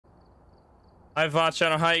Hi VOD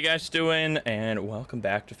channel, how you guys doing? And welcome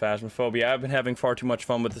back to Phasmophobia. I've been having far too much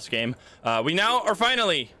fun with this game. We now are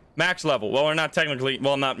finally max level. Well, we're not technically,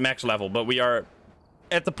 well, not max level, but we are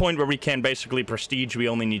at the point where we can basically prestige. We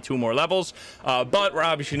only need 2 more levels, but we're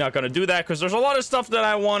obviously not going to do that because there's a lot of stuff that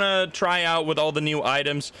I want to try out with all the new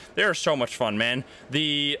items. They're so much fun, man.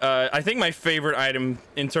 I think my favorite item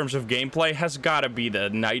in terms of gameplay has got to be the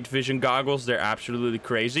night vision goggles. They're absolutely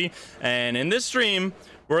crazy. And in this stream,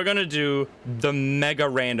 we're gonna do the Mega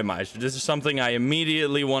Randomizer. This is something I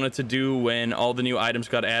immediately wanted to do when all the new items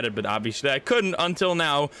got added, but obviously I couldn't until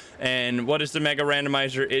now. And what is the Mega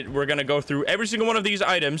Randomizer? We're gonna go through every single one of these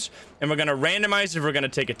items, and we're gonna randomize if we're gonna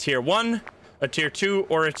take a tier 1, a tier 2,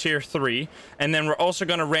 or a tier 3. And then we're also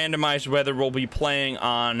gonna randomize whether we'll be playing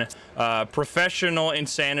on professional,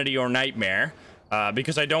 insanity, or nightmare.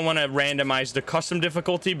 Because I don't want to randomize the custom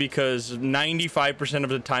difficulty, because 95% of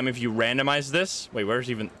the time if you randomize this... Wait,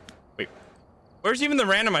 where's even the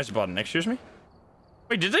randomize button? Excuse me?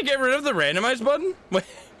 Wait, did they get rid of the randomize button?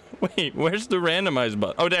 Wait, where's the randomize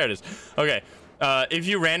button? Oh, there it is. Okay. If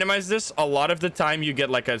you randomize this, a lot of the time you get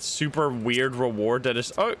like a super weird reward that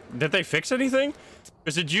is... Oh, did they fix anything?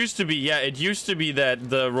 Because it used to be, yeah, it used to be that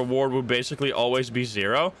the reward would basically always be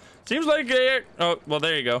 0. Seems like they... Oh, well,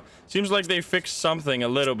 there you go. Seems like they fixed something a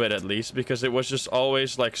little bit at least, because it was just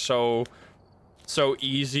always like so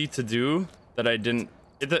easy to do that I didn't...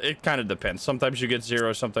 It kind of depends. Sometimes you get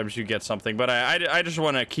 0, sometimes you get something, but I just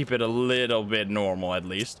want to keep it a little bit normal at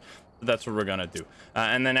least. That's what we're gonna do.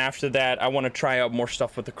 And then after that, I want to try out more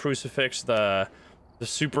stuff with the crucifix, the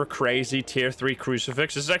super crazy tier 3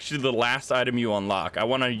 crucifix. This is actually the last item you unlock. I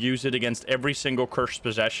want to use it against every single cursed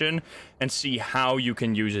possession and see how you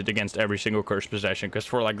can use it against every single cursed possession. Because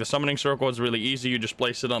for like the summoning circle, it's really easy. You just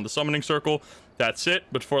place it on the summoning circle. That's it.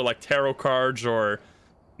 But for like tarot cards or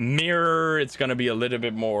mirror, it's going to be a little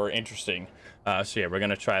bit more interesting. So yeah, we're going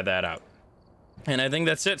to try that out. And I think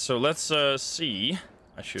that's it. So let's see.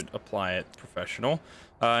 I should apply it professional.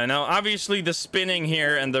 Now, obviously, the spinning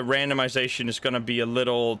here and the randomization is going to be a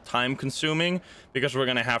little time-consuming because we're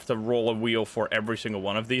going to have to roll a wheel for every single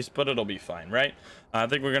one of these, but it'll be fine, right? I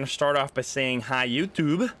think we're going to start off by saying hi,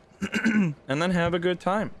 YouTube, and then have a good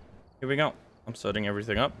time. Here we go. I'm setting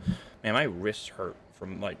everything up. Man, my wrists hurt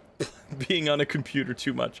from, like, being on a computer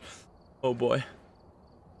too much. Oh, boy.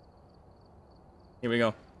 Here we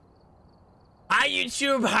go. Hi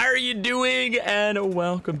YouTube, how are you doing? And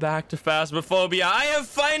welcome back to Phasmophobia. I have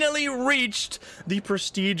finally reached the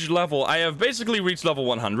prestige level. I have basically reached level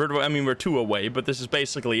 100. I mean, we're 2 away, but this is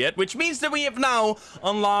basically it, which means that we have now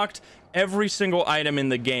unlocked every single item in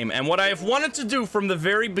the game. And what I have wanted to do from the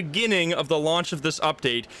very beginning of the launch of this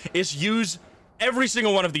update is use every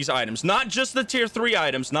single one of these items, not just the tier 3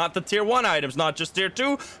 items, not the tier 1 items, not just tier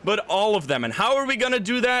 2, but all of them. And how are we going to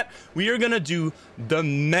do that? We are going to do the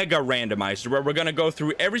Mega Randomizer, where we're going to go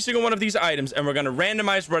through every single one of these items and we're going to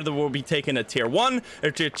randomize whether we'll be taking a tier 1, a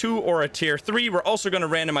tier 2, or a tier 3. We're also going to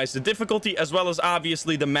randomize the difficulty as well as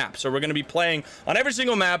obviously the map. So we're going to be playing on every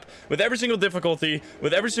single map with every single difficulty,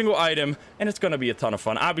 with every single item, and it's going to be a ton of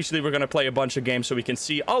fun. Obviously, we're going to play a bunch of games so we can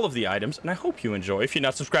see all of the items, and I hope you enjoy. If you're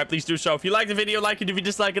not subscribed, please do so. If you like the video, like it. If you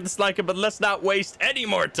dislike it, dislike it. But let's not waste any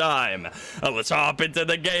more time. Let's hop into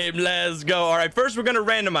the game. Let's go. All right, first we're going to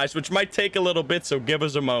randomize, which might take a little bit, so give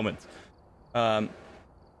us a moment. So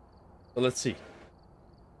let's see.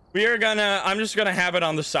 I'm just gonna have it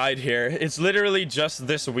on the side here. It's literally just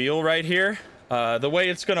this wheel right here. The way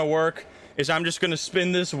it's gonna work is I'm just gonna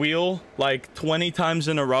spin this wheel like 20 times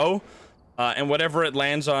in a row, and whatever it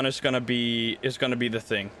lands on is gonna be the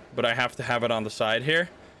thing. But I have to have it on the side here.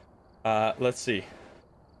 Let's see.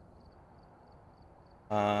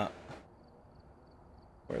 Where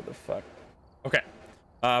the fuck? Okay.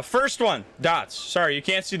 First one, dots. Sorry, you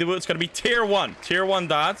can't see the wheel. It's gonna be tier 1. Tier 1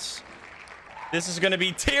 dots. This is gonna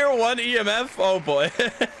be tier 1 EMF. Oh boy.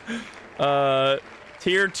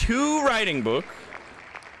 Tier 2 writing book.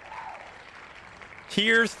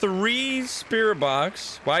 Tier 3 spirit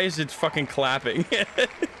box. Why is it fucking clapping?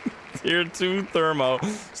 Tier 2 thermo.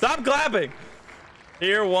 Stop clapping.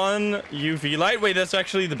 Tier 1 UV light. Wait, that's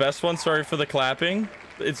actually the best one. Sorry for the clapping.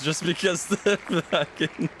 It's just because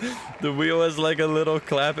the wheel has like a little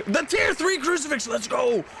clap. The tier 3 crucifix. Let's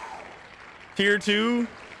go. Tier 2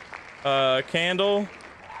 candle.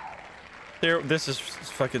 This is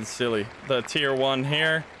fucking silly. The tier 1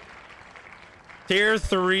 here. Tier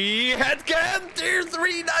 3 head cam. Tier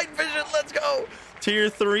 3 night vision. Let's go. Tier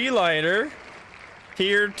 3 lighter.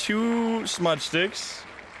 Tier 2 smudge sticks.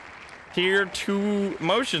 Tier 2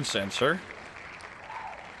 motion sensor.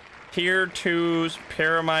 Tier 2's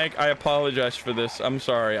paramic. I apologize for this. I'm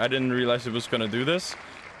sorry. I didn't realize it was going to do this.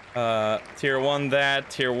 Tier 1 that,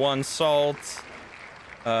 tier 1 salt,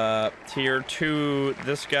 tier 2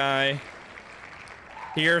 this guy,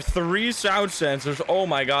 tier 3 sound sensors, oh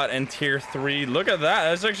my god, and tier 3, look at that,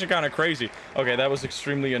 that's actually kind of crazy. Okay, that was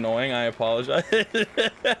extremely annoying, I apologize.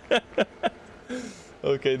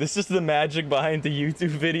 Okay, this is the magic behind the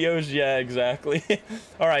YouTube videos. Yeah, exactly.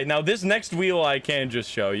 All right, now this next wheel I can just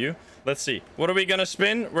show you. Let's see. What are we gonna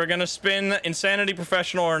spin? We're gonna spin Insanity,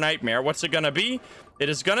 Professional, or Nightmare. What's it gonna be? It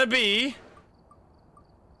is gonna be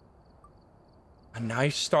a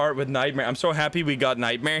nice start with Nightmare. I'm so happy we got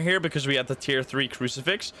Nightmare here because we had the tier 3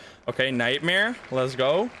 crucifix. Okay, Nightmare. Let's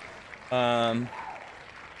go.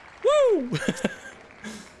 Woo!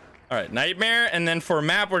 All right, Nightmare, and then for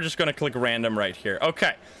map, we're just gonna click random right here.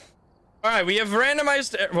 Okay. All right, we have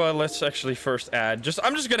randomized. Well, let's actually first add.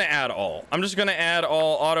 I'm just gonna add all. I'm just gonna add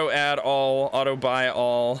all, add all, auto buy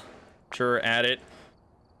all. Sure, add it.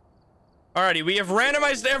 Alrighty, we have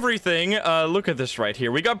randomized everything. Look at this right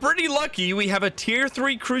here. We got pretty lucky. We have a tier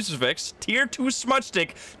 3 crucifix, tier 2 smudge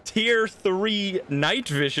stick, tier 3 night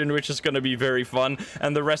vision, which is going to be very fun.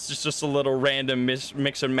 And the rest is just a little random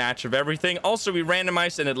mix and match of everything. Also, we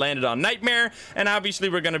randomized and it landed on Nightmare. And obviously,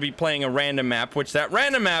 we're going to be playing a random map, which that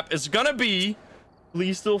random map is going to be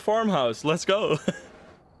Lee Still Farmhouse. Let's go.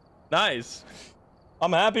 Nice.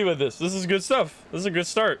 I'm happy with this. This is good stuff. This is a good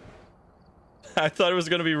start. I thought it was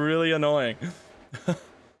going to be really annoying.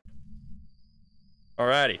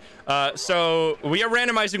 Alrighty. So we are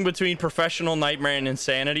randomizing between Professional, Nightmare, and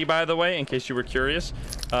Insanity, by the way, in case you were curious.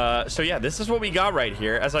 So yeah, this is what we got right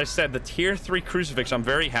here. As I said, the tier 3 crucifix I'm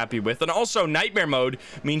very happy with. And also Nightmare mode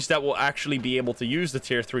means that we'll actually be able to use the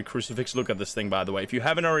tier 3 crucifix. Look at this thing, by the way. If you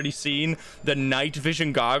haven't already seen the night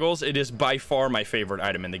vision goggles, it is by far my favorite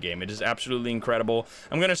item in the game. It is absolutely incredible.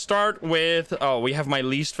 I'm going to start with, oh, we have my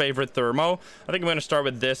least favorite thermo. I think I'm going to start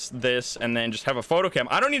with this, and then just have a photo cam.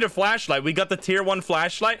 I don't need a flashlight. We got the tier 1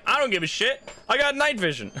 flashlight. I don't give a shit. I got night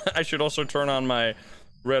vision. I should also turn on my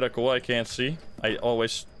reticle. I can't see. I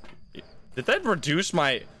always... Did that reduce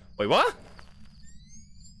my... Wait, what?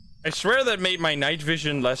 I swear that made my night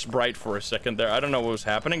vision less bright for a second there. I don't know what was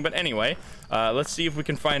happening, but anyway, let's see if we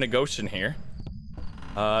can find a ghost in here.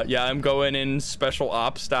 Yeah, I'm going in special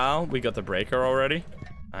ops style. We got the breaker already.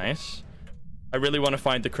 Nice. I really want to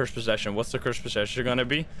find the cursed possession. What's the cursed possession gonna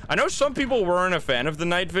be? I know some people weren't a fan of the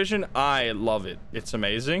night vision. I love it. It's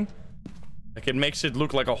amazing. Like, it makes it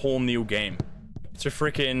look like a whole new game. It's a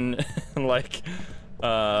freaking like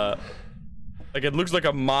it looks like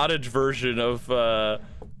a modded version of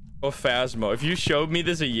Phasmo. If you showed me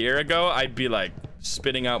this a year ago, I'd be like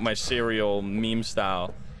spitting out my cereal meme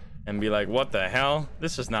style and be like, what the hell?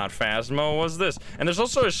 This is not Phasmo. What's this? And there's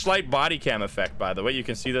also a slight body cam effect, by the way. You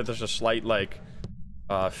can see that there's a slight like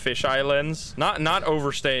fisheye lens, not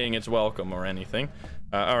overstaying its welcome or anything.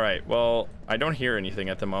 All right, well, I don't hear anything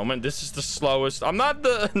at the moment. This is the slowest. I'm not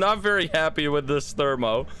very happy with this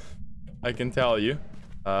thermo, I can tell you.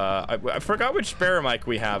 I forgot which spare mic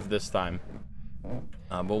we have this time,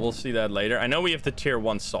 but we'll see that later. I know we have the tier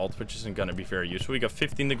 1 salt, which isn't going to be very useful. We got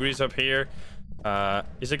 15 degrees up here.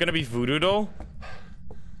 Is it going to be voodoo doll?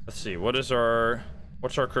 Let's see. What's our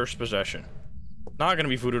cursed possession? Not going to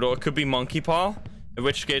be voodoo doll. It could be monkey paw. In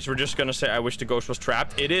which case, we're just going to say, I wish the ghost was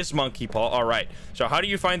trapped. It is monkey paw. All right. So how do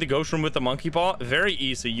you find the ghost room with the monkey paw? Very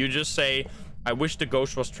easy. You just say, I wish the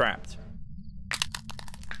ghost was trapped.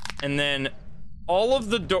 And then all of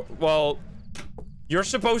the door... Well, you're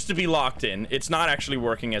supposed to be locked in. It's not actually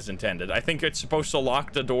working as intended. I think it's supposed to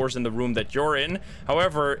lock the doors in the room that you're in.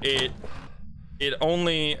 However, it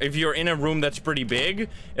only, if you're in a room that's pretty big,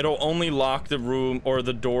 it'll only lock the room or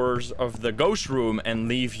the doors of the ghost room and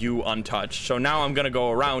leave you untouched. So now I'm gonna go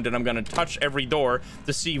around and I'm gonna touch every door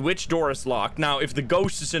to see which door is locked. Now, if the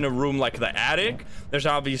ghost is in a room like the attic, there's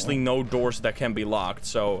obviously no doors that can be locked.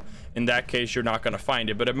 So in that case, you're not gonna find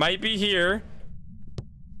it, but it might be here.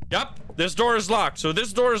 Yep, this door is locked. So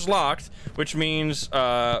this door is locked, which means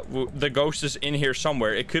the ghost is in here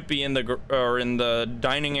somewhere. It could be in the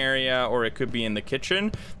dining area, or it could be in the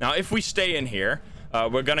kitchen. Now, if we stay in here,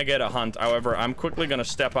 we're gonna get a hunt. However, I'm quickly gonna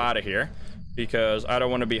step out of here because I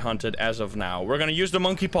don't want to be hunted as of now. We're gonna use the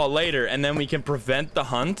monkey paw later, and then we can prevent the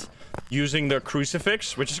hunt using the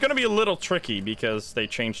crucifix, which is gonna be a little tricky because they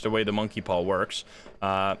changed the way the monkey paw works.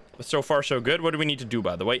 So far so good. What do we need to do,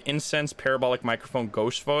 by the way? Incense, parabolic microphone,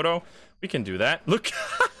 ghost photo. We can do that. Look,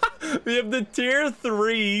 we have the tier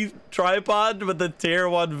 3 tripod with the tier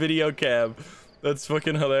 1 video cam. That's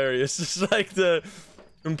fucking hilarious. It's like the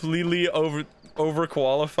completely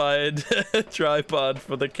overqualified tripod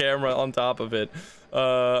for the camera on top of it.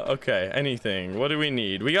 Okay, anything. What do we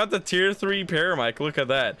need? We got the tier 3 paramic. Look at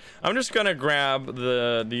that. I'm just gonna grab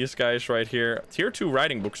these guys right here. Tier 2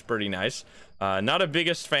 writing book's pretty nice. Not a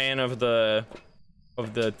biggest fan of the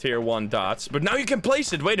tier 1 dots, but now you can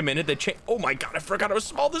place it. Wait a minute, they changed. Oh my god, I forgot how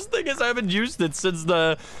small this thing is. I haven't used it since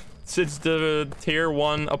the tier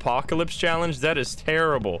 1 apocalypse challenge. That is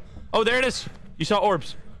terrible. Oh, there it is. You saw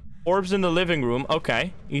orbs. Orbs in the living room.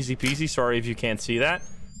 Okay, easy peasy. Sorry if you can't see that.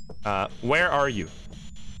 Where are you?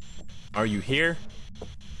 Are you here?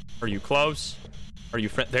 Are you close? Are you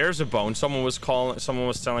friend? There's a bone. Someone was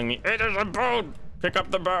telling me, hey, there's a bone. Pick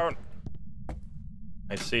up the bone.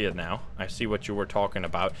 I see it now. I see what you were talking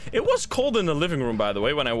about. It was cold in the living room, by the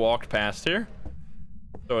way, when I walked past here.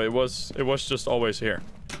 So it was just always here.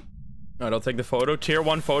 All right, I'll take the photo. Tier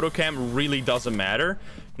 1 photo cam really doesn't matter.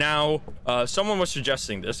 Now, someone was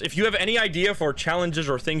suggesting this. If you have any idea for challenges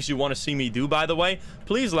or things you want to see me do, by the way,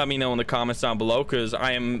 please let me know in the comments down below, because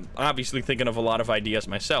I am obviously thinking of a lot of ideas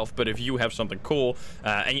myself. But if you have something cool,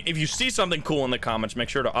 and if you see something cool in the comments, make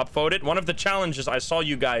sure to upvote it. One of the challenges I saw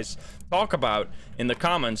you guys talk about in the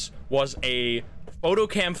comments was a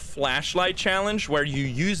photocam flashlight challenge, where you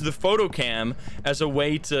use the photocam as a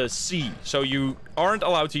way to see. So you aren't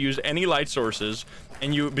allowed to use any light sources,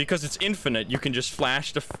 and because it's infinite, you can just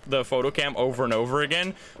flash the photocam over and over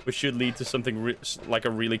again, which should lead to something like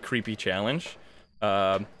a really creepy challenge.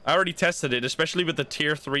 I already tested it, especially with the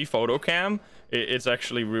tier 3 photocam. It's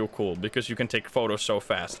actually real cool because you can take photos so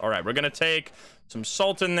fast. All right, we're gonna take some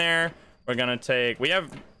salt in there. We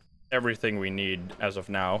have everything we need as of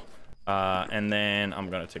now. And then I'm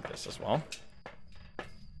gonna take this as well.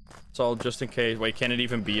 So just in case. Wait, can it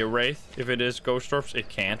even be a wraith if it is ghost orbs? It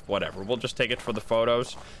can't. Whatever, we'll just take it for the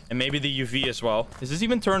photos, and maybe the UV as well. Is this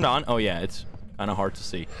even turned on? Oh yeah, it's kind of hard to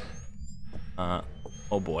see.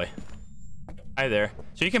 Oh boy. Hi there.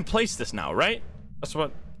 So you can place this now, right? That's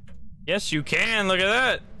what. Yes, you can. Look at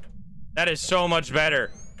that. That is so much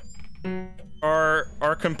better.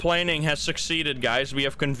 Our complaining has succeeded, guys. We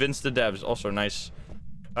have convinced the devs. Also nice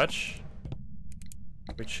touch,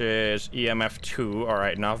 which is EMF 2. All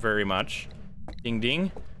right, not very much. Ding ding.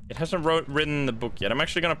 It hasn't written the book yet. I'm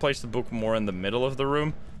actually gonna place the book more in the middle of the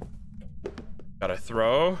room. Gotta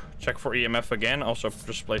throw. Check for EMF again. Also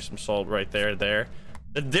just place some salt right there.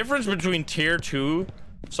 The difference between tier 2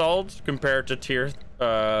 salt compared to tier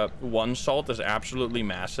 1 salt is absolutely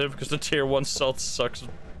massive, because the tier 1 salt sucks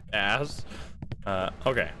ass.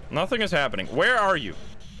 Okay, nothing is happening. Where are you?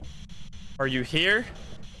 Are you here?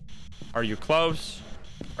 Are you close?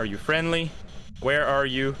 Are you friendly? Where are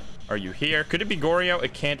you? Are you here? Could it be Goryo?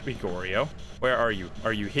 It can't be Goryo. Where are you?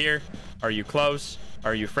 Are you here? Are you close?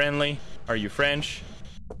 Are you friendly? Are you French?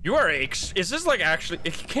 You are is this like actually?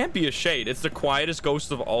 It can't be a shade. It's the quietest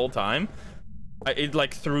ghost of all time. It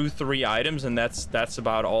like threw 3 items, and that's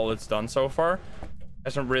about all it's done so far.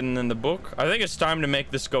 Hasn't written in the book. I think it's time to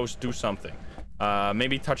make this ghost do something.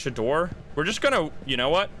 Maybe touch a door. We're just gonna, you know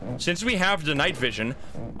what? Since we have the night vision,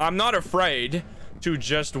 I'm not afraid to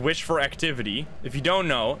just wish for activity. If you don't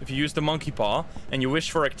know, if you use the monkey paw and you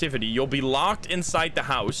wish for activity, you'll be locked inside the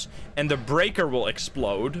house, and the breaker will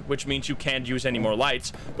explode, which means you can't use any more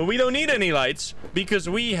lights. But we don't need any lights, because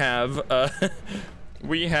we have, oh,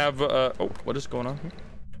 what is going on here?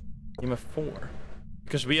 EMF 4.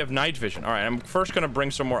 Because we have night vision. All right, I'm first gonna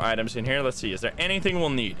bring some more items in here. Let's see, is there anything we'll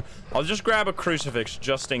need? I'll just grab a crucifix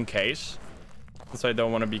just in case, since I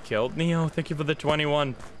don't want to be killed. Neo, thank you for the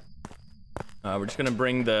 21. We're just gonna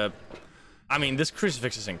bring the, I mean, this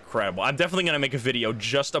crucifix is incredible. I'm definitely gonna make a video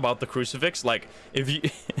just about the crucifix. Like, if you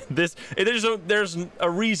there's a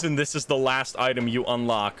reason this is the last item you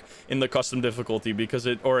unlock in the custom difficulty, because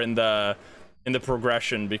in the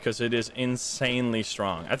progression, because it is insanely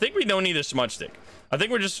strong. I think we don't need a smudge stick. I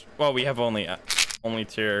think we're just, well, we have only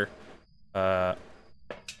tier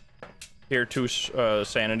 2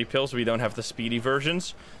 sanity pills. We don't have the speedy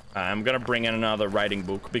versions. I'm gonna bring in another writing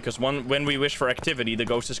book, because when we wish for activity, the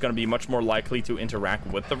ghost is gonna be much more likely to interact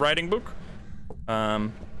with the writing book.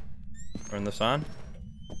 Turn this on.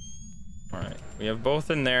 All right, we have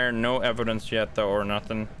both in there. No evidence yet though, or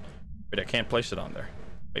nothing. Wait, I can't place it on there.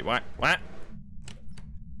 Wait, what?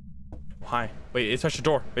 Hi. Wait, it touched the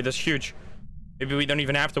door. Wait, that's huge. Maybe we don't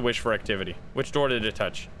even have to wish for activity. Which door did it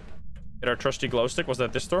touch? Hit our trusty glow stick. Was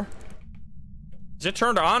that this door? Is it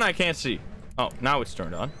turned on? I can't see. Oh, now it's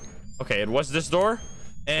turned on. Okay, it was this door.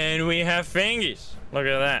 And we have fingies. Look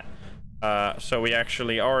at that. So we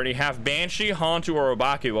actually already have Banshee, Hantu, or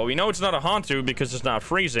Obake. Well, we know it's not a Hantu because it's not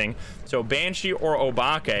freezing. So Banshee or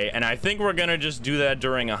Obake. And I think we're gonna just do that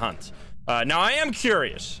during a hunt. Now, I am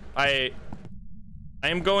curious. I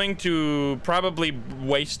am going to probably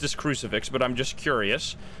waste this crucifix, but I'm just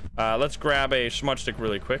curious. Let's grab a smudge stick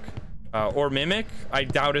really quick. Or mimic. I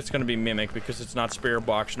doubt it's going to be mimic because it's not spirit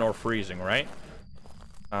box nor freezing, right?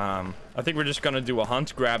 I think we're just going to do a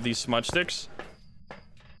hunt. Grab these smudge sticks.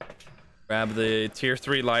 Grab the tier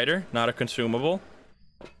 3 lighter, not a consumable.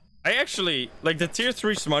 I actually, like, the tier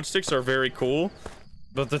 3 smudge sticks are very cool.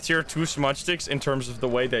 But the tier 2 smudge sticks, in terms of the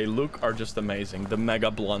way they look, are just amazing. The mega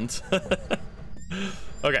blunt.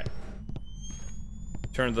 Okay.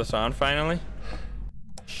 Turn this on finally.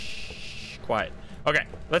 Shh, quiet. Okay,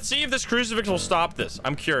 let's see if this crucifix will stop this.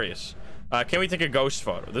 I'm curious. Can we take a ghost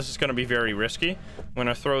photo? This is gonna be very risky. I'm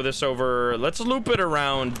gonna throw this over. Let's loop it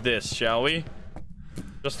around this, shall we?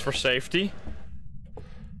 Just for safety.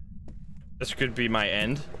 This could be my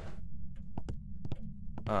end.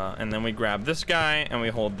 And then we grab this guy and we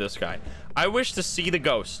hold this guy. I wish to see the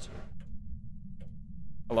ghost.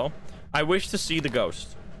 Hello? I wish to see the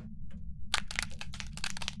ghost.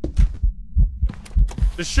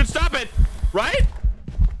 This should stop it, right?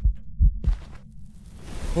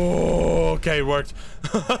 Oh, okay, it worked.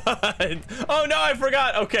 Oh no, I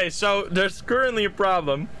forgot. Okay, so there's currently a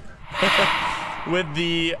problem with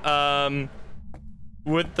the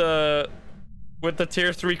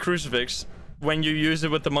tier 3 crucifix when you use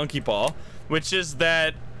it with the monkey paw, which is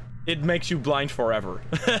that it makes you blind forever.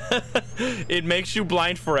 It makes you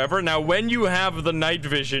blind forever. Now, when you have the night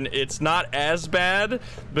vision, it's not as bad,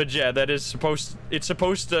 but yeah, that is supposed, it's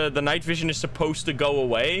supposed to, the night vision is supposed to go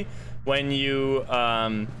away when you,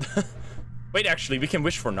 wait, actually, we can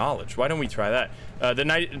wish for knowledge. Why don't we try that?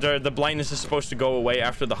 The blindness is supposed to go away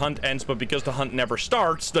after the hunt ends, but because the hunt never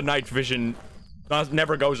starts, the night vision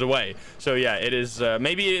never goes away. So yeah, it is,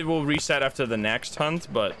 maybe it will reset after the next hunt,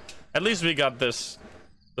 but at least we got this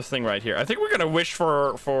thing right here. I think we're gonna wish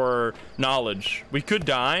for knowledge. We could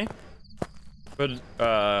die, but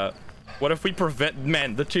what if we prevent,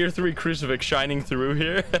 man, the tier 3 crucifix shining through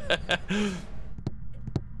here?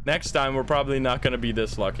 Next time we're probably not gonna be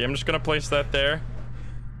this lucky. I'm just gonna place that there,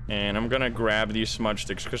 and I'm gonna grab these smudge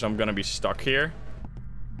sticks because I'm gonna be stuck here.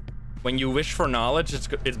 When you wish for knowledge,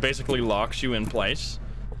 it basically locks you in place,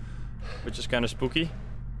 which is kind of spooky.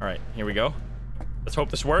 All right, here we go. Let's hope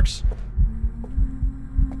this works.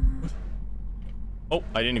 Oh,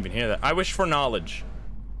 I didn't even hear that. I wish for knowledge.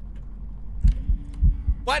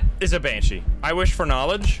 What is a banshee? I wish for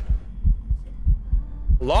knowledge.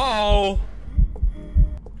 Hello?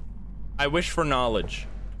 I wish for knowledge.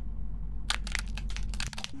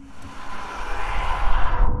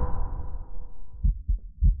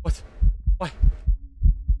 What? Why?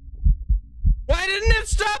 Why didn't it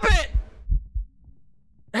stop it?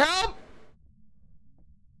 Help!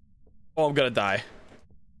 Oh, I'm gonna die.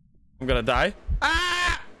 I'm gonna die.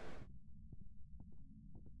 Ah!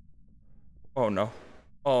 Oh no.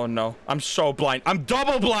 Oh no. I'm so blind. I'm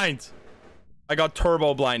double blind. I got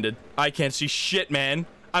turbo blinded. I can't see shit, man.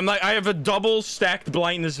 I'm like, I have a double stacked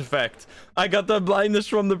blindness effect. I got the blindness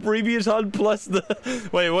from the previous hunt plus the...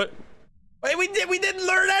 Wait, what? Wait, we didn't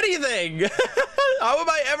learn anything. How am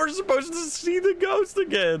I ever supposed to see the ghost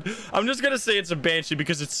again? I'm just gonna say it's a banshee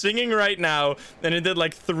because it's singing right now, and it did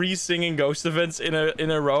like 3 singing ghost events in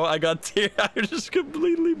a row. I'm just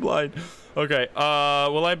completely blind. Okay,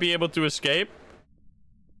 will I be able to escape?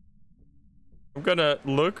 I'm gonna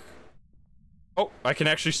look. Oh, I can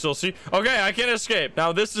actually still see. Okay, I can escape.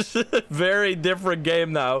 Now this is a very different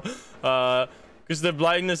game now. Because the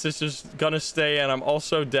blindness is just gonna stay, and I'm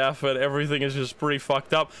also deaf, and everything is just pretty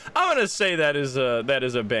fucked up. I'm gonna say that is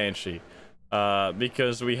a banshee,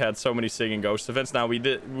 because we had so many singing ghost events. Now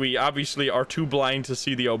we obviously are too blind to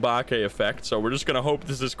see the Obake effect, so we're just gonna hope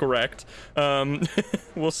this is correct.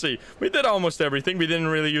 We'll see. We did almost everything. We didn't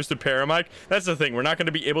really use the paramic. That's the thing. We're not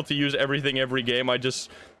gonna be able to use everything every game. I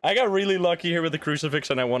got really lucky here with the crucifix,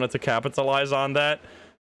 and I wanted to capitalize on that.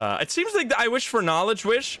 It seems like the I wish for knowledge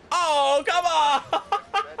wish. Oh, come on!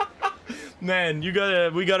 Man,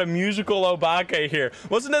 we got a musical Obake here.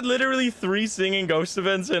 Wasn't it literally 3 singing ghost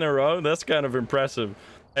events in a row? That's kind of impressive.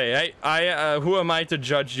 Hey, who am I to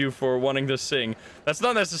judge you for wanting to sing? That's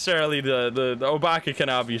not necessarily the Obake can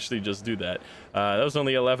obviously just do that. That was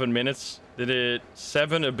only 11 minutes. Did it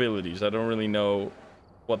 7 abilities? I don't really know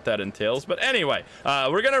what that entails, but anyway,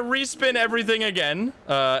 we're gonna respin everything again,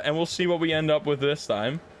 and we'll see what we end up with this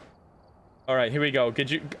time. All right, here we go.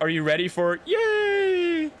 Are you ready for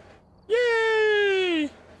yay? Yay!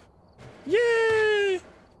 Yay!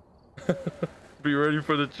 Be ready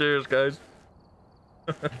for the cheers, guys.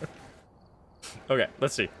 Okay,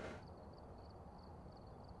 let's see.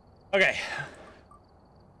 Okay.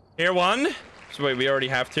 Tier 1. So wait, we already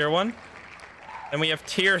have tier 1. Then we have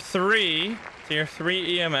tier 3. Tier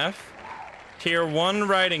 3 EMF. Tier 1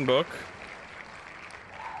 writing book.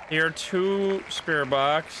 Tier 2 spirit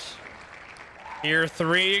box. Tier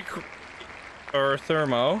 3 or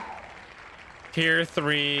thermo. Tier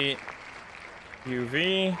 3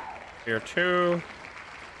 UV. Tier 2.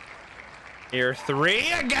 Tier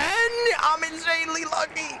 3 again. I'm insanely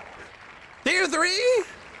lucky. Tier 3.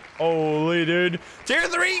 Holy dude. Tier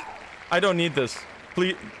 3. I don't need this.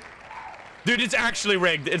 Please. Dude, it's actually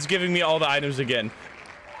rigged. It's giving me all the items again.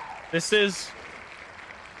 This is...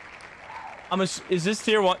 is this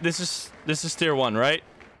tier 1? This is tier 1, right?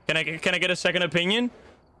 Can I get a second opinion?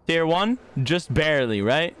 Tier 1? Just barely,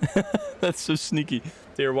 right? That's so sneaky.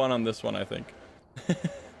 Tier 1 on this one, I think.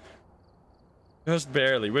 Just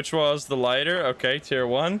barely. Which was the lighter? Okay, tier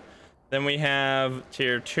 1. Then we have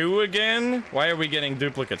tier 2 again. Why are we getting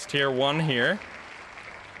duplicates? Tier 1 here.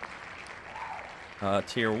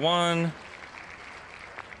 Tier 1.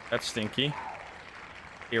 That's stinky.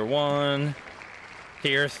 Tier 1.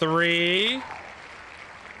 Tier 3.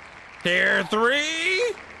 Tier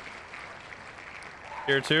 3.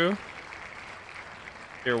 Tier 2.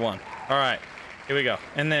 Tier 1. All right, here we go.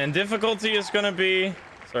 And then difficulty is gonna be...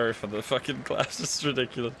 Sorry for the fucking class. It's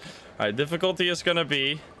ridiculous. All right, difficulty is gonna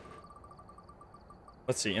be...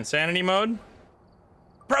 Let's see, insanity mode.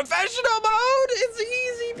 Professional mode. It's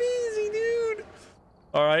easy peasy, dude.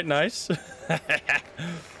 All right, nice.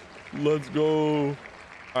 Let's go. All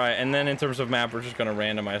right, and then in terms of map, we're just gonna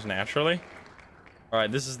randomize naturally. All right,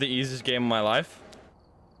 this is the easiest game of my life.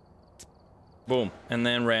 Boom, and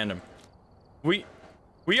then random.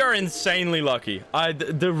 We are insanely lucky.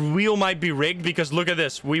 The wheel might be rigged because look at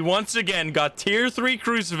this. We once again got tier 3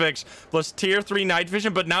 crucifix plus tier 3 night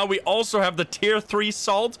vision, but now we also have the tier 3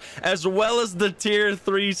 salt as well as the tier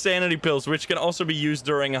 3 sanity pills, which can also be used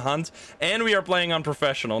during a hunt. And we are playing on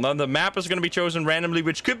professional. Now the map is going to be chosen randomly,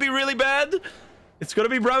 which could be really bad. It's going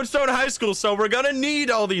to be Brownstone High School, so we're going to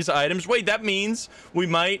need all these items. Wait, that means we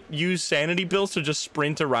might use sanity pills to just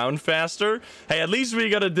sprint around faster. Hey, at least we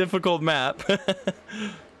got a difficult map.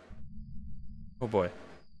 Oh, boy.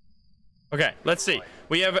 Okay, let's see.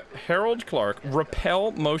 We have Harold Clark,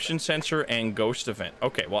 Repel, Motion Sensor, and Ghost Event.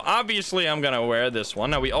 Okay, well, obviously, I'm going to wear this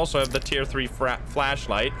one. Now, we also have the tier 3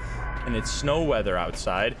 flashlight. And it's snow weather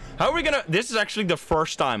outside. How are we gonna... This is actually the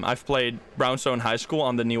first time I've played Brownstone High School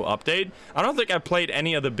on the new update. I don't think I've played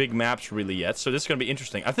any of the big maps really yet, so this is gonna be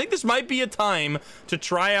interesting. I think this might be a time to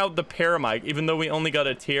try out the paramic, even though we only got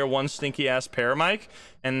a tier 1 stinky ass paramic.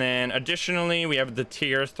 And then additionally, we have the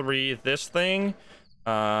tier 3 this thing.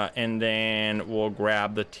 And then we'll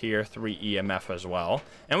grab the tier 3 EMF as well.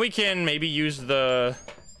 And we can maybe use the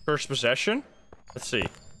first possession. Let's see.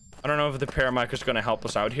 I don't know if the paramic is going to help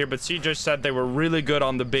us out here, but CJ said they were really good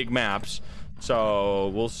on the big maps. So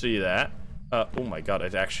we'll see that. Oh my god,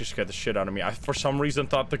 it actually scared the shit out of me. I, for some reason,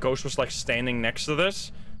 thought the ghost was like standing next to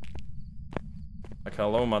this. Like,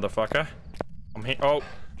 hello, motherfucker. I'm here. Oh,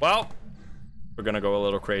 well, we're going to go a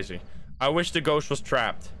little crazy. I wish the ghost was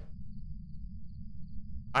trapped.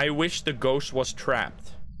 I wish the ghost was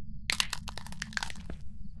trapped.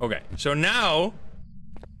 Okay, so now,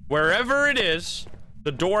 wherever it is...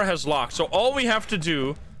 The door has locked, so all we have to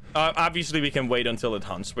do, obviously we can wait until it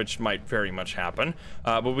hunts, which might very much happen,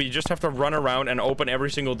 but we just have to run around and open every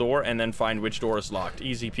single door and then find which door is locked.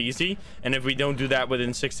 Easy peasy. And if we don't do that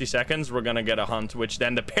within 60 seconds, we're gonna get a hunt, which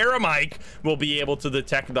then the paramic will be able to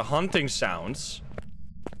detect the hunting sounds,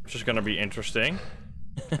 which is gonna be interesting.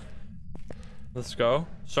 Let's go.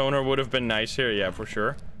 Sonar would have been nice here, yeah, for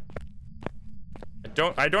sure.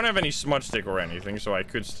 I don't have any smudge stick or anything, so I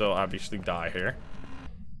could still obviously die here.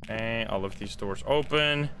 Okay, all of these doors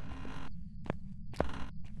open. I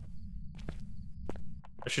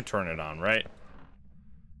should turn it on, right?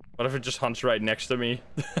 What if it just hunts right next to me?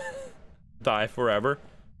 Die forever.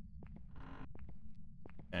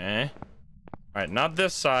 Okay. Alright, not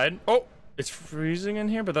this side. Oh! It's freezing in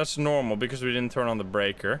here, but that's normal because we didn't turn on the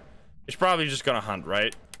breaker. It's probably just gonna hunt,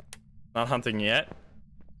 right? Not hunting yet.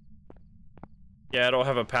 Yeah, it'll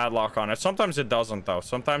have a padlock on it. Sometimes it doesn't, though.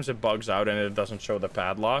 Sometimes it bugs out and it doesn't show the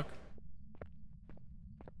padlock.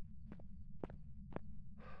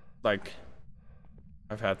 Like,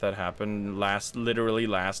 I've had that happen literally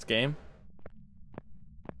last game.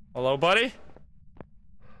 Hello, buddy? Is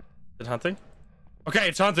it hunting? Okay,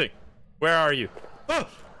 it's hunting. Where are you? Oh!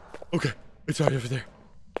 Okay, it's right over there.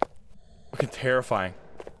 Fucking terrifying.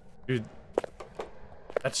 Dude,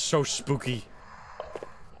 that's so spooky.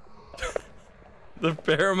 The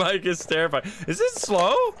paramic is terrifying. Is it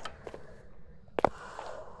slow?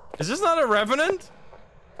 Is this not a revenant?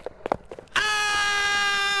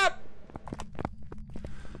 Ah!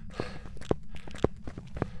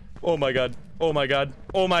 Oh my god. Oh my god.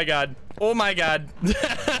 Oh my god. Oh my god.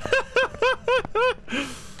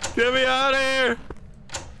 Get me out of here.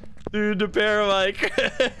 Dude, the paramic.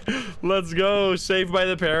 Let's go. Saved by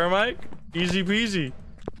the paramic. Easy peasy.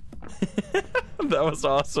 That was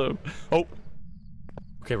awesome. Oh.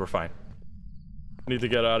 Okay, we're fine. Need to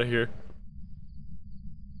get out of here.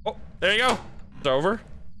 Oh, there you go. It's over.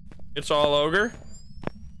 It's all ogre.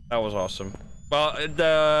 That was awesome. Well,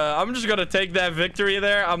 I'm just gonna take that victory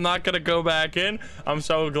there. I'm not gonna go back in. I'm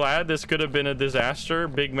so glad. This could have been a disaster.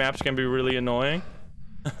 Big maps can be really annoying.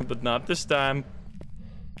 But not this time.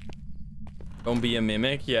 Don't be a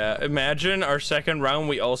mimic. Yeah, imagine our second round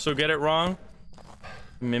we also get it wrong.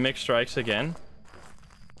 Mimic strikes again.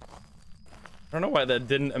 I don't know why that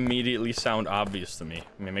didn't immediately sound obvious to me.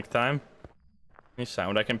 Mimic time. Any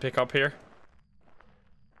sound I can pick up here?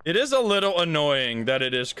 It is a little annoying that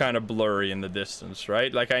it is kind of blurry in the distance,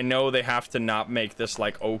 right? Like, I know they have to not make this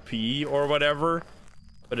like OP or whatever,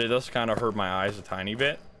 but it does kind of hurt my eyes a tiny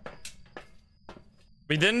bit.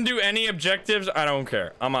 We didn't do any objectives. I don't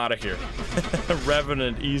care. I'm out of here.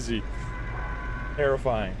 Revenant, easy.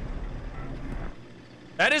 Terrifying.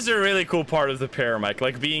 That is a really cool part of the paramic.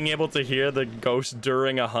 Like, being able to hear the ghost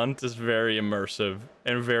during a hunt is very immersive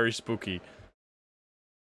and very spooky.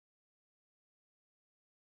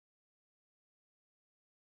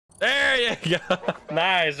 There you go.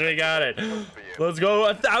 Nice, we got it. Let's go.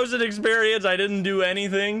 1,000 experience. I didn't do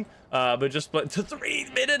anything, but just to 3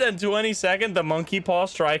 minutes and 20 seconds. The monkey paw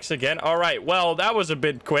strikes again. All right, well, that was a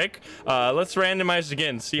bit quick. Let's randomize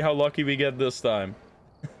again. See how lucky we get this time.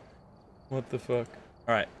 What the fuck?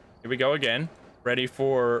 All right, here we go again. Ready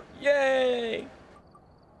for, yay!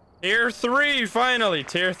 Tier 3, finally.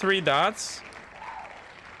 Tier 3 dots.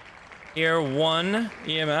 Tier 1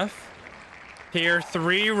 EMF. Tier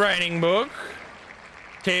 3 writing book.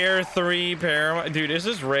 Tier 3 param. Dude, this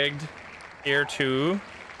is rigged. Tier 2.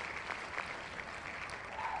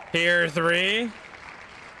 Tier 3.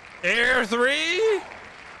 Tier 3.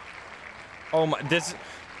 Oh my, this.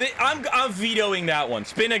 I'm vetoing that one.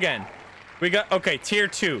 Spin again. We got, okay, tier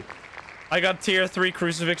 2. I got tier 3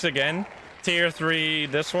 crucifix again. Tier 3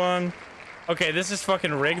 this one. Okay, this is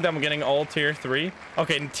fucking rigged. I'm getting all tier 3.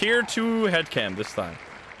 Okay, tier 2 headcam this time.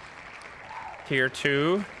 Tier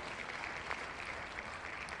 2.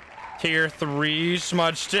 Tier 3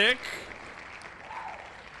 smudge stick.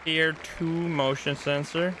 Tier 2 motion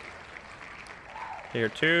sensor. Tier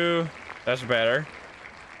 2. That's better.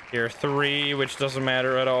 Tier 3, which doesn't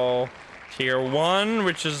matter at all. Tier 1,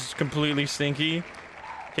 which is completely stinky.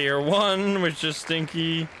 Tier 1, which is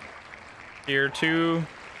stinky. Tier 2.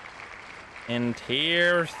 And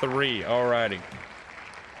tier 3. Alrighty.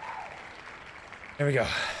 There we go.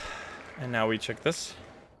 And now we check this.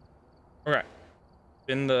 Okay.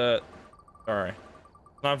 In the... Sorry.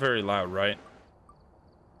 It's not very loud, right?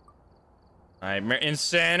 Nightmare.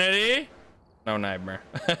 Insanity? No nightmare.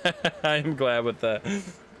 I'm glad with that.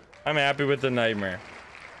 I'm happy with the nightmare.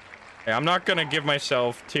 Okay, I'm not gonna give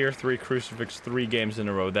myself tier 3 crucifix 3 games in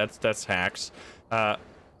a row. That's hacks.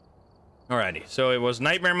 Alrighty. So it was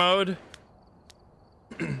nightmare mode.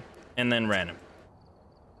 And then random.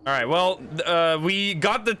 All right, well, we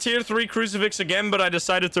got the tier 3 crucifix again, but I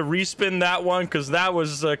decided to respin that one because that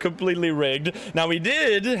was completely rigged. Now we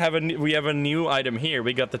have a new item here.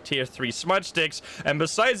 We got the tier 3 smudge sticks, and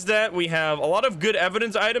besides that, we have a lot of good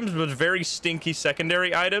evidence items, but very stinky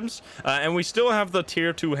secondary items. And we still have the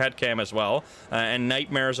tier 2 headcam as well. And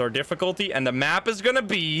nightmares are difficulty, and the map is gonna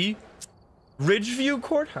be Ridgeview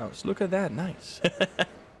Courthouse. Look at that, nice.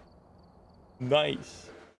 Nice.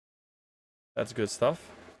 That's good stuff.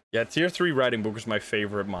 Yeah, tier 3 writing book is my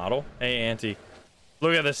favorite model. Hey, Auntie.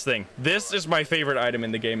 Look at this thing. This is my favorite item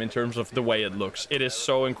in the game in terms of the way it looks. It is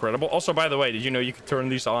so incredible. Also, by the way, did you know you could turn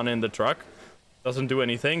these on in the truck? Doesn't do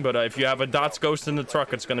anything, but if you have a dots ghost in the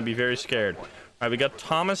truck, it's going to be very scared. All right, we got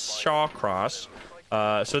Thomas Shaw Cross.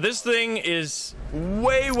 So this thing is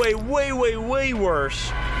way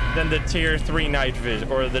worse than the tier 3 night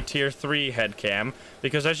vision or the tier 3 head cam,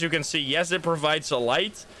 because as you can see, yes, it provides a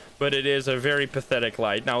light, but it is a very pathetic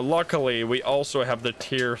light. Now, luckily, we also have the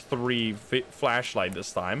tier 3 flashlight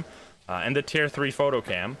this time, and the tier 3 photo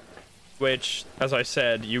cam, which, as I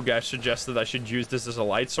said, you guys suggested I should use this as a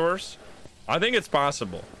light source. I think it's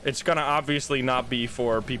possible. It's gonna obviously not be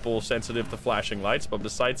for people sensitive to flashing lights, but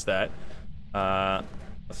besides that,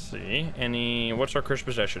 let's see. What's our cursed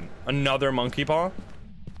possession? Another monkey paw.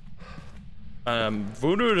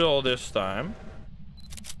 Voodoo doll this time.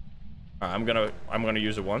 I'm gonna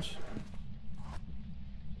use it once.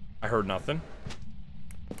 I heard nothing.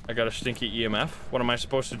 I got a stinky EMF. What am I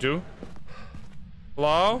supposed to do?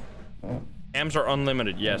 Hello? Cams are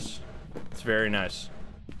unlimited. Yes. It's very nice.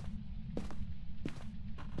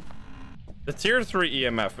 The tier 3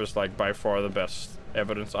 EMF is like by far the best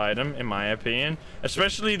evidence item in my opinion,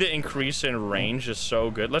 especially the increase in range is so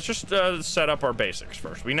good. Let's just set up our basics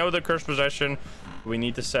first. We know the cursed possession. We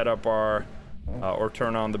need to set up our or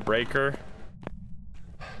turn on the breaker,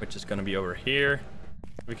 which is going to be over here.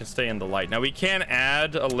 We can stay in the light. Now we can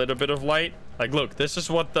add a little bit of light. Like, look, this is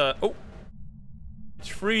what the... Oh, it's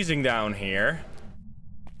freezing down here.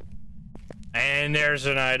 And there's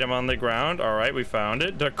an item on the ground. All right, we found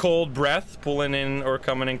it. The cold breath pulling in or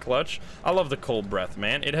coming in clutch. I love the cold breath,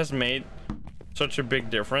 man. It has made such a big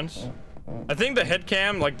difference. I think the head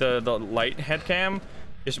cam, like the light head cam,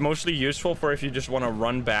 is mostly useful for if you just want to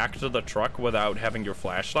run back to the truck without having your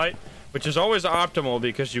flashlight, which is always optimal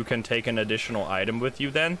because you can take an additional item with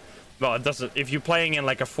you then. Well, it doesn't, if you're playing in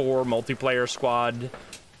like a 4 multiplayer squad,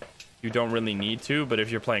 you don't really need to, but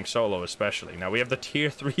if you're playing solo especially. Now we have the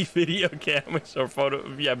tier 3 video cam, or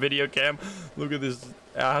video cam. Look at this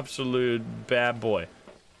absolute bad boy.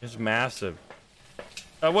 It's massive.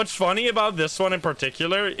 What's funny about this one in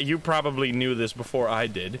particular, you probably knew this before I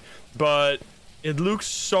did, but it looks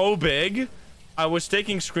so big. I was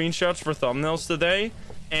taking screenshots for thumbnails today,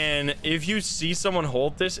 and if you see someone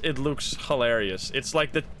hold this, it looks hilarious. It's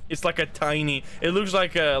like a tiny, it looks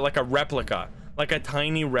like a replica, like a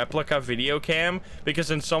tiny replica video cam, because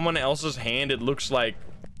in someone else's hand it looks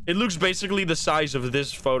basically the size of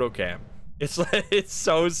this photo cam. It's like, it's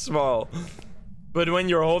so small, but when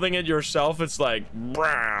you're holding it yourself, it's like,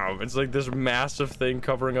 wow, it's like this massive thing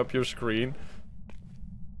covering up your screen.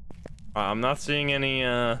 I'm not seeing any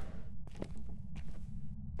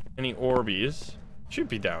Orbeez. Should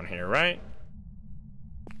be down here, right?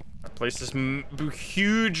 I place this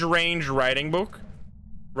huge range writing book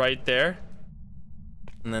right there,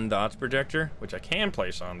 and then dots projector, which I can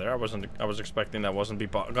place on there. I was expecting that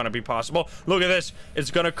wasn't gonna be possible. Look at this.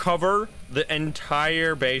 It's gonna cover the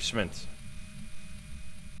entire basement.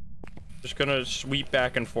 Just gonna sweep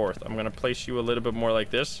back and forth. I'm gonna place you a little bit more like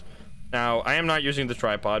this. Now, I am not using the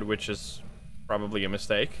tripod, which is probably a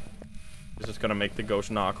mistake, because it's gonna make the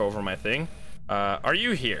ghost knock over my thing. Are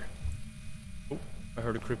you here? Oh, I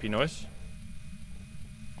heard a creepy noise.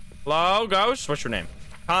 Hello, ghost? What's your name?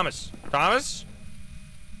 Thomas. Thomas?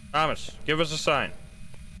 Thomas, give us a sign.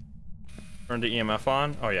 Turn the EMF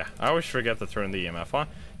on. Oh, yeah. I always forget to turn the EMF on.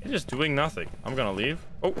 It is doing nothing. I'm gonna leave.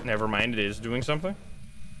 Oh, never mind. It is doing something.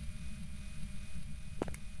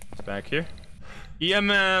 It's back here.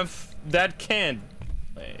 EMF... That can't...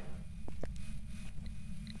 Wait.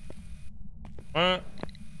 What?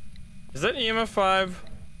 Is that EMF 5?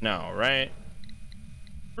 No, right?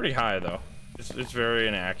 Pretty high, though. It's very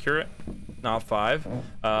inaccurate. Not 5.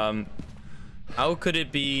 How could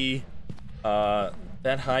it be that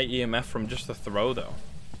high EMF from just the throw, though?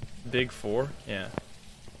 Big 4? Yeah.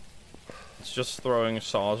 It's just throwing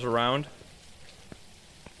saws around.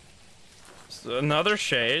 So another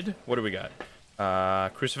shade. What do we got?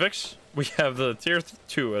 Crucifix. We have the tier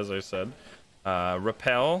 2, as I said.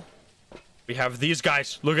 Repel. We have these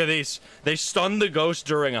guys. Look at these. They stun the ghost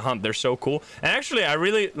during a hunt. They're so cool. And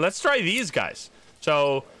actually, let's try these guys.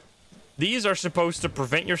 So these are supposed to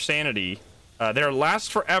prevent your sanity. They're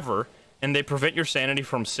last forever, and they prevent your sanity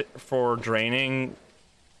for draining.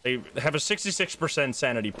 They have a 66%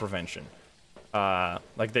 sanity prevention.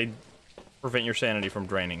 Like they prevent your sanity from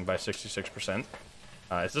draining by 66%.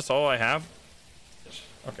 Is this all I have?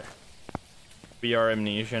 Okay. We are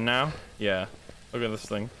amnesia now. Yeah. Look at this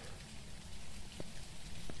thing.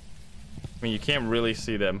 I mean, you can't really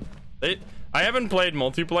see them. I haven't played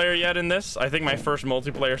multiplayer yet in this. I think my first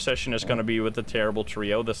multiplayer session is going to be with the Terrible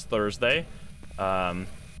Trio this Thursday. Look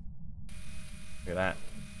at that.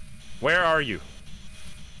 Where are you?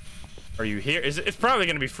 Are you here? It's probably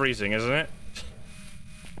going to be freezing, isn't it?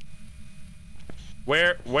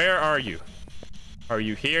 Where are you? Are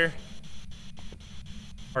you here?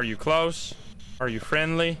 Are you close? Are you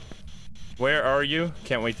friendly? Where are you?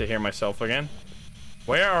 Can't wait to hear myself again.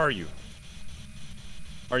 Where are you?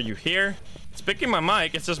 Are you here? It's picking my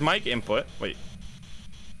mic. It says mic input. Wait.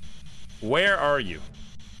 Where are you?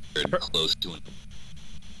 Close to it.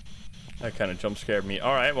 That kind of jump scared me.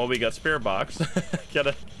 All right, well, we got spirit box.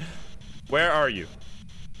 Where are you?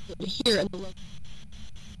 Here.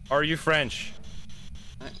 Are you French?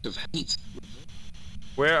 Active heat.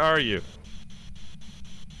 Where are you?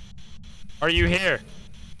 Are you here?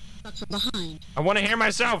 From behind. I want to hear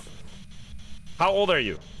myself. How old are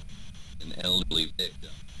you? An elderly victim.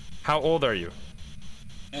 How old are you?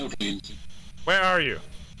 Elderly. Where are you?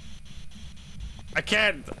 I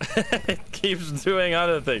can't. It keeps doing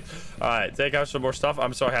other things. All right, take out some more stuff.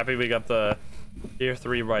 I'm so happy we got the Tier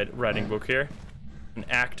 3 writing book here. An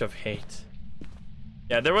act of hate.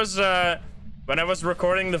 Yeah, there was when I was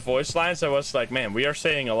recording the voice lines, I was like, man, we are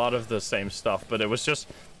saying a lot of the same stuff, but it was just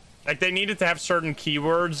like they needed to have certain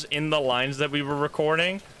keywords in the lines that we were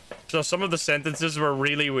recording. So some of the sentences were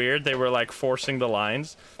really weird. They were like forcing the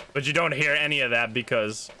lines, but you don't hear any of that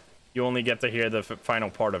because you only get to hear the final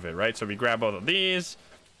part of it, right? So we grab both of these.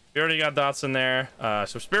 We already got dots in there.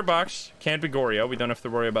 So Spirit Box can't be Goryo. We don't have to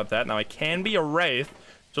worry about that. Now it can be a Wraith.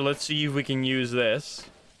 So let's see if we can use this.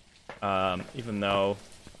 Even though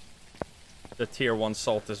the tier 1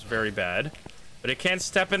 salt is very bad. But it can't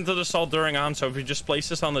step into the salt during on. So if we just place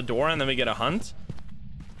this on the door and then we get a hunt,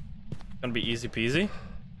 it's gonna be easy peasy.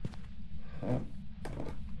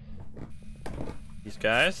 These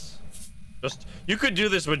guys. Just, you could do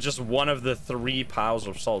this with just one of the 3 piles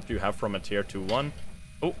of salt you have from a tier 2-1.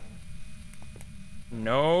 Oh.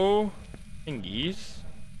 No thingies.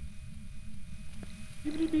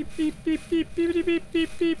 Beep, beep, beep, beep, beep, beep, beep, beep,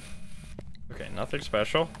 beep. Okay, nothing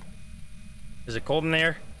special. Is it cold in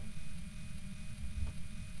there?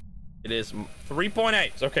 It is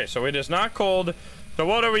 3.8. Okay, so it is not cold. So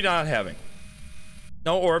what are we not having?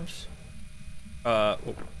 No orbs. Oh,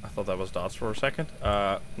 I thought that was dots for a second.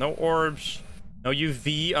 No orbs. No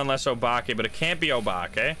UV unless Obake, but it can't be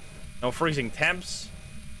Obake. No freezing temps.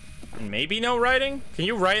 And maybe no writing? Can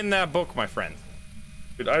you write in that book, my friend?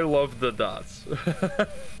 Dude, I love the dots.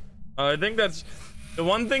 I think that's the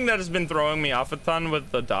one thing that has been throwing me off a ton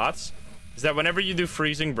with the dots is that whenever you do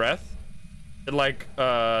freezing breath, it like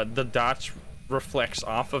the dots reflects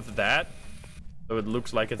off of that, so it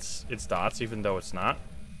looks like it's dots even though it's not.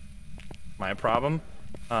 My problem.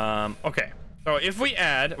 Okay, so if we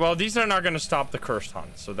add, well, these are not going to stop the cursed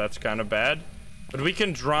hunt, so that's kind of bad, but we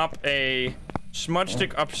can drop a smudge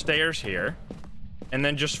stick upstairs here and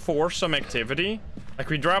then just force some activity. Like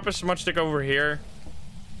we drop a smudge stick over here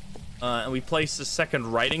and we place the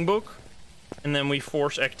second writing book, and then we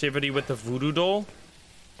force activity with the voodoo doll.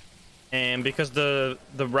 And because the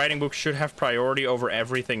writing book should have priority over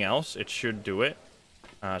everything else, it should do it.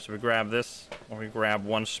 So we grab this, or we grab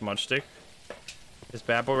one smudge stick. This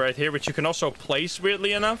bad boy right here, which you can also place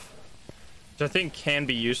weirdly enough, which I think can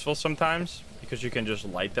be useful sometimes because you can just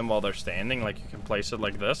light them while they're standing. Like you can place it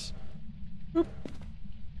like this. Boop.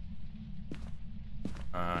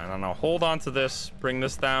 And then I'll hold on to this, bring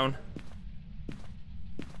this down.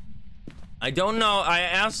 I don't know. I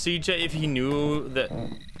asked CJ if he knew that.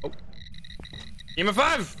 Oh. Game of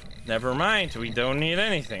 5. Never mind. We don't need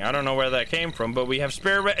anything. I don't know where that came from, but we have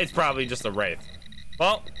spare. It's probably just a Wraith.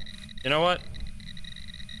 Well, you know what?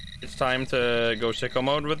 It's time to go sicko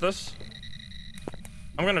mode with this.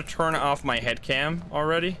 I'm gonna turn off my head cam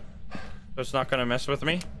already, so it's not gonna mess with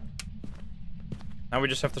me. Now we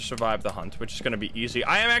just have to survive the hunt, which is gonna be easy.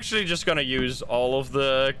 I am actually just gonna use all of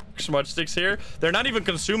the smudge sticks here. They're not even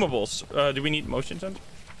consumables. Do we need motion sensor?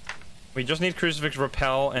 We just need crucifix,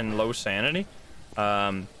 repel, and low sanity,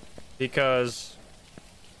 because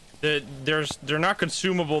they're not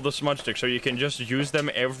consumable, the smudge sticks, so you can just use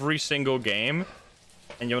them every single game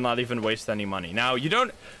and you'll not even waste any money. Now you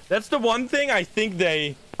don't, that's the one thing I think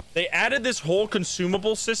they added this whole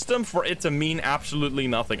consumable system for it to mean absolutely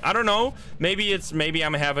nothing. I don't know, maybe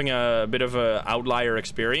I'm having a bit of a outlier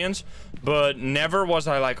experience, but never was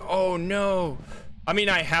I like, oh no. I mean,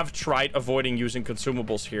 I have tried avoiding using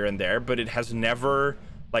consumables here and there, but it has never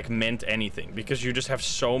like meant anything because you just have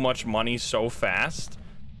so much money so fast.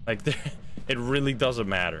 Like it really doesn't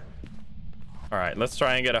matter. All right, let's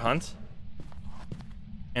try and get a hunt.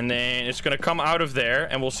 And then it's gonna come out of there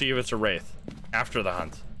and we'll see if it's a Wraith after the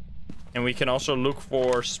hunt. And we can also look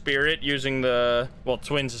for spirit using the, well,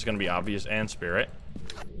 twins is gonna be obvious, and spirit.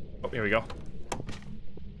 Oh, here we go.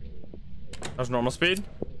 How's normal speed?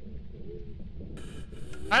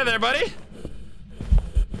 Hi there, buddy.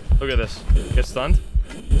 Look at this. Get stunned.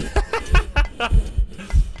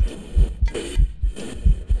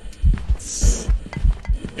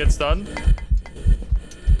 Get stunned.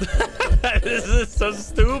 This is so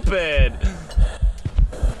stupid.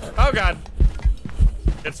 Oh god.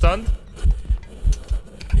 Get stunned.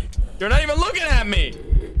 You're not even looking at me.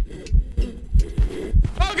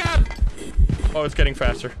 Oh god. Oh, it's getting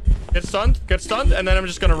faster. Get stunned, and then I'm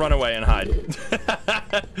just gonna run away and hide.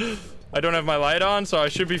 I don't have my light on, so I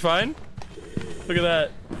should be fine. Look at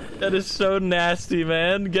that. That is so nasty,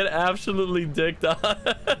 man. Get absolutely dicked on.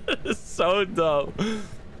 It's so dumb.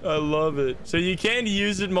 I love it. So you can't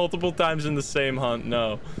use it multiple times in the same hunt.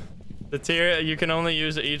 No. The tier, you can only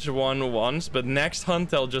use each one once, but next hunt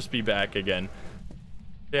they'll just be back again.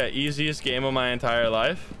 Yeah, easiest game of my entire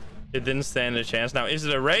life. It didn't stand a chance. Now, is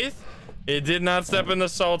it a Wraith? It did not step in the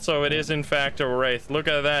salt, so it is in fact a wraith. Look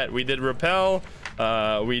at that. We did repel.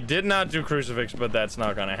 We did not do crucifix, but that's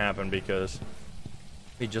not gonna happen because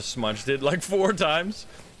he just smudged it like 4 times.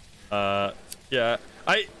 Yeah.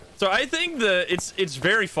 So I think it's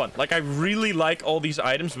very fun. Like, I really like all these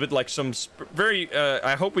items with like some very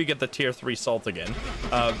I hope we get the tier 3 salt again.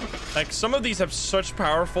 Like, some of these have such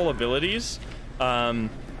powerful abilities,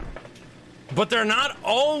 but they're not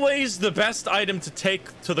always the best item to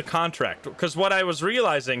take to the contract. Because what I was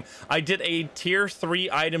realizing, I did a tier 3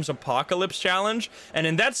 items apocalypse challenge, and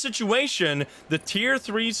in that situation, the tier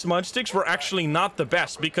 3 smudge sticks were actually not the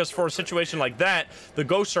best, because for a situation like that, the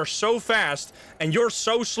ghosts are so fast and you're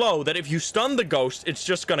so slow that if you stun the ghost, it's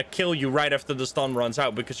just gonna kill you right after the stun runs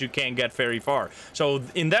out because you can't get very far. So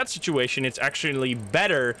in that situation, it's actually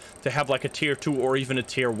better to have like a tier 2 or even a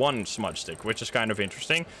tier 1 smudge stick, which is kind of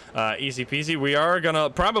interesting. Easy peasy. We are gonna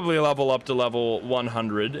probably level up to level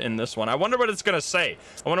 100 in this one. I wonder what it's gonna say.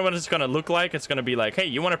 I wonder what it's gonna look like. It's gonna be like, hey,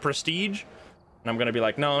 you want a prestige? And I'm gonna be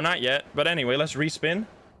like, no, not yet. But anyway, let's respin.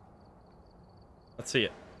 Let's see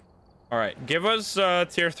it. All right, give us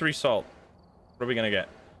tier 3 salt. What are we gonna get?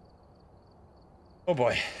 Oh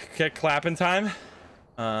boy, get clapping time.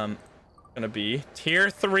 Gonna be tier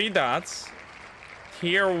 3 dots,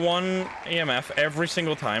 tier 1 EMF every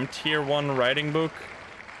single time, tier 1 writing book,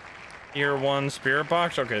 tier 1 spirit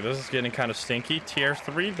box. Okay, this is getting kind of stinky. Tier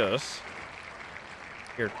 3 this,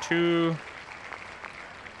 tier 2,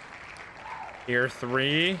 tier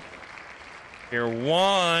 3, tier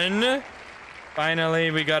 1. Finally,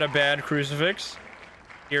 we got a bad crucifix.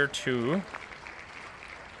 Tier 2.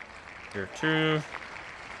 Tier 2.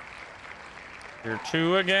 Tier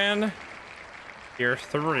 2 again. Tier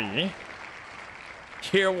 3.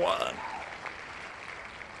 Tier 1.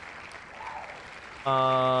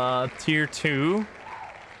 Tier 2.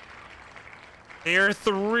 Tier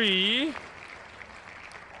 3.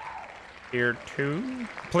 Tier 2.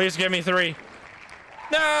 Please give me 3.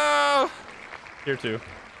 No! Tier 2.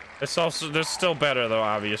 It's also, there's still better though,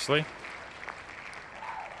 obviously.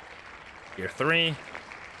 Tier 3.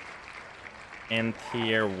 And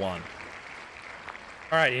tier 1.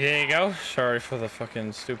 Alright, there you go. Sorry for the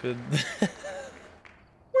fucking stupid.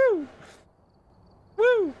 Woo!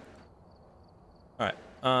 Woo! Alright,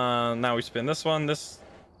 now we spin this one. This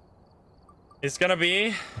is gonna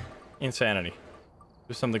be insanity.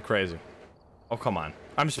 Do something crazy. Oh, come on.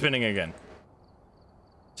 I'm spinning again.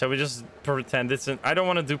 So we just pretend it's I don't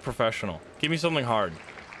want to do professional. Give me something hard.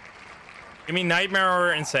 Give me nightmare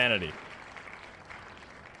or insanity.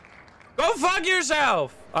 Go fuck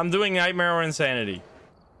yourself! I'm doing nightmare or insanity.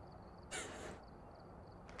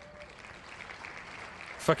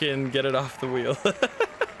 Fucking get it off the wheel.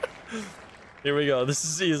 Here we go. This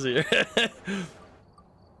is easier.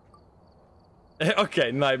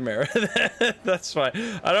 Okay, nightmare. That's fine.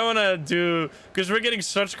 I don't want to do, because we're getting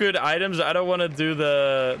such good items, I don't want to do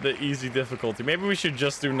the easy difficulty. Maybe we should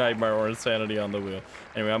just do nightmare or insanity on the wheel.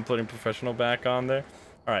 Anyway, I'm putting professional back on there.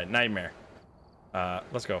 All right, nightmare.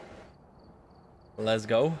 Let's go. Let's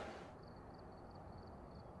go.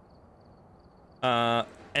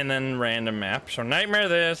 And then random map. So nightmare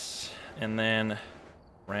this, and then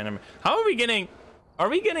random. How are we getting? Are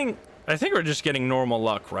we getting? I think we're just getting normal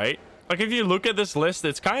luck, right? Like, if you look at this list,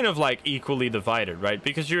 it's kind of like equally divided, right?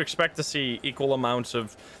 Because you expect to see equal amounts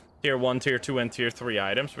of tier 1, tier 2, and tier 3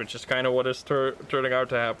 items, which is kind of what is turning out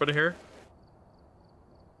to happen here.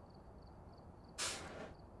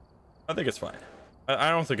 I think it's fine. I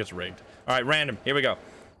don't think it's rigged. All right, random. Here we go.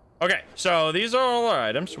 Okay, so these are all our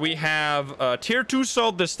items. We have tier 2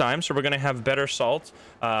 salt this time, so we're gonna have better salt.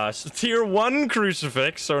 So tier 1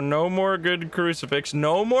 crucifix, so no more good crucifix,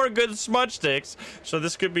 no more good smudge sticks. So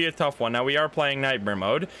this could be a tough one. Now we are playing nightmare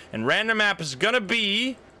mode, and random map is gonna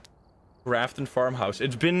be Grafton Farmhouse.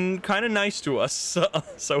 It's been kind of nice to us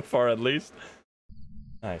so far, at least.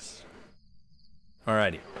 Nice.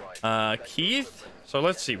 Alrighty, Keith. So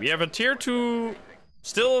let's see. We have a tier 2.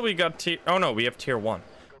 Still, we got tier. Oh no, we have tier 1.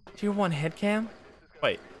 Tier 1 head cam?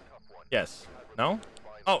 Wait. Yes. No?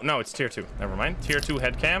 Oh, no, it's tier 2. Never mind. Tier 2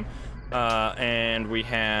 head cam. And we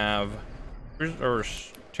have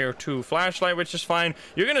tier 2 flashlight, which is fine.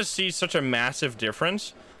 You're gonna see such a massive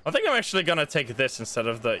difference. I think I'm actually gonna take this instead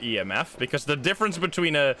of the EMF, because the difference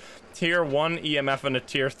between a tier 1 EMF and a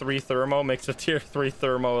tier 3 thermo makes a tier 3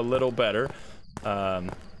 thermo a little better.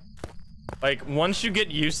 Like, once you get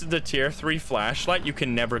used to the tier 3 flashlight, you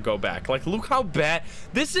can never go back. Like, look how bad.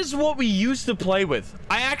 This is what we used to play with.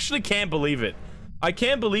 I actually can't believe it. I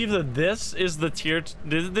can't believe that this is the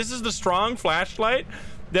this is the strong flashlight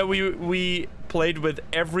that we played with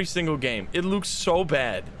every single game. It looks so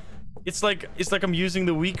bad. It's like I'm using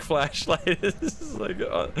the weak flashlight. It's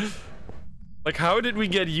like how did we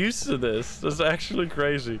get used to this? That's actually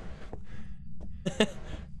crazy.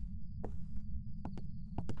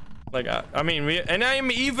 Like I mean, and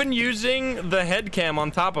I'm even using the head cam on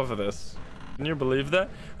top of this. Can you believe that?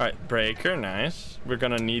 All right, breaker, nice. We're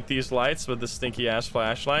gonna need these lights with the stinky ass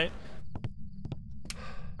flashlight.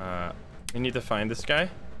 We need to find this guy.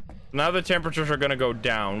 Now the temperatures are gonna go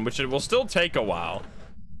down, which it will still take a while.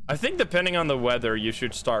 I think depending on the weather, you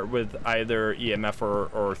should start with either EMF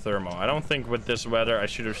or thermo. I don't think with this weather I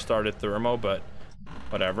should have started thermo, but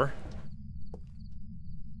whatever.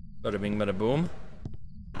 Bada bing, bada boom.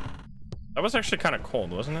 That was actually kind of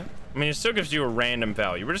cold, wasn't it? I mean, it still gives you a random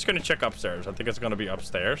value. We're just going to check upstairs. I think it's going to be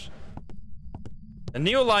upstairs. The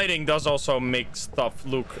neo lighting does also make stuff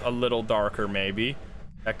look a little darker, maybe.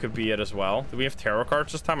 That could be it as well. Do we have tarot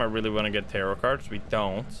cards this time? I really want to get tarot cards. We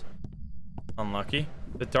don't. Unlucky.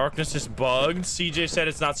 The darkness is bugged. CJ said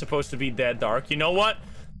it's not supposed to be that dark. You know what?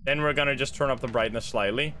 Then we're going to just turn up the brightness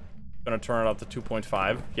slightly. Gonna turn it up to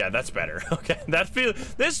 2.5. Yeah, that's better. Okay,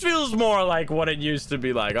 this feels more like what it used to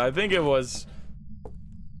be like. I think it was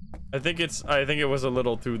a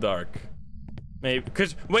little too dark. Maybe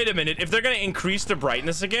because wait a minute, if they're gonna increase the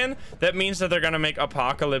brightness again, that means that they're gonna make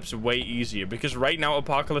Apocalypse way easier, because right now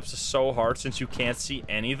Apocalypse is so hard since you can't see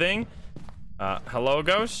anything. Hello,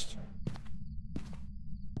 ghost?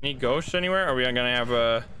 Any ghosts anywhere? Are we gonna have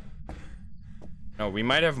a... No, we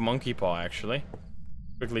might have monkey paw actually.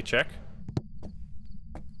 Quickly check.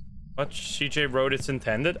 What? CJ wrote it's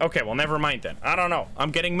intended? Okay, well, never mind then. I don't know.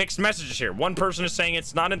 I'm getting mixed messages here. One person is saying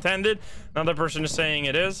it's not intended. Another person is saying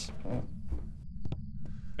it is.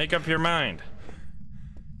 Make up your mind.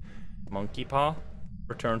 Monkey paw.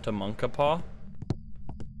 Return to monkey paw.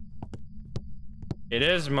 It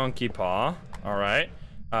is monkey paw. All right.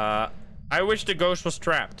 I wish the ghost was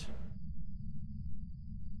trapped.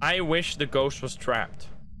 I wish the ghost was trapped.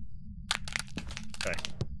 Okay.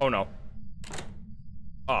 Oh no.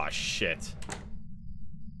 Oh shit.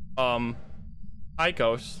 Hi,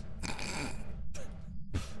 ghost.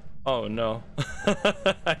 Oh no.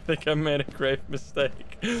 I think I made a grave mistake.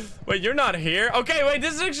 Wait, you're not here? Okay, wait,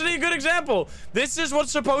 this is actually a good example. This is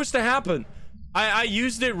what's supposed to happen. I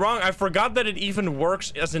used it wrong. I forgot that it even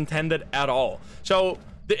works as intended at all. So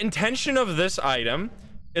the intention of this item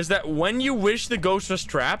is that when you wish the ghost was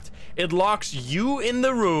trapped, it locks you in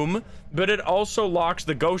the room, but it also locks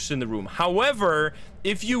the ghost in the room. However,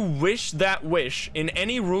 if you wish that wish in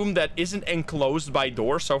any room that isn't enclosed by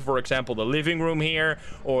doors, so for example the living room here,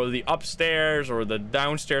 or the upstairs, or the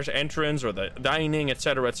downstairs entrance, or the dining,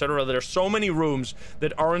 etc, etc, there's so many rooms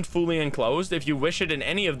that aren't fully enclosed. If you wish it in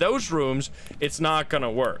any of those rooms, it's not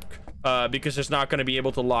gonna work, because it's not gonna be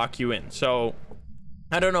able to lock you in. So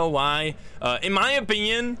I don't know why. In my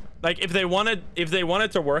opinion, like if they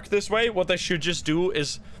wanted to work this way, what they should just do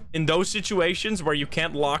is, in those situations where you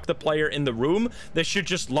can't lock the player in the room, they should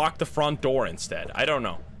just lock the front door instead. I don't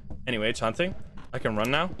know. Anyway, it's hunting. I can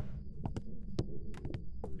run now.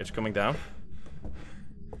 It's coming down.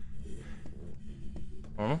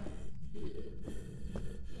 Coming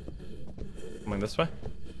this way.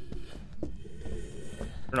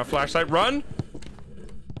 Turn off flashlight. Run!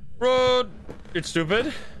 Run! It's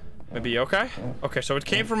stupid. Maybe okay? Okay, so it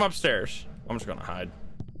came from upstairs. I'm just gonna hide.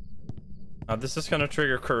 This is gonna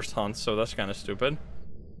trigger cursed hunts, so that's kind of stupid.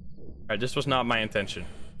 Alright, this was not my intention.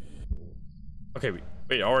 Okay,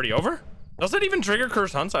 wait, already over? Does it even trigger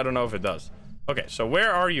cursed hunts? I don't know if it does. Okay, so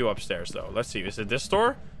where are you upstairs, though? Let's see. Is it this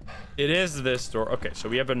door? It is this door. Okay, so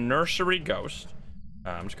we have a nursery ghost.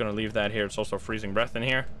 I'm just gonna leave that here. It's also freezing breath in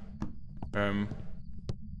here. And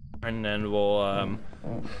then we'll,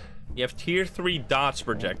 you have tier 3 dots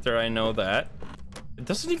projector. I know that. It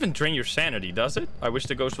doesn't even drain your sanity, does it? I wish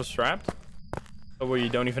the ghost was trapped. Where you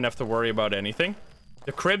don't even have to worry about anything.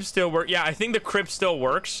 The crib still works. Yeah, I think the crib still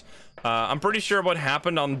works. I'm pretty sure what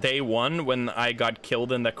happened on day 1 when I got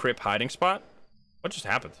killed in the crib hiding spot. What just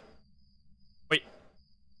happened? Wait.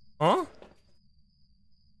 Huh?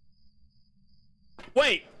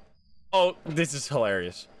 Wait. Oh, this is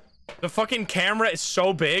hilarious. The fucking camera is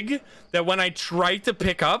so big that when I try to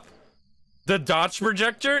pick up the dots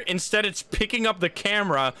projector, instead it's picking up the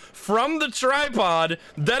camera from the tripod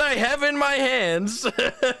that I have in my hands.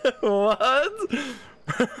 What?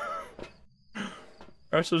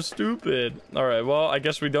 Are so stupid. All right, well, I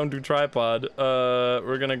guess we don't do tripod.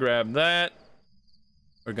 We're gonna grab that.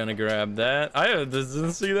 We're gonna grab that. I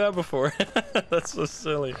didn't see that before. That's so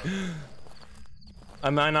silly.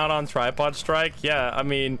 Am I not on tripod strike? Yeah, I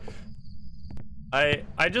mean, I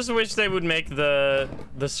just wish they would make the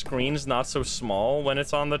screens not so small when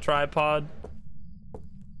it's on the tripod.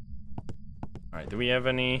 Alright, do we have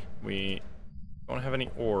any? We don't have any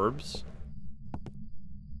orbs.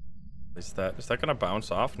 Is that gonna bounce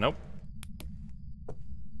off? Nope.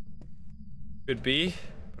 Could be,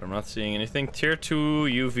 but I'm not seeing anything. Tier 2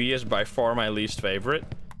 UV is by far my least favorite.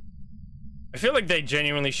 I feel like they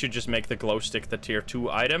genuinely should just make the glow stick the tier 2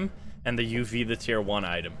 item and the UV the tier 1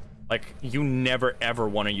 item. Like, you never ever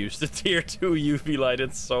want to use the tier 2 UV light.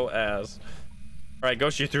 It's so ass. Alright,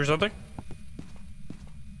 Ghost, you threw something?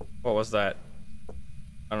 What was that?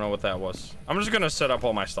 I don't know what that was. I'm just gonna set up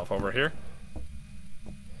all my stuff over here.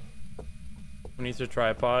 Who needs a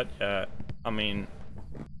tripod? Yeah, I mean,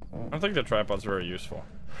 I don't think the tripod's very useful.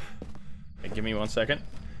 Okay, give me 1 second.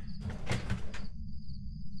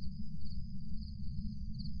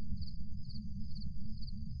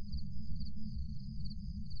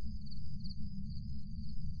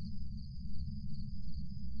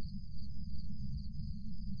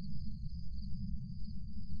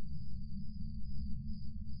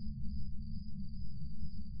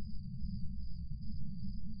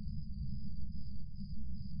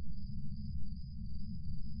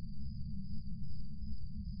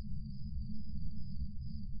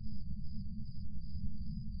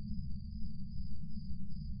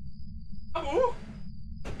 Oh.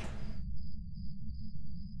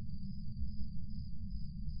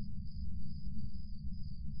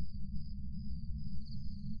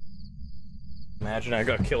 Imagine I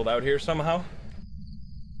got killed out here somehow.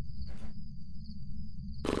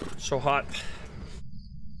 So hot.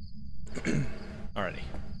 Alrighty.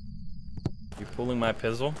 You pulling my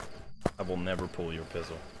pizzle? I will never pull your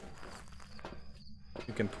pizzle.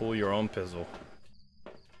 You can pull your own pizzle.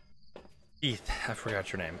 Keith, I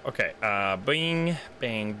forgot your name. Okay, bing,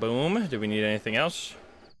 bang, boom. Do we need anything else?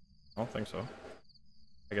 I don't think so.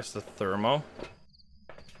 I guess the thermo.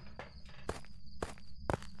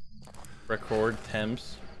 Record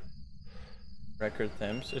temps. Record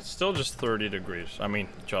temps. It's still just 30 degrees. I mean,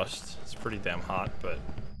 just. It's pretty damn hot, but...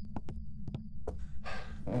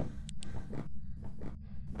 I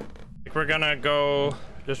think we're gonna go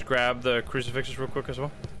just grab the crucifixes real quick as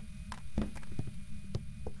well.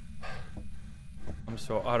 I'm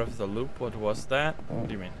so out of the loop. What was that? What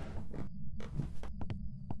do you mean?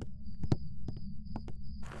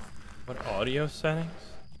 What audio settings?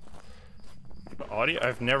 What audio?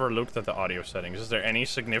 I've never looked at the audio settings. Is there any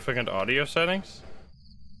significant audio settings?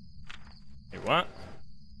 Wait, what?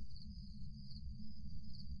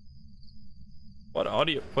 What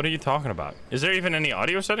audio? What are you talking about? Is there even any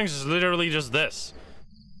audio settings? It's literally just this.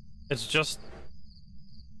 It's just...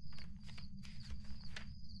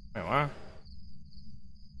 Wait, what?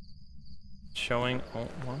 Showing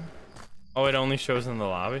alt 1? Oh, it only shows in the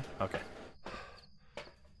lobby? Okay.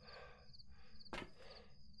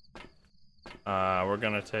 We're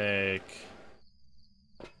gonna take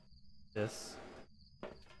this,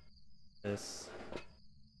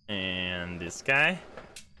 and this guy.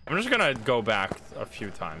 I'm just gonna go back a few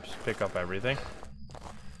times, pick up everything.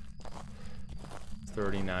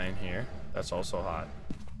 39 here. That's also hot.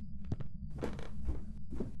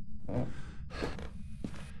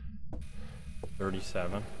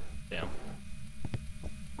 37. Damn.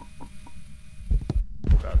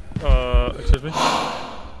 Oh god. Excuse me.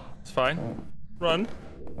 It's fine. Run.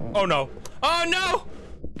 Oh no. Oh no!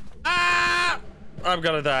 Ah! I'm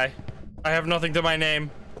gonna die. I have nothing to my name.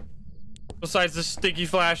 Besides this sticky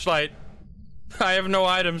flashlight. I have no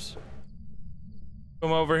items.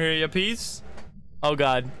 Come over here, you piece. Oh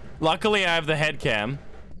god. Luckily I have the head cam.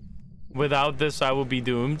 Without this I will be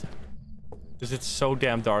doomed. Because it's so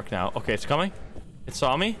damn dark now. Okay, it's coming. It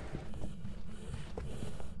saw me.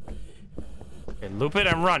 Okay, loop it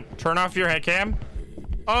and run. Turn off your head cam.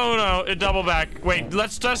 Oh no, it double back. Wait,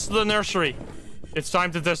 let's test the nursery. It's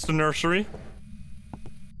time to test the nursery.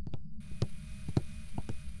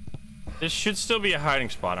 This should still be a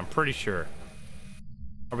hiding spot, I'm pretty sure.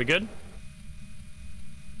 Are we good?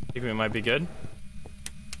 I think we might be good.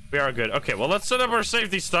 We are good. Okay, well, let's set up our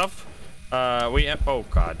safety stuff. Oh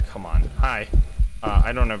god, come on. Hi.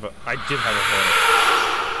 I don't have a... I did have a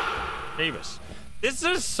photo. Davis. This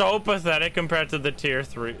is so pathetic compared to the tier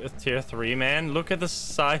 3, man. Look at the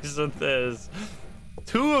size of this.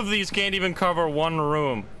 2 of these can't even cover 1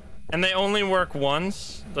 room. And they only work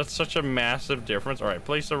once. That's such a massive difference. Alright,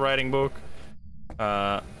 place the writing book.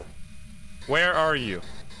 Where are you?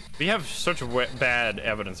 We have such bad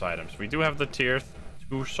evidence items. We do have the tier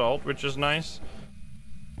 2 salt, which is nice.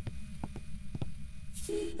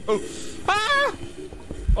 Oh! Ah!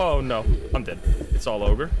 Oh no, I'm dead. It's all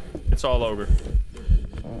ogre. It's all ogre.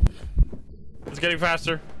 It's getting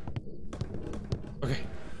faster. Okay.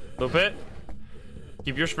 Little bit.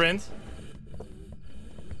 Keep your sprint.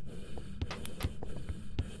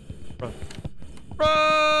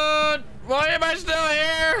 Run! Why am I still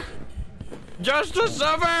here? Just to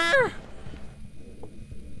suffer?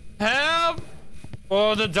 Help!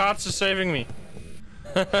 Oh, the dots are saving me.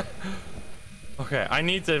 Okay, I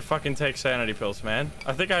need to fucking take sanity pills, man.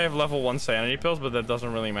 I think I have level 1 sanity pills, but that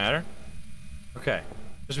doesn't really matter. Okay.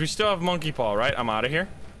 Because we still have monkey paw, right? I'm out of here.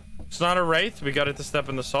 It's not a wraith. We got it to step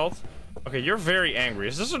in the salt. Okay, you're very angry.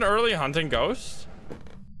 Is this an early hunting ghost?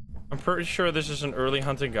 I'm pretty sure this is an early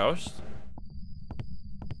hunting ghost.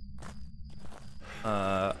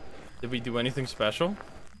 Did we do anything special?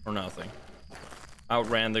 Or nothing?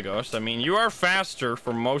 Outran the ghost. I mean, you are faster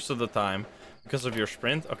for most of the time because of your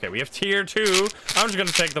sprint. Okay, we have tier 2. I'm just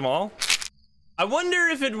gonna take them all. I wonder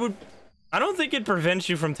if it would... I don't think it prevents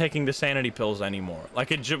you from taking the sanity pills anymore.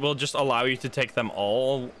 Like, it will just allow you to take them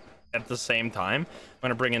all at the same time. I'm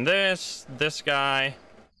gonna bring in this guy.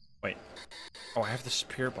 Wait. Oh, I have the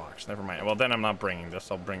spear box. Never mind. Well, then I'm not bringing this.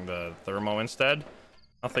 I'll bring the thermo instead.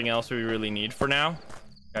 Nothing else we really need for now.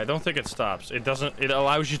 I don't think it stops. It doesn't... It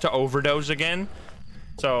allows you to overdose again.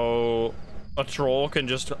 So a troll can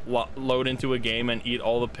just load into a game and eat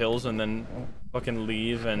all the pills and then fucking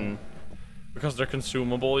leave, and because they're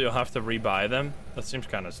consumable, you'll have to rebuy them. That seems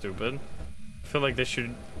kind of stupid. I feel like they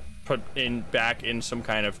should put back in some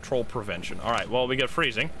kind of troll prevention. All right, well, we got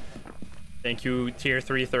freezing. Thank you, tier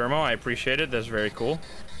 3 thermo. I appreciate it. That's very cool.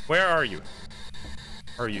 Where are you?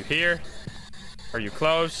 Are you here? Are you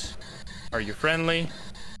close? Are you friendly?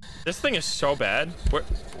 This thing is so bad. Wait.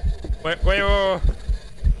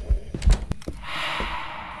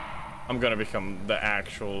 I'm gonna become the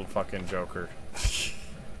actual fucking Joker.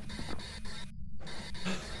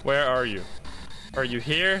 Where are you? Are you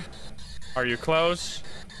here? Are you close?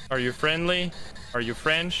 Are you friendly? Are you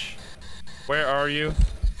French? Where are you?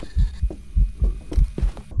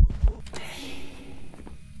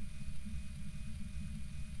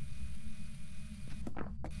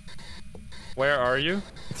 Where are you?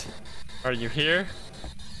 Are you here?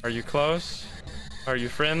 Are you close? Are you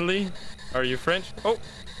friendly? Are you French? Oh,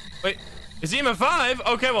 wait. Is EMF 5?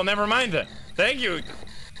 Okay, well, never mind then. Thank you.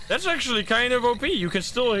 That's actually kind of OP. You can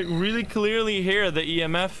still really clearly hear the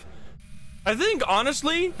EMF. I think,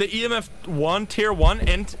 honestly, the EMF 1, tier 1,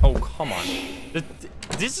 and... Oh, come on.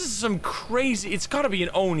 This is some crazy... It's gotta be an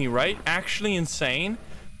Oni, right? Actually insane.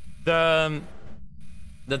 The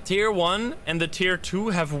tier 1 and the tier 2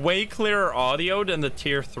 have way clearer audio than the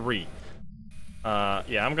tier 3.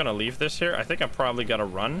 Yeah, I'm gonna leave this here. I think I probably gotta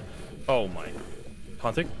run. Oh my...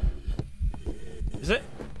 Hunting? Is it?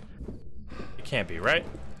 It can't be, right?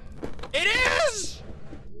 It is!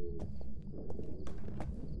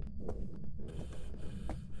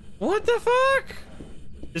 What the fuck?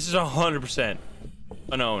 This is 100%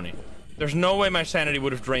 an Oni. There's no way my sanity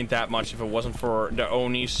would have drained that much if it wasn't for the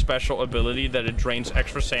Oni's special ability that it drains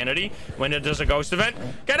extra sanity when it does a ghost event.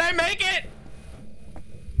 Can I make it?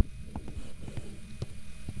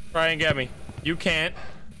 Try and get me. You can't,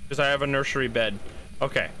 because I have a nursery bed.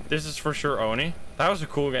 Okay, this is for sure Oni. That was a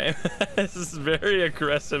cool game. This is very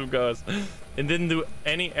aggressive ghost. It didn't do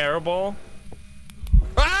any airball.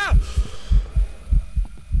 Ah!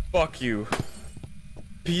 Fuck you.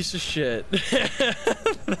 Piece of shit.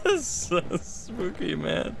 That's so spooky,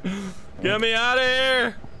 man. Get me out of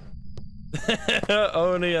here!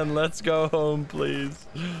 Oni, and let's go home, please.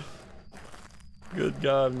 Good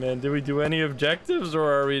God, man. Did we do any objectives, or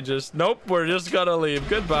are we just... Nope, we're just gonna leave.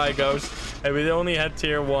 Goodbye, ghost. And we only had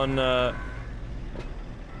tier 1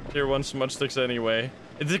 smudge sticks anyway.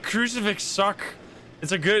 The crucifix suck.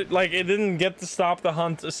 It's a good... Like, it didn't get to stop the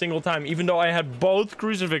hunt a single time, even though I had both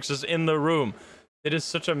crucifixes in the room. It is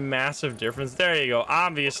such a massive difference. There you go.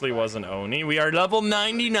 Obviously wasn't Oni. We are level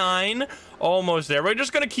 99. Almost there. We're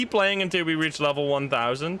just gonna keep playing until we reach level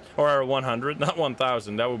 1000. Or 100. Not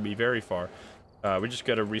 1000. That would be very far. We just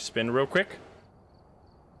gotta respin real quick.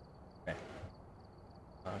 Okay.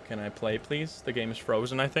 Can I play, please? The game is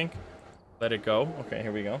frozen, I think. Let it go. Okay,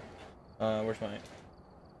 here we go. Where's my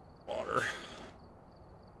water?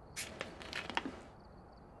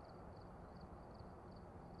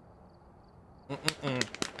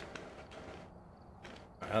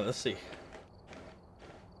 Let's see.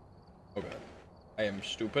 Oh god. I am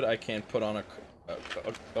stupid. I can't put on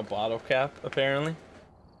a bottle cap, apparently.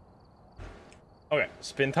 Okay,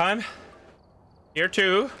 spin time. Tier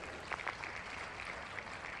 2.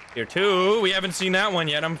 Tier 2. We haven't seen that one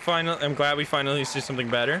yet. I'm glad we finally see something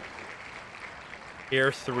better.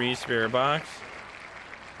 Tier 3 spirit box.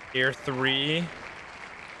 Tier 3.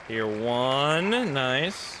 Tier 1.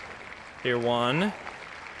 Nice. Tier 1.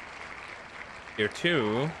 Tier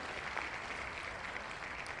 2.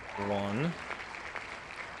 1.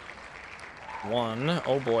 1.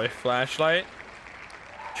 Oh boy, flashlight.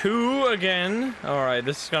 2 again. All right,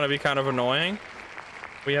 this is gonna be kind of annoying.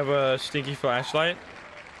 We have a stinky flashlight.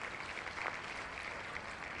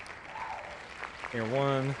 Tier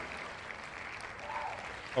 1.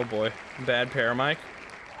 Oh boy, bad paramic.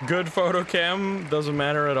 Good photo cam, doesn't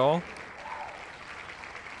matter at all.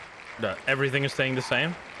 Everything is staying the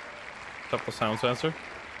same. Except the sound sensor.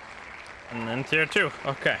 And then tier 2,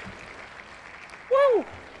 okay. Woo!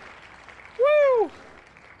 Woo!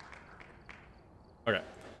 Okay.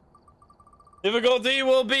 Difficulty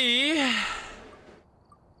will be...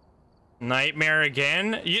 Nightmare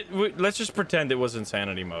again? Let's just pretend it was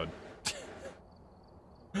insanity mode.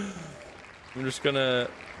 I'm just gonna...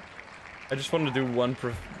 I just want to do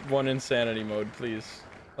one insanity mode, please.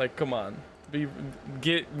 Like, come on. You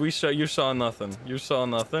saw nothing. You saw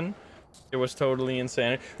nothing. It was totally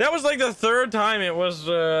insanity. That was like the 3rd time it was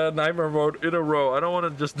nightmare mode in a row. I don't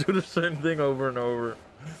want to just do the same thing over and over.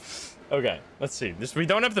 Okay, let's see. We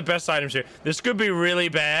don't have the best items here. This could be really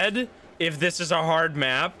bad if this is a hard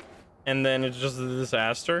map and then it's just a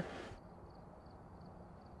disaster.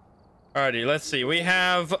 Alrighty, let's see. We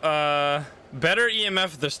have better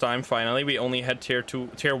EMF this time. Finally, we only had tier 1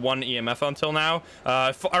 EMF until now.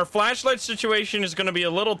 Our flashlight situation is going to be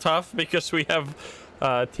a little tough because we have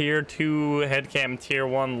tier 2 headcam, tier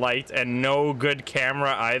 1 light, and no good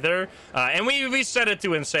camera either. And we set it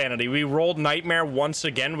to insanity. We rolled nightmare once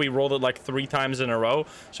again. We rolled it like 3 times in a row.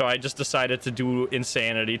 So I just decided to do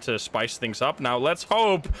insanity to spice things up. Now let's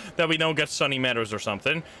hope that we don't get Sunny Meadows or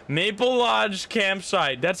something. Maple Lodge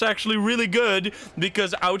campsite. That's actually really good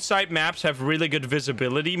because outside maps have really good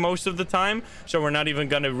visibility most of the time. So we're not even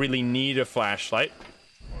gonna really need a flashlight.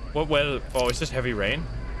 What weather? Oh, is this heavy rain?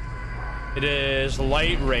 It is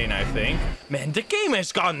light rain, I think. Man, the game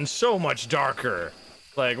has gotten so much darker.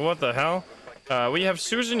 Like, what the hell? We have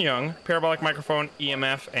Susan Young, parabolic microphone,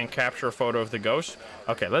 EMF, and capture a photo of the ghost.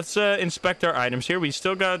 Okay, let's inspect our items here. We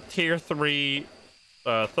still got tier 3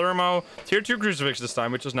 thermo, tier 2 crucifix this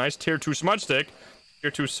time, which is nice. Tier 2 smudge stick,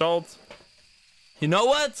 tier 2 salt. You know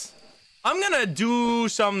what? I'm gonna do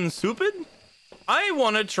something stupid. I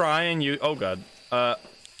want to try and use... Oh, God.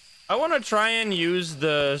 I want to try and use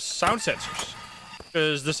the sound sensors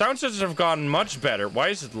because the sound sensors have gotten much better. Why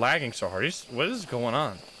is it lagging so hard? What is going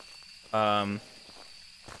on? I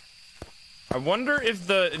wonder if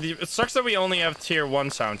it sucks that we only have tier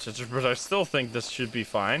 1 sound sensors, but I still think this should be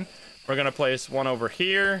fine. We're gonna place one over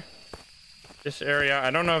here, this area. I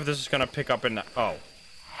don't know if this is gonna pick up in the... Oh,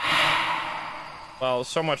 well,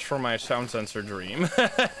 so much for my sound sensor dream.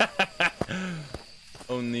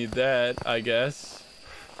 Don't need that, I guess.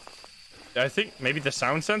 I think maybe the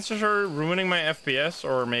sound sensors are ruining my FPS,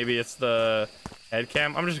 or maybe it's the head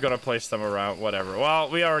cam. I'm just gonna place them around, whatever. Well,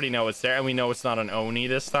 we already know it's there, and we know it's not an Oni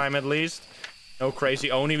this time, at least. No crazy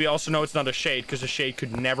Oni. We also know it's not a Shade, because a Shade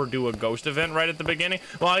could never do a ghost event right at the beginning.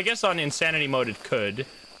 Well, I guess on Insanity mode it could,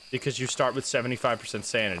 because you start with 75%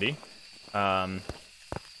 sanity.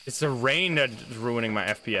 It's the rain that's ruining my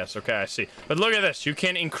FPS. Okay, I see. But look at this. You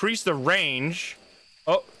can increase the range.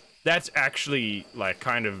 Oh... That's actually, like,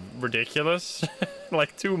 kind of ridiculous.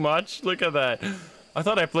 Like, too much. Look at that. I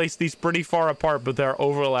thought I placed these pretty far apart, but they're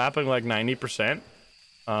overlapping, like, 90%.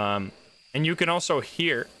 And you can also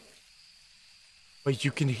hear... Wait,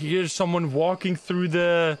 you can hear someone walking through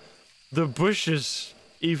the bushes,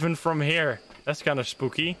 even from here. That's kind of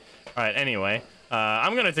spooky. Alright, anyway.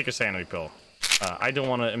 I'm gonna take a sanity pill. I don't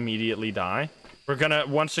want to immediately die. We're gonna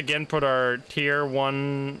once again put our tier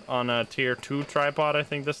 1 on a tier 2 tripod, I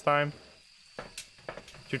think this time.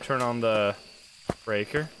 To turn on the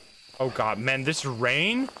breaker. Oh god, man, this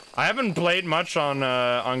rain? I haven't played much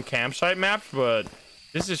on campsite maps, but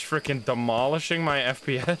this is freaking demolishing my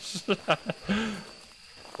FPS.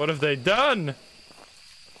 What have they done?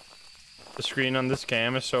 The screen on this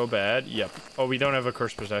cam is so bad. Yep. Oh, we don't have a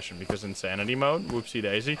cursed possession because insanity mode. Whoopsie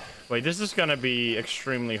daisy. Wait, this is gonna be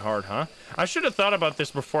extremely hard, huh? I should have thought about this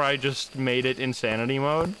before I just made it insanity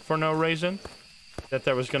mode for no reason. That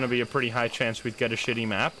there was gonna be a pretty high chance we'd get a shitty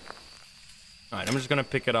map. Alright, I'm just gonna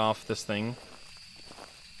pick it off this thing.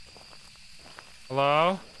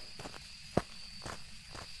 Hello?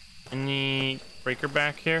 Any breaker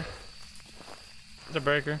back here? Is a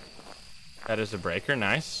breaker? That is a breaker,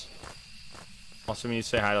 nice. Also, need to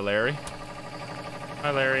say hi to Larry. Hi,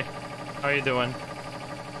 Larry. How you doing?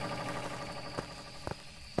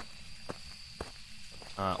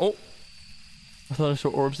 Oh! I thought I saw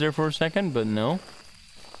orbs there for a second, but no.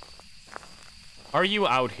 Are you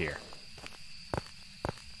out here?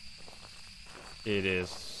 It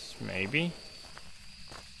is... maybe?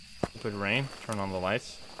 Stupid rain. Turn on the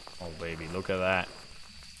lights. Oh, baby, look at that.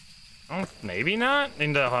 Oh, maybe not?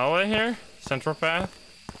 In the hallway here? Central path?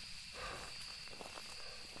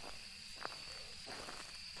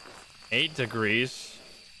 8 degrees.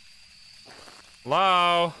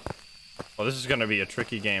 Hello? Well, this is gonna be a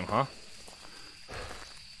tricky game, huh?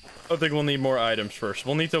 I think we'll need more items first.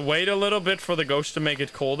 We'll need to wait a little bit for the ghost to make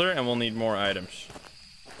it colder, and we'll need more items.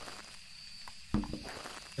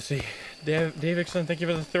 Let's see. Davidson, thank you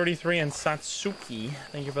for the 33, and Satsuki,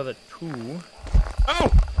 thank you for the 2.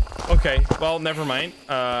 Oh! Okay, well, never mind.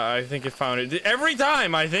 I think it found it. Every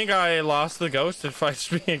time I think I lost the ghost, it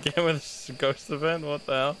fights me again with this ghost event. What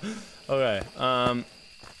the hell? Okay, can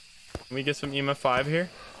we get some EMF 5 here?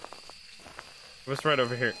 What's right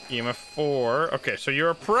over here? EMF 4. Okay, so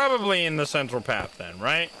you're probably in the central path then,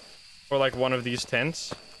 right? Or like one of these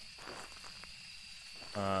tents.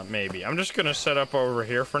 Maybe. I'm just gonna set up over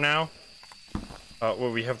here for now.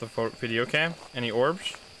 Well, we have the video cam. Any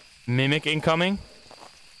orbs? Mimic incoming.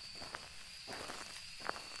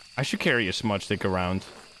 I should carry a smudge stick around.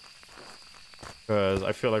 Because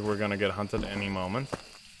I feel like we're gonna get hunted any moment.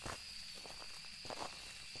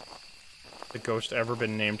 The ghost ever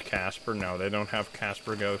been named Casper? No, they don't have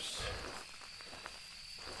Casper ghosts.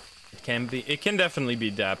 It can definitely be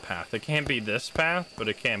that path. It can't be this path, but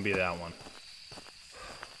it can be that one.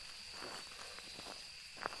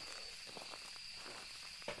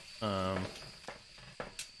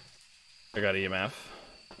 I got EMF.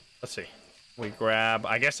 Let's see. We grab,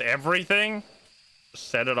 I guess, everything.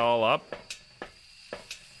 Set it all up.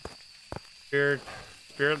 Spirit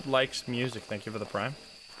likes music. Thank you for the prime.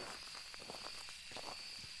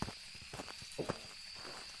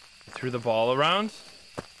 Threw the ball around.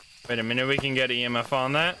 Wait a minute, we can get EMF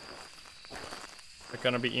on that. Is it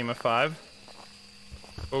gonna be EMF 5?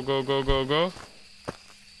 Go, go, go, go, go.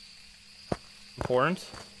 Important.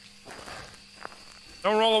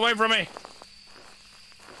 Don't roll away from me!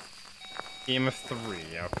 EMF 3.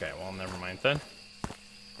 Okay, well, never mind then.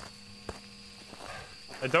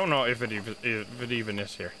 I don't know if it even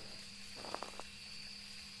is here.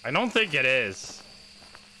 I don't think it is.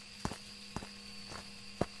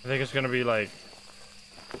 I think it's gonna be like...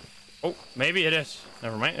 Oh, maybe it is.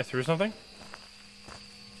 Never mind, I threw something.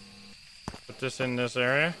 Put this in this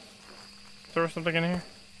area. Throw something in here.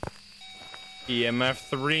 EMF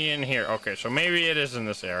 3 in here. Okay, so maybe it is in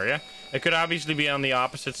this area. It could obviously be on the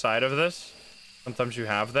opposite side of this. Sometimes you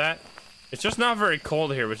have that. It's just not very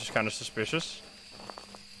cold here, which is kind of suspicious.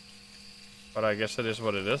 But I guess it is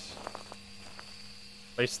what it is.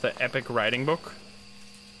 Place the epic writing book.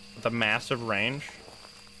 With a massive range.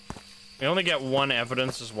 We only get one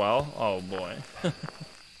evidence as well. Oh boy.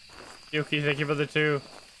 Yuki, thank you for the 2.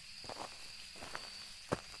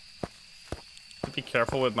 Be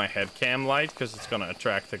careful with my head cam light because it's gonna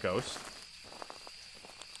attract the ghost.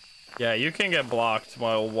 Yeah, you can get blocked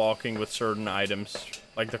while walking with certain items,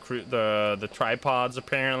 like the tripods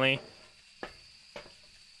apparently.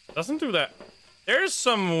 Doesn't do that. There's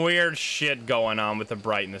some weird shit going on with the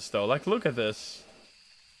brightness though. Like, look at this.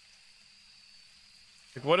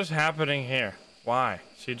 Like, what is happening here? Why?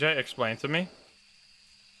 CJ, explain to me.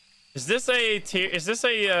 Is this a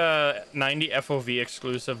 90 FOV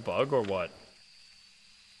exclusive bug or what?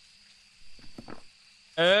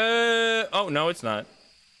 Oh, no, it's not.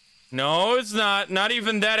 No, it's not. Not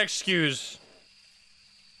even that excuse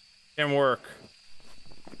can work.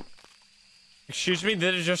 Excuse me,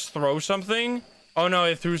 did it just throw something? Oh, no,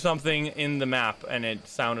 it threw something in the map, and it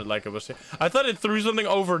sounded like it was... I thought it threw something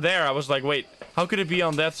over there. I was like, wait, how could it be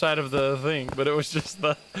on that side of the thing? But it was just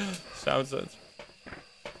the sound sense.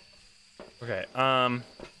 Okay,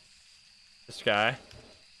 This guy.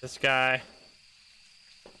 This guy.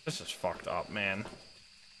 This is fucked up, man.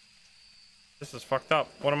 This is fucked up.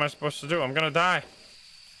 What am I supposed to do? I'm gonna die.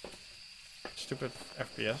 Stupid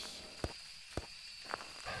FPS.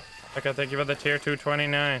 Okay, thank you for the tier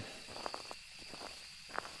 229.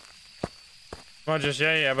 Smudges,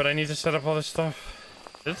 yeah, but I need to set up all this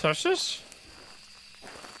stuff. Did it touch this?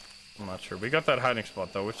 I'm not sure. We got that hiding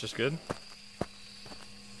spot though, which is good.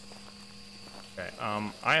 Okay,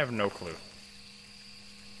 I have no clue.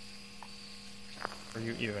 Are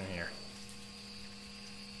you even here?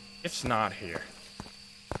 It's not here.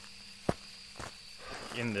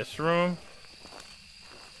 In this room?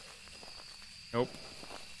 Nope.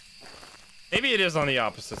 Maybe it is on the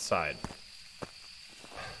opposite side.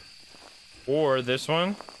 Or this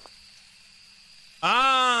one.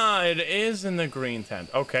 Ah, it is in the green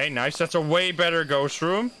tent. Okay, nice. That's a way better ghost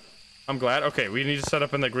room. I'm glad. Okay, we need to set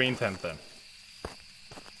up in the green tent then.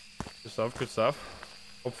 Good stuff, good stuff.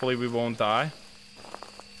 Hopefully we won't die.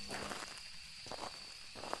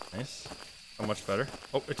 Nice. So much better.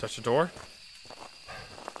 Oh, it touched the door.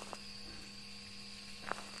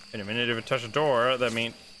 Wait a minute, if it touched the door, that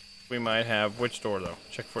means we might have... Which door, though?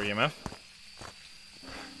 Check for EMF.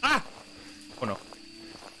 Ah! Oh no.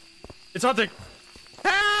 It's hunting.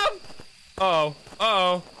 Help! Uh-oh.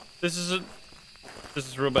 Uh-oh. This is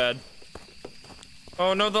real bad.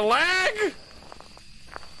 Oh no, the lag!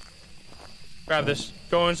 Grab this.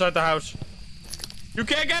 Go inside the house. You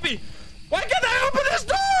can't get me! Why can't I open this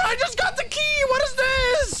door? I just got the key! What is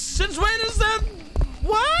this? Since when is that?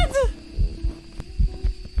 What?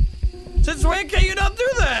 Since when can you not do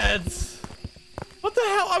that? What the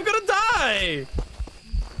hell? I'm gonna die!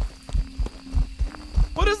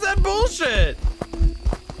 What is that bullshit?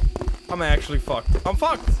 I'm actually fucked. I'm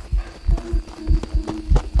fucked.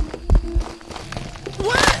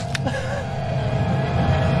 What?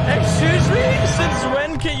 Excuse me? Since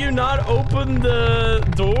when can you not open the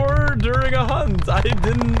door during a hunt?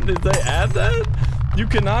 Did they add that? You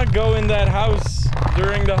cannot go in that house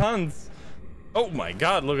during the hunt. Oh my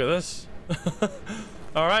god, look at this.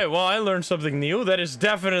 Alright, well, I learned something new. That is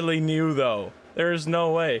definitely new, though. There is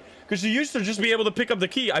no way. Because you used to just be able to pick up the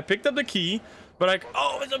key. I picked up the key, but like,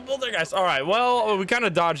 oh, it's a poltergeist. All right, well, we kind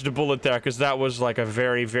of dodged a bullet there because that was like a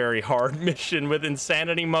very, very hard mission with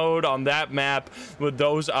insanity mode on that map with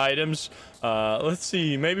those items. Let's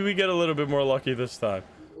see. Maybe we get a little bit more lucky this time.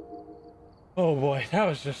 Oh boy, that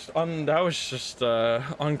was just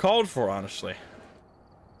uncalled for, honestly.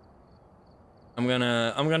 I'm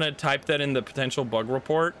gonna type that in the potential bug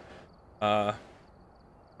report. Bug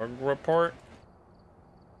report.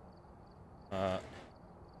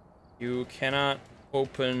 You cannot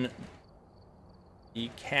open the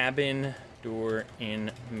cabin door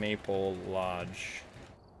in Maple Lodge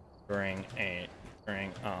during a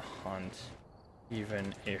hunt,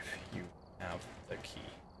 even if you have the key.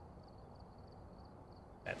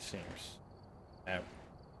 That seems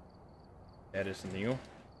that is new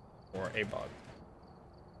or a bug,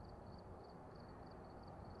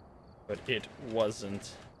 but it wasn't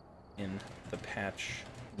in the patch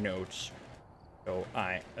notes. So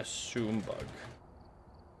I assume bug.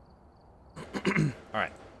 All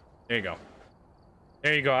right, there you go.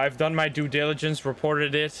 There you go. I've done my due diligence,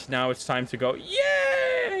 reported it. Now it's time to go.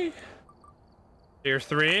 Yay! Tier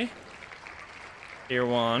 3. Tier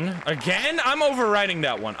 1. Again? I'm overriding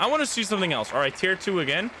that one. I want to see something else. All right, tier 2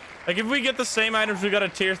 again. Like if we get the same items, we got a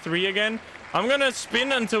tier 3 again. I'm gonna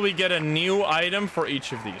spin until we get a new item for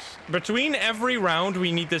each of these. Between every round,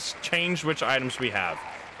 we need to change which items we have.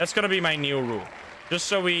 That's gonna be my new rule, just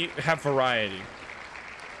so we have variety.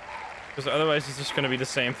 Because otherwise, it's just gonna be the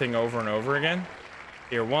same thing over and over again.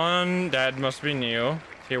 Tier 1, that must be new.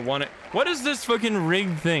 Tier 1, what is this fucking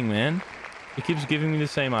rigged thing, man? It keeps giving me the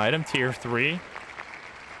same item. Tier 3.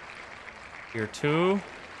 Tier 2.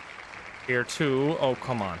 Tier 2, oh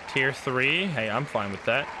come on. Tier 3, hey, I'm fine with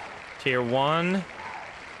that. Tier 1.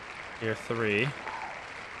 Tier 3.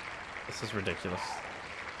 This is ridiculous.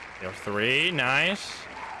 Tier 3, nice.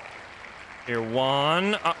 Tier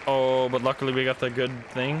 1. Uh-oh, but luckily we got the good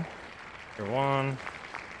thing. Tier 1.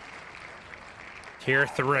 Tier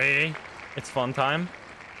 3. It's fun time.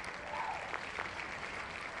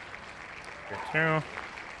 Tier 2.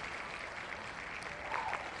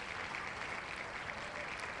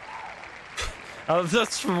 Oh,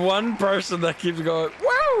 that's one person that keeps going,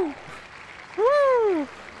 woo! Woo!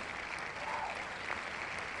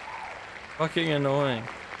 Fucking annoying.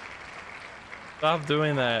 Stop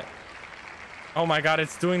doing that. Oh my god,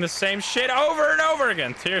 it's doing the same shit over and over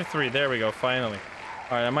again. Tier 3, there we go, finally.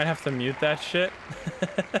 Alright, I might have to mute that shit.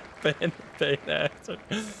 Pay that.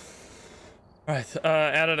 Alright,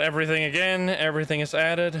 added everything again. Everything is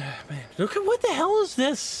added. Man, look at what the hell is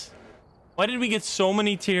this? Why did we get so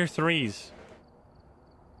many tier 3s?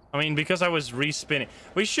 I mean, because I was respinning.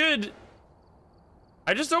 We should...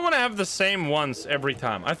 I just don't want to have the same ones every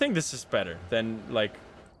time. I think this is better than, like...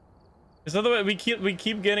 Because otherwise we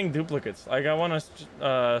keep getting duplicates. Like, I want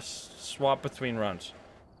to swap between runs.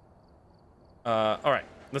 Alright.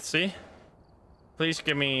 Let's see. Please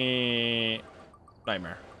give me...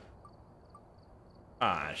 Nightmare.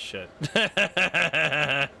 Ah, shit.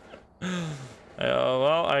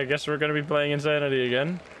 Well, I guess we're going to be playing Insanity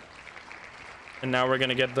again. And now we're going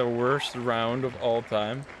to get the worst round of all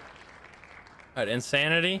time. Alright,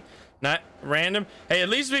 Insanity. Not random. Hey, at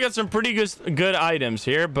least we got some pretty good items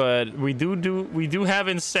here, but we do have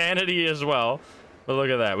Insanity as well. But look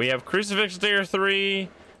at that. We have Crucifix tier 3,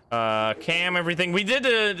 cam, everything. We did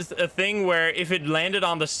a thing where if it landed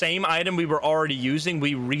on the same item we were already using,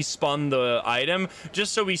 we respun the item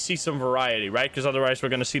just so we see some variety, right? Because otherwise we're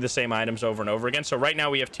going to see the same items over and over again. So right now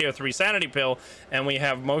we have tier 3 sanity pill and we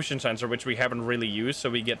have motion sensor, which we haven't really used, so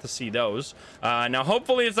we get to see those. Now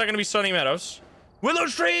hopefully it's not going to be Sunny Meadows. Willow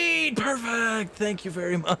Street! Perfect! Thank you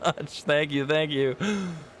very much. Thank you, thank you.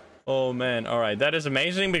 Oh man, all right, that is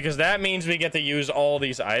amazing because that means we get to use all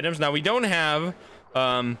these items. Now we don't have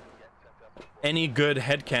any good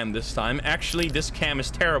head cam this time. Actually, this cam is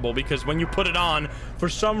terrible because when you put it on, for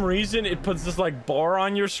some reason it puts this like bar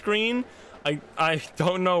on your screen. I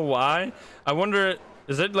don't know why. I wonder,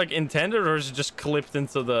 is it like intended or is it just clipped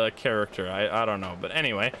into the character? I don't know, but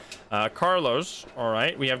anyway, Carlos, all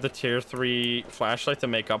right, we have the tier 3 flashlight to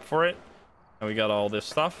make up for it, and we got all this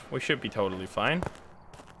stuff. We should be totally fine.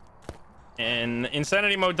 And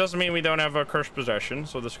insanity mode doesn't mean we don't have a cursed possession,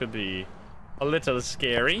 so this could be a little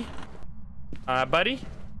scary. Buddy,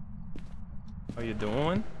 how you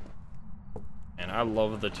doing? And I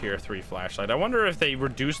love the tier 3 flashlight. I wonder if they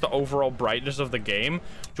reduce the overall brightness of the game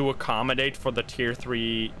to accommodate for the tier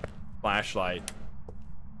 3 flashlight,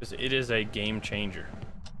 because it is a game changer.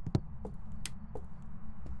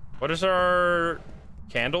 What is our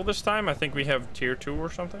candle this time? I think we have tier 2 or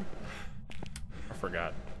something. I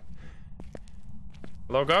forgot.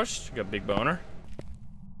 Hello, ghost. You got a big boner.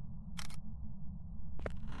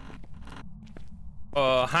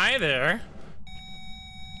 Hi there.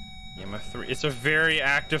 EMF 3. It's a very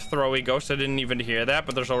active throwy ghost. I didn't even hear that,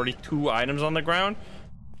 but there's already 2 items on the ground.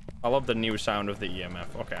 I love the new sound of the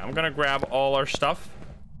EMF. Okay, I'm gonna grab all our stuff.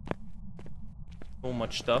 So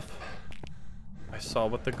much stuff. I saw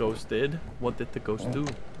what the ghost did. What did the ghost do?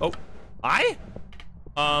 Oh,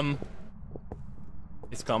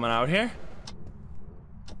 it's coming out here.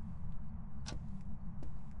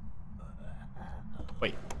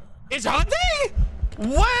 Wait, it's hunting?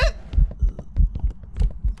 What?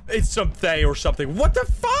 It's some day or something. What the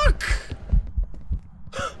fuck?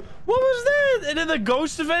 What was that? And then the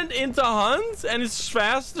ghost event into hunt and it's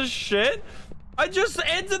fast as shit. I just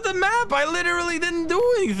entered the map. I literally didn't do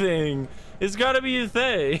anything. It's gotta be a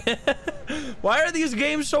thing. Why are these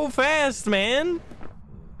games so fast, man?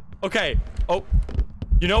 Okay. Oh,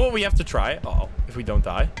 you know what we have to try? Uh-oh, if we don't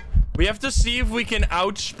die. We have to see if we can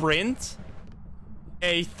out sprint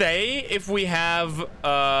a Thay if we have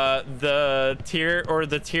the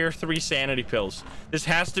tier 3 sanity pills. This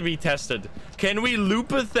has to be tested. Can we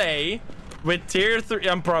loop a Thay with tier 3?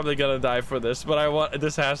 I'm probably gonna die for this, but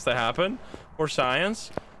this has to happen for science.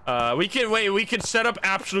 We can set up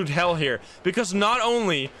absolute hell here, because not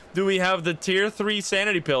only do we have the tier 3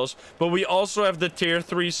 sanity pills, but we also have the tier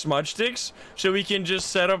 3 smudge sticks, so we can just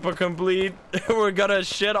set up a complete we're gonna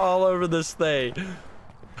shit all over this Thay.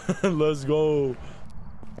 Let's go.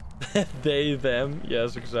 They, them.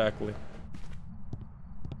 Yes, exactly.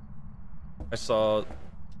 I saw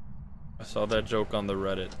that joke on the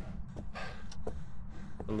Reddit.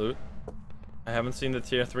 The loot. I haven't seen the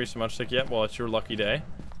tier 3 smudge stick yet. Well, it's your lucky day.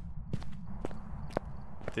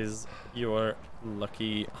 It is your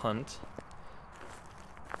lucky hunt.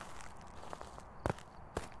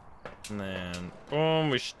 And then,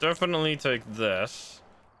 boom, we should definitely take this.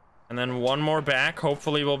 And then one more back.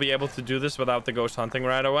 Hopefully we'll be able to do this without the ghost hunting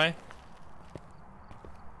right away.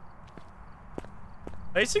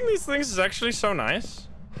 Placing these things is actually so nice.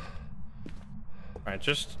 Alright,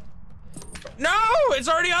 just... No! It's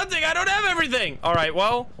already hunting! I don't have everything! Alright,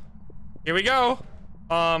 well... Here we go.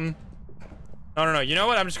 No. You know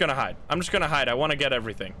what? I'm just gonna hide. I'm just gonna hide. I want to get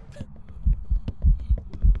everything.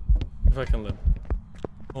 If I can live.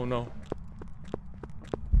 Oh, no.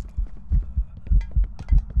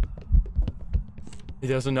 He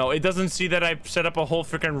doesn't know. It doesn't see that I set up a whole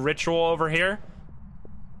freaking ritual over here.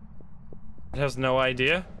 It has no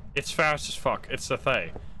idea. It's fast as fuck. It's the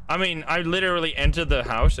Thay. I mean, I literally entered the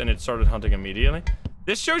house and it started hunting immediately.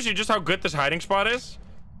 This shows you just how good this hiding spot is.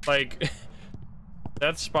 Like,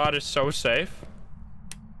 that spot is so safe.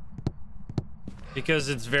 Because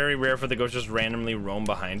it's very rare for the ghost just randomly roam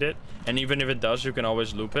behind it. And even if it does, you can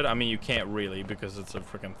always loop it. I mean, you can't really because it's a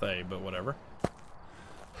freaking Thay, but whatever.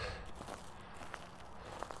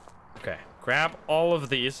 Okay, grab all of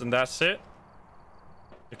these and that's it.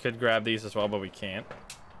 We could grab these as well, but we can't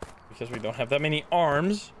because we don't have that many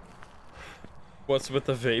arms. What's with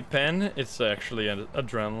the vape pen? It's actually an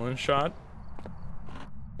adrenaline shot.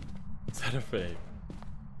 Is that a vape?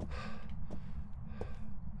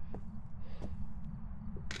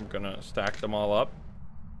 I'm gonna stack them all up.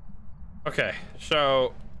 Okay,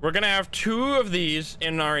 so we're gonna have 2 of these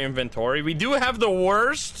in our inventory. We do have the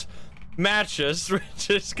worst matches, which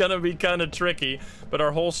is gonna be kind of tricky, but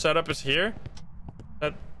our whole setup is here.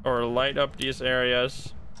 Or light up these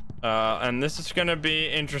areas, and this is gonna be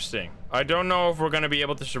interesting. I don't know if we're gonna be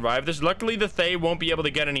able to survive this. Luckily the Thay won't be able to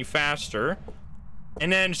get any faster,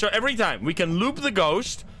 and then so every time we can loop the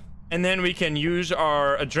ghost, and then we can use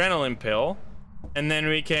our adrenaline pill, And then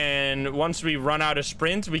we can, once we run out of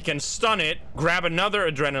sprint, we can stun it, grab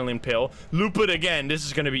another adrenaline pill, loop it again. This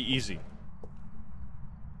is gonna be easy.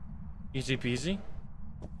 Easy peasy.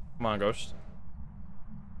 Come on, Ghost.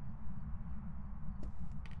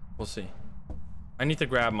 We'll see. I need to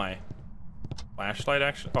grab my flashlight,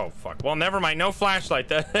 actually. Oh, fuck. Well, never mind. No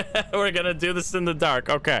flashlight. We're gonna do this in the dark.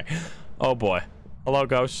 Okay. Oh, boy. Hello,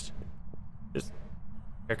 Ghost. Here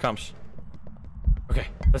it comes. Okay,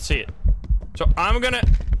 let's see it. So I'm gonna...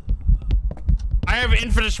 I have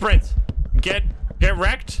infinite sprint. Get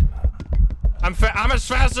wrecked. I'm as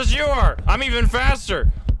fast as you are. I'm even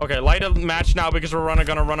faster. Okay, light a match now because we're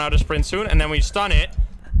gonna run out of sprint soon. And then we stun it.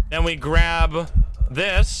 Then we grab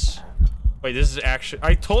this. Wait, this is actually...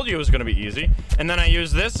 I told you it was gonna be easy. And then I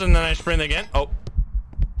use this and then I sprint again. Oh.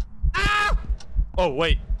 Ah! Oh,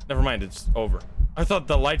 wait. Never mind. It's over. I thought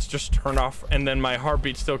the lights just turned off and then my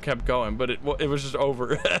heartbeat still kept going, but it was just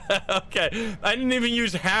over. Okay, I didn't even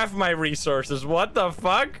use half my resources. What the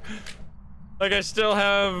fuck? Like, I still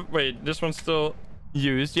have... Wait, this one's still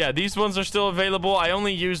used. Yeah, these ones are still available. I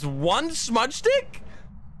only used one smudge stick?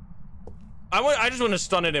 I just want to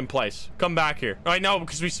stun it in place. Come back here. I know,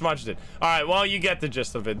 because we smudged it. All right, well, you get the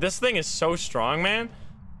gist of it. This thing is so strong, man.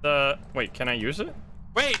 Wait, can I use it?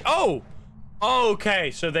 Wait, oh!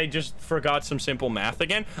 Okay, so they just forgot some simple math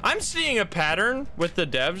again. I'm seeing a pattern with the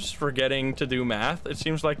devs forgetting to do math. It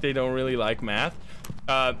seems like they don't really like math.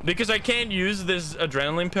 Because I can't use this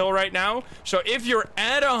adrenaline pill right now. So if you're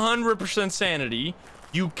at 100% sanity,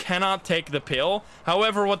 you cannot take the pill.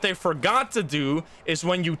 However, what they forgot to do is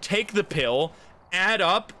when you take the pill, add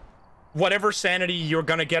up whatever sanity you're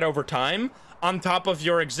gonna get over time on top of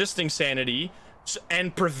your existing sanity,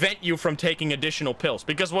 and prevent you from taking additional pills.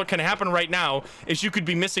 Because what can happen right now is you could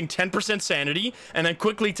be missing 10% sanity and then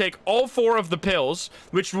quickly take all 4 of the pills,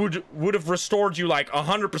 which would have restored you like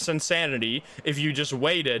 100% sanity if you just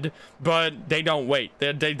waited, but they don't wait.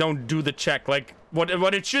 They don't do the check. Like,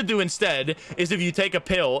 what it should do instead is if you take a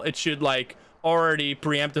pill, it should like already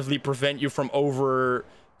preemptively prevent you from over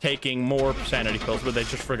taking more sanity pills, but they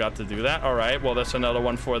just forgot to do that. All right, well, that's another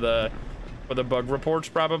one for the bug reports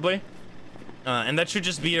probably. And that should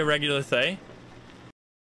just be a regular thing.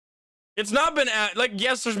 It's not been like,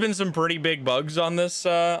 yes, there's been some pretty big bugs on this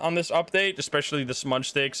update, especially the smudge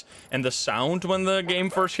sticks and the sound when the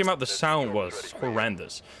game first came out. The sound was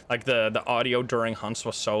horrendous. Like the audio during hunts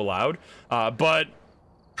was so loud. But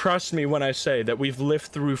trust me when I say that we've lived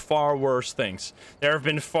through far worse things. There have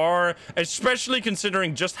been far, especially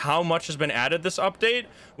considering just how much has been added this update,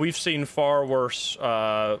 we've seen far worse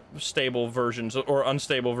stable versions or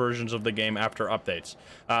unstable versions of the game after updates.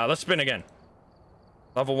 Let's spin again.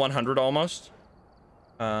 Level 100 almost.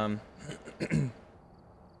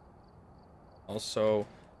 Also,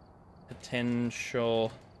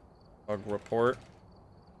 potential bug report.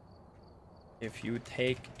 If you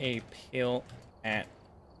take a pill at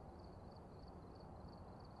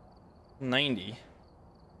 90,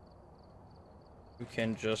 you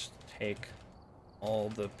can just take all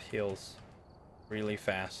the pills really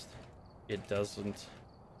fast. It doesn't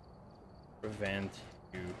prevent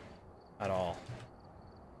you at all.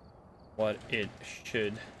 What it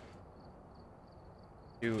should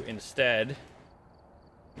do instead,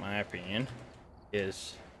 in my opinion,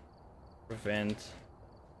 is prevent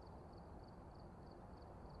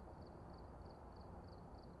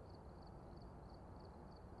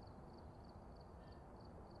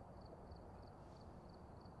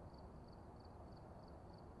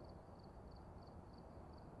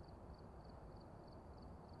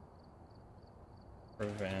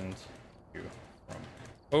you from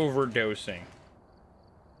overdosing.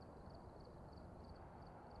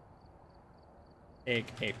 Take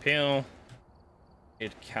a pill.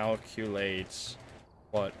 It calculates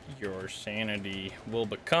what your sanity will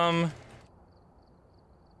become.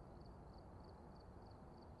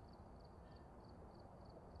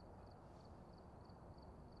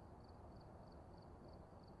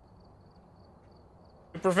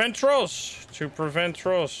 To prevent trolls. To prevent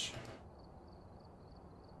trolls.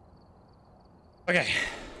 Okay,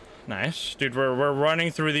 nice, dude. We're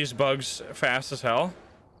running through these bugs fast as hell.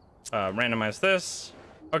 Randomize this.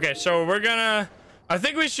 Okay, so we're gonna. I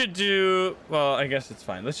think we should do. Well, I guess it's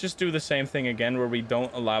fine. Let's just do the same thing again, where we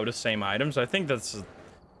don't allow the same items. I think that's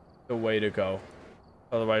the way to go.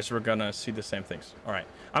 Otherwise, we're gonna see the same things. All right,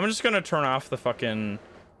 I'm just gonna turn off the fucking.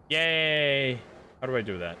 Yay! How do I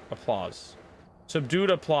do that? Applause.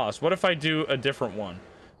 Subdued applause. What if I do a different one?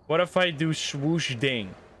 What if I do swoosh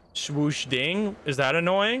ding? Swoosh ding? Is that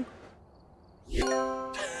annoying?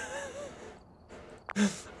 All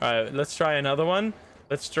right, let's try another one.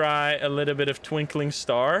 Let's try a little bit of twinkling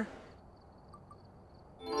star.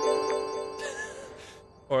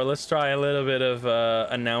 Or let's try a little bit of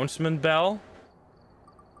announcement bell.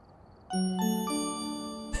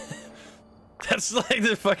 That's like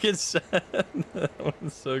the fucking sound. That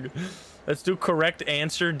one's so good. Let's do correct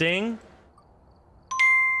answer ding.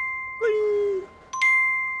 Bling.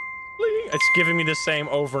 Bling. It's giving me the same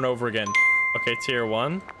over and over again. Okay, tier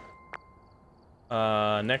 1.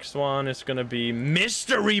 Next one is gonna be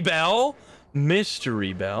mystery bell.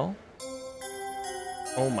 Mystery bell.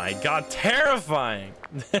 Oh my god, terrifying.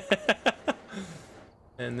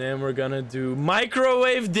 And then we're gonna do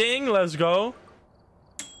microwave ding. Let's go.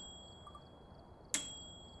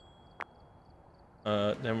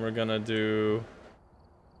 Then we're gonna do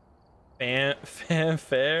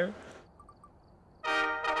fanfare.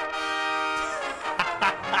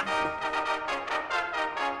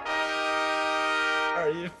 Are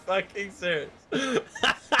you fucking serious?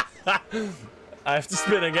 I have to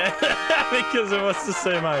spin again because it wants to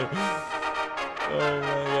say mine. Oh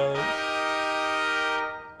my god.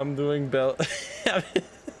 I'm doing bell.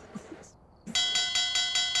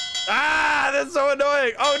 Ah, that's so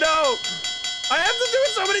annoying. Oh no! I have to do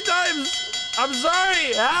it so many times. I'm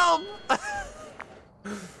sorry. Help!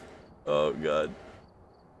 Oh god.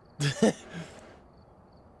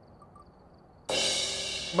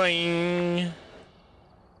 Bing.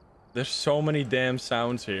 There's so many damn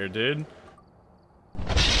sounds here, dude.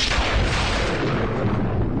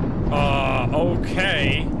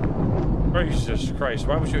 Okay. Jesus Christ,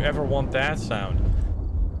 why would you ever want that sound?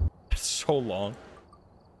 It's so long.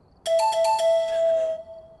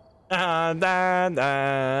 Da da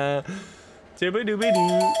da.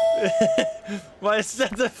 Dooby-dooby-doo. Why is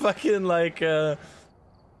that the fucking like the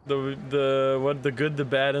good, the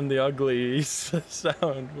bad, and the ugly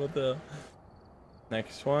sound? What the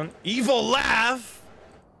next one? Evil laugh.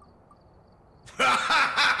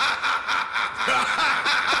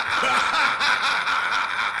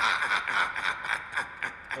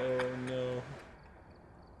 Oh no.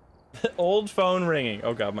 Old phone ringing.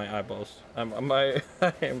 Oh god, my eyeballs. I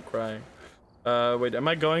am crying. Wait, am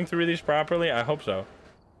I going through these properly? I hope so.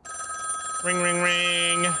 Ring, ring,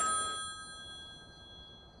 ring.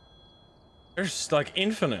 There's like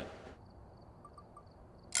infinite.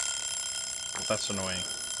 Oh, that's annoying.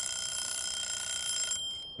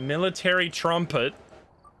 Military trumpet.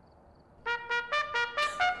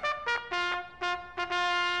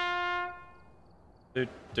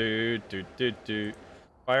 Do.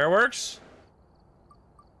 Fireworks.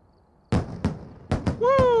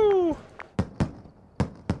 Woo!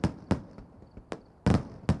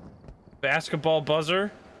 Basketball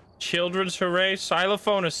buzzer. Children's hooray.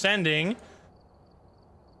 Xylophone ascending.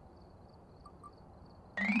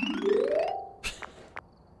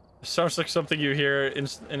 Sounds like something you hear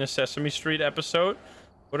in a Sesame Street episode.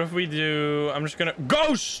 What if we do... I'm just gonna...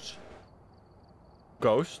 Ghost!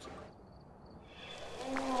 Ghost?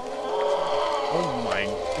 Oh my...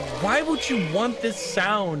 Why would you want this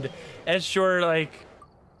sound as your, like...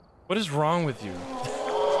 What is wrong with you?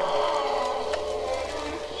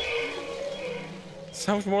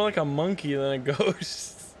 Sounds more like a monkey than a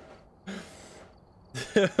ghost.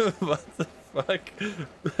 What the fuck?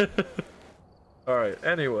 Alright,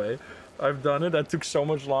 anyway. I've done it. That took so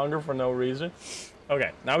much longer for no reason.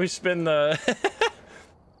 Okay, now we spin the...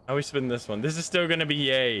 Now we spin this one. This is still gonna be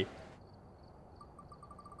yay.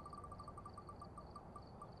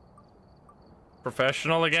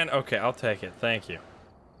 Professional again? Okay, I'll take it. Thank you.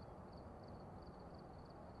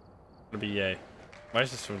 It'll be yay. Why is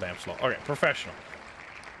this so damn slow? Okay, professional.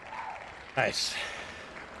 Nice.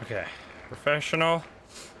 Okay, professional.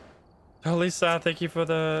 Oh, Lisa, thank you for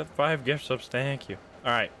the 5 gift subs. Thank you.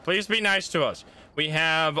 All right, please be nice to us. We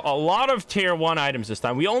have a lot of tier 1 items this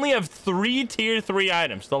time. We only have 3 tier 3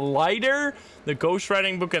 items. The lighter, the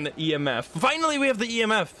ghostwriting book, and the EMF. Finally, we have the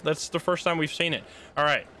EMF. That's the first time we've seen it. All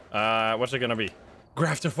right. What's it gonna be?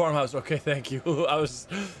 Grafton Farmhouse. Okay, thank you. I was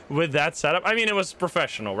with that setup. I mean, it was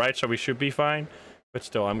professional, right? So we should be fine. But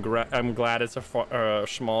still, I'm glad it's a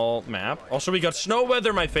small map. Also, we got snow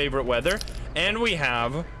weather, my favorite weather, and we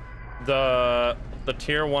have the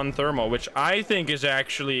tier 1 thermal, which I think is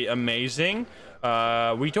actually amazing.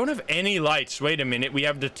 We don't have any lights. Wait a minute. We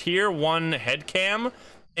have the tier 1 head cam,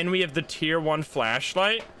 and we have the tier 1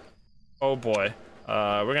 flashlight. Oh boy.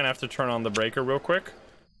 We're gonna have to turn on the breaker real quick.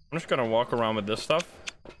 I'm just gonna walk around with this stuff.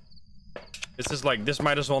 This is like, this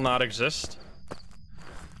might as well not exist.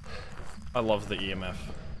 I love the EMF.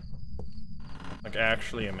 Like,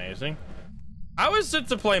 actually amazing. How is it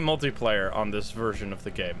to play multiplayer on this version of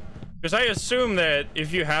the game? Because I assume that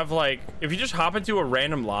if you have, like, if you just hop into a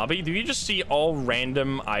random lobby, do you just see all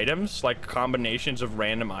random items? Like, combinations of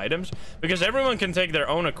random items? Because everyone can take their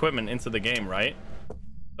own equipment into the game, right?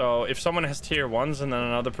 So if someone has tier 1s and then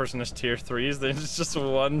another person has tier 3s, then it's just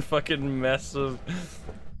one fucking mess of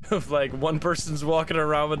like one person's walking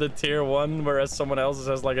around with a tier 1 whereas someone else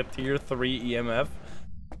has like a tier 3 EMF.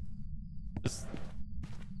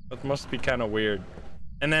 That must be kind of weird.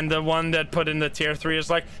 And then the one that put in the tier 3 is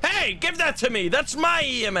like, hey, give that to me, that's my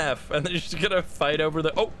EMF. And they're just gonna fight over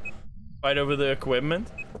the fight over the equipment.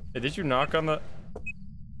 Hey, did you knock on the...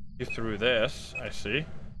 You threw this, I see.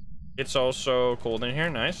 It's also cold in here,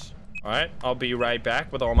 nice. All right, I'll be right back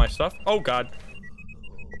with all my stuff. Oh god.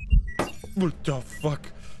 What the fuck?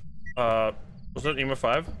 Was that EMF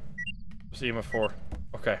 5? Was it EMF 4?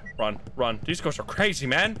 Okay, run, run. These ghosts are crazy,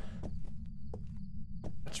 man.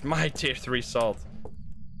 That's my tier 3 salt.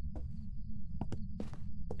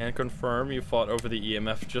 And confirm you fought over the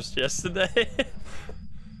EMF just yesterday.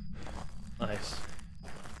 Nice.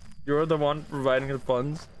 You're the one providing the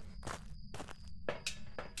funds.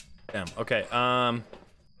 Damn. Okay.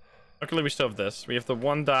 Luckily we still have this. We have the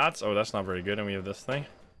 1 dots. Oh, that's not very good. And we have this thing.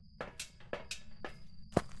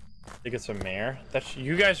 I think it's a mare. That's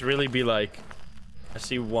you guys really be like. I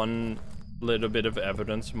see one little bit of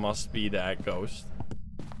evidence. Must be that ghost.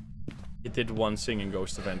 It did one singing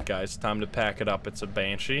ghost event, guys. Time to pack it up. It's a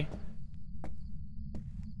banshee.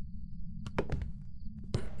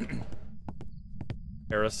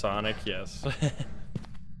 Parasonic, yes.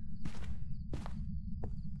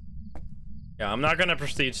 Yeah, I'm not gonna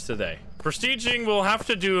prestige today. Prestiging we'll have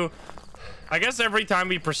to do. I guess every time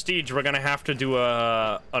we prestige, we're gonna have to do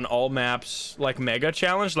an all maps like mega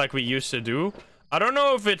challenge like we used to do. I don't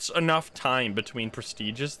know if it's enough time between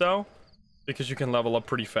prestiges though, because you can level up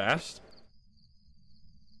pretty fast.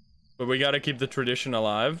 But we gotta keep the tradition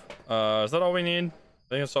alive. Is that all we need? I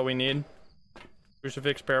think that's all we need.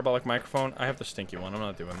 Crucifix, parabolic microphone. I have the stinky one. I'm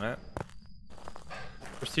not doing that.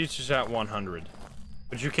 Prestige is at 100.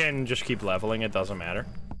 But you can just keep leveling. It doesn't matter.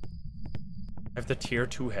 I have the tier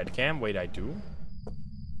 2 headcam. Wait, I do?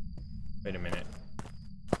 Wait a minute.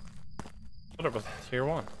 What about tier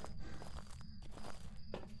 1?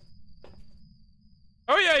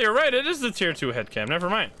 Oh yeah, you're right. It is the tier 2 headcam. Never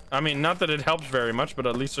mind. I mean, not that it helps very much, but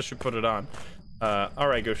at least I should put it on.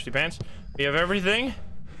 Alright, Ghosty Pants. We have everything.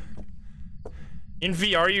 In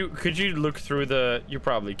VR, could you look through the... You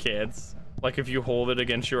probably can't. Like, if you hold it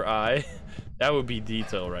against your eye. That would be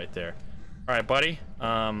detail right there. Alright, buddy.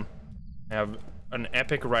 I have an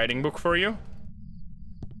epic writing book for you.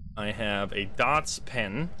 I have a dots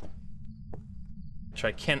pen. Which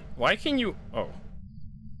I can't... Why can you... Oh.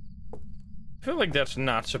 I feel like that's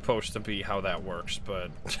not supposed to be how that works,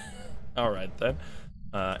 but... Alright, then.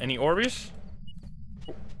 Any Orbeez?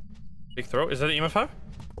 Oh. Big throw. Is that an EMF 5?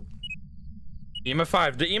 EMF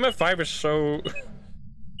 5. The EMF 5 is so...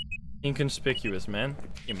 inconspicuous, man.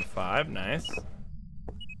 EMF 5, nice.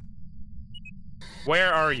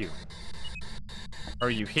 Where are you? Are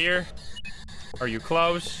you here? Are you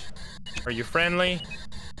close? Are you friendly?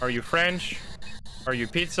 Are you French? Are you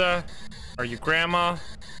pizza? Are you grandma?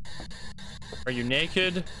 Are you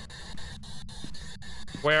naked?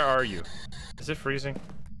 Where are you? Is it freezing?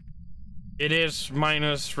 It is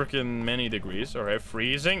minus freaking many degrees. Alright,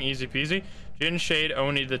 freezing, easy peasy. Jin, Shade,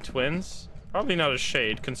 Oni, the twins. Probably not a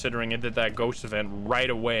Shade, considering it did that ghost event right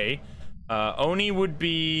away. Oni would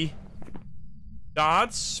be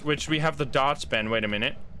dots, which we have the dots pen. Wait a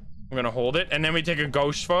minute. I'm gonna hold it, and then we take a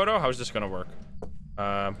ghost photo. How's this gonna work?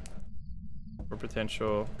 For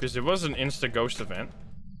potential, because it was an insta ghost event.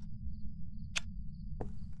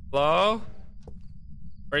 Hello?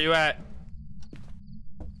 Where are you at?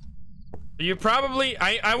 You probably...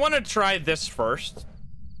 I want to try this first.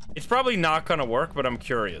 It's probably not gonna work, but I'm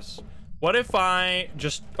curious. What if I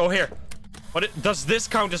just... Oh, here. Does this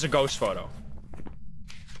count as a ghost photo?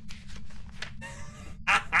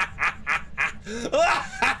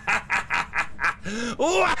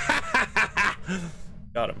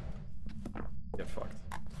 Got him. Get fucked.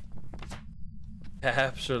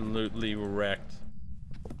 Absolutely wrecked.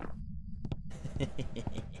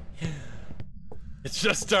 It's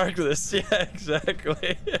just darkness. Yeah,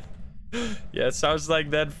 exactly. Yeah, it sounds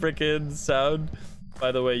like that freaking sound.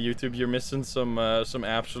 By the way, YouTube, you're missing some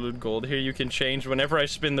absolute gold here. You can change whenever I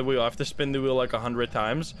spin the wheel. I have to spin the wheel like 100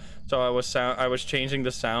 times. So I was changing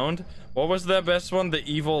the sound. What was the best one? The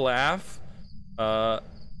evil laugh.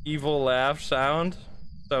 Evil laugh sound.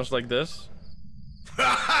 Sounds like this.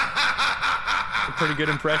 A pretty good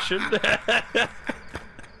impression.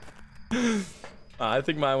 I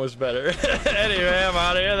think mine was better. Anyway, I'm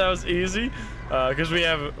out of here. That was easy. Because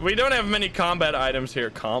we don't have many combat items here.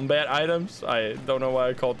 Combat items? I don't know why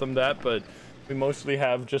I called them that, but we mostly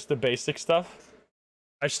have just the basic stuff.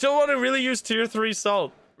 I still want to really use tier 3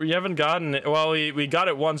 salt. We haven't gotten it. Well, we got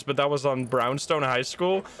it once, but that was on Brownstone High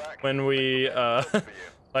School when we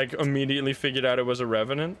like immediately figured out it was a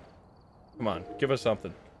revenant. Come on, give us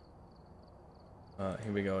something.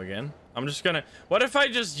 Here we go again. I'm just gonna, what if I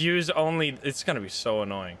just use only, it's gonna be so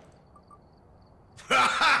annoying.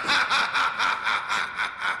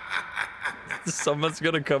 Someone's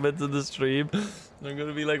gonna come into the stream. They're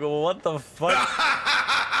gonna be like, well, what the fuck?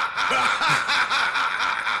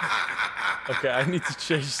 Okay, I need to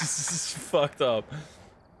change this. This is fucked up.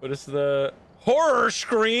 What is the horror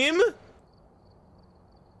scream?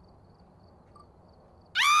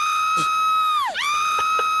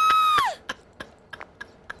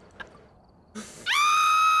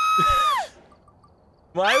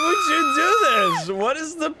 Why would you do this? What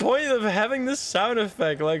is the point of having this sound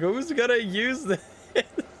effect? Like, who's gonna use this?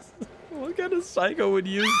 What kind of psycho would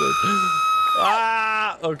use this?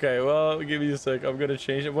 Ah! Okay, well, give me a sec. I'm gonna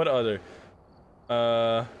change it. What other?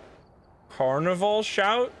 Carnival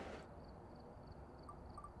shout?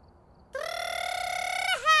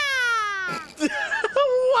 What?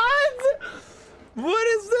 What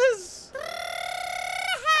is this?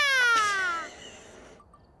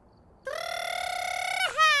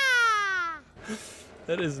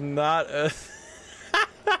 That is not a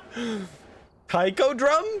taiko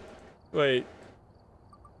drum? Wait.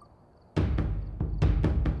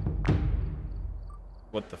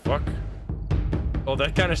 What the fuck? Oh,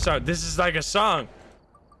 that kind of sound. This is like a song.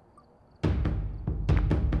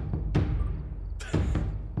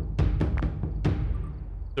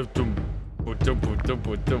 Okay,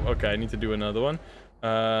 I need to do another one.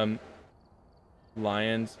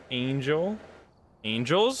 Lions, angel,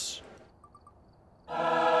 angels.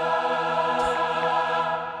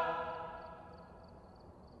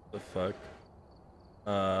 The fuck?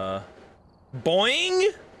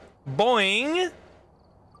 Boing, boing.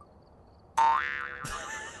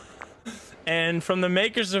 And from the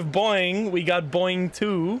makers of Boing, we got Boing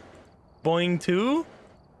 2. Boing 2.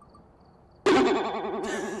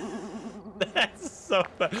 That's so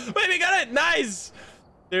bad. Wait, we got it! Nice!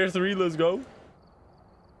 Tier 3, let's go.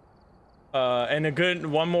 And a good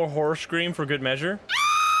one more horror scream for good measure.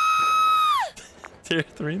 Tier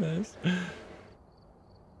 3, nice.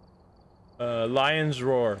 Lion's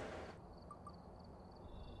roar.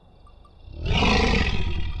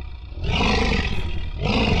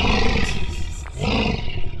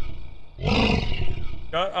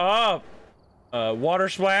 Shut up! Water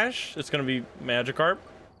splash. It's gonna be Magikarp.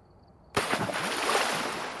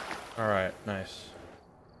 Alright, nice.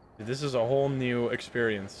 Dude, this is a whole new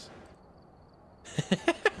experience.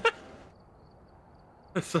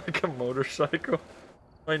 It's like a motorcycle.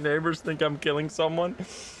 My neighbors think I'm killing someone.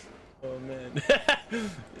 Oh man.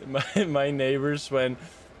 my neighbors, when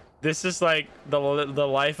this is like the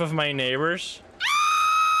life of my neighbors.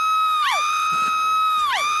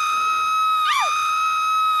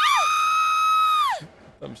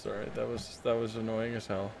 I'm sorry, that was annoying as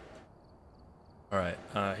hell. All right,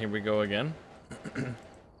 here we go again.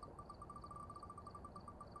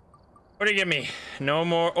 What do you give me? No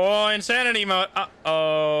more. Oh, insanity mode.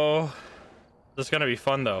 Uh-oh. This is gonna be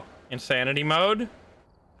fun though. Insanity mode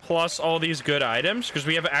plus all these good items, because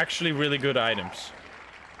we have actually really good items.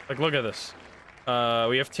 Like, look at this.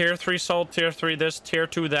 We have tier 3 salt, tier 3 this, tier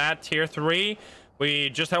 2 that, tier 3. We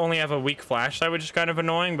just only have a weak flashlight, which is kind of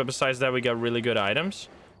annoying, but besides that, we got really good items.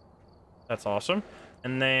 That's awesome.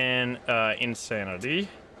 And then, insanity.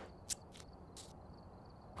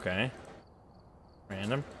 Okay.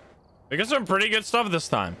 Random. We got some pretty good stuff this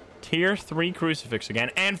time. Tier 3 crucifix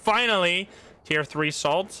again. And finally, tier 3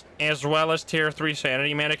 salt, as well as tier 3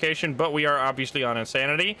 sanity medication, but we are obviously on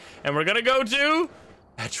insanity. And we're gonna go to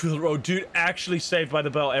Edgefield Road. Dude, actually Saved by the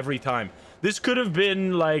Bell every time. This could have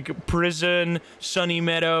been like Prison, Sunny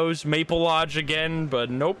Meadows, Maple Lodge again, but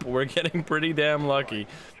nope, we're getting pretty damn lucky.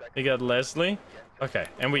 We got Leslie. Okay,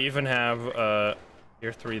 and we even have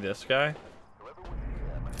tier 3 this guy.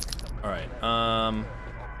 Alright,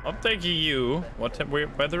 I'll take you. What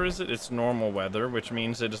weather is it? It's normal weather, which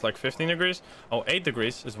means it is like 15 degrees. Oh, 8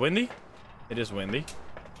 degrees. Is windy? It is windy.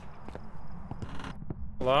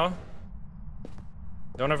 Hello?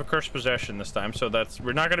 Don't have a cursed possession this time, so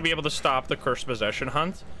we're not going to be able to stop the cursed possession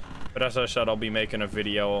hunt. But as I said, I'll be making a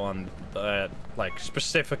video on like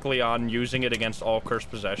specifically on using it against all cursed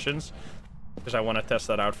possessions, because I want to test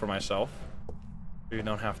that out for myself, so you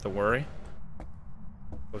don't have to worry.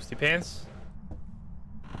 Ghosty pants.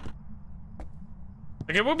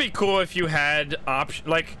 Like, it would be cool if you had option,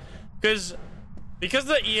 like, because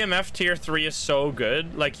the EMF tier 3 is so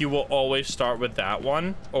good, like, you will always start with that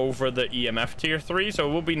one over the EMF tier 3. So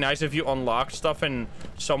it would be nice if you unlock stuff in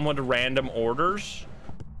somewhat random orders.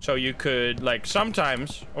 So you could, like,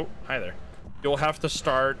 sometimes... Oh, hi there. You'll have to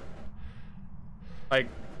start, like...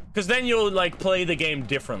 Because then you'll, like, play the game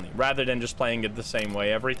differently, rather than just playing it the same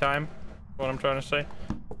way every time. What I'm trying to say.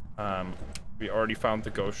 We already found the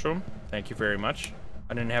ghost room. Thank you very much.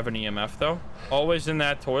 I didn't have an EMF, though. Always in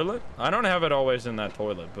that toilet? I don't have it always in that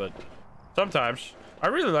toilet, but sometimes. I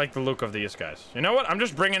really like the look of these guys. You know what? I'm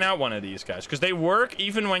just bringing out one of these guys, because they work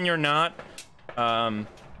even when you're not...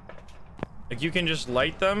 Like, you can just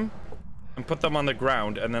light them and put them on the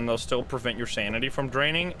ground, and then they'll still prevent your sanity from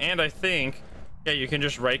draining. And I think, yeah, you can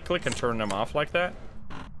just right-click and turn them off like that.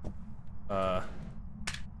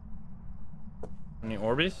 Any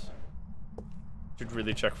Orbeez? Should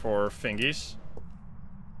really check for fingies.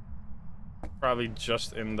 Probably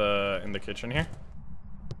just in the kitchen here.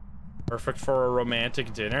 Perfect for a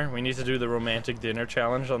romantic dinner. We need to do the romantic dinner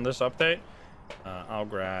challenge on this update. I'll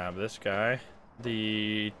grab this guy.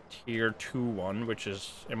 The tier 2 one, which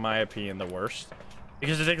is, in my opinion, the worst.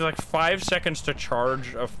 Because it takes like 5 seconds to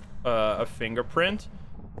charge a fingerprint.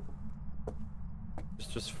 It's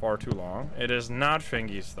just far too long. It is not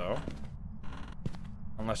fingies, though.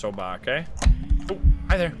 Unless Obake. Oh,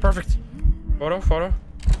 hi there. Perfect. Photo.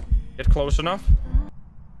 Get close enough.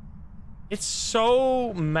 It's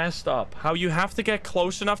so messed up how you have to get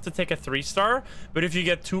close enough to take a 3-star, but if you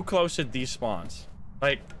get too close, it despawns.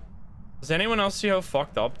 Like, does anyone else see how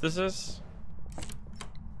fucked up this is?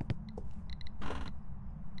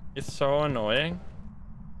 It's so annoying.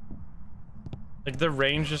 Like, the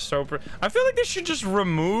range is so... I feel like they should just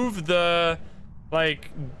remove the...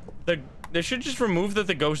 Like, they should just remove that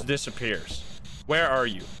the ghost disappears. Where are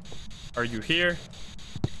you? Are you here?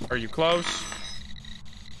 Are you close?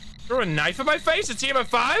 Threw a knife in my face? It's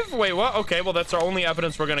EMF5? Wait, what? Okay, well, that's the only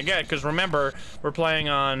evidence we're gonna get, because remember, we're playing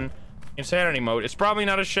on insanity mode. It's probably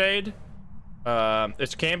not a shade.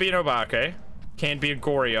 It can be an Obake. Can be a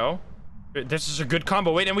Goryo. This is a good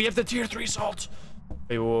combo. Wait, and we have the tier 3 salt.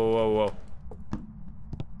 Wait, whoa.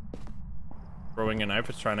 Throwing a knife,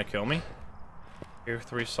 it's trying to kill me. Tier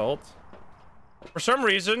 3 salt. For some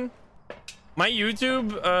reason, my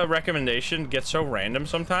YouTube recommendation gets so random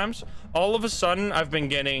sometimes. All of a sudden, I've been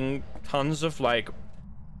getting tons of, like,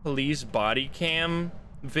 police body cam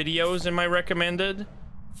videos in my recommended.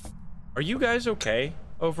 Are you guys okay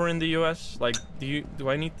over in the US? Like, do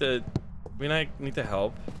we need to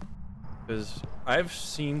help? Because I've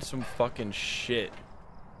seen some fucking shit.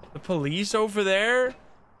 The police over there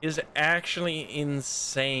is actually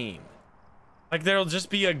insane. Like, there'll just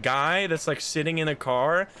be a guy that's, like, sitting in a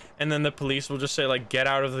car, and then the police will just say, like, get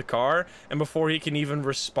out of the car, and before he can even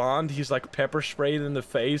respond, he's, like, pepper sprayed in the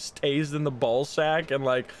face, tased in the ball sack, and,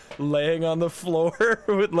 like, laying on the floor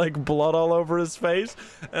with, like, blood all over his face.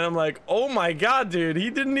 And I'm like, oh my god, dude, he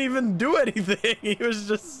didn't even do anything. He was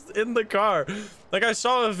just in the car. Like, I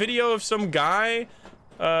saw a video of some guy,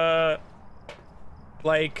 all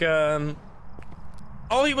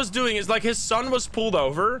he was doing is, like, his son was pulled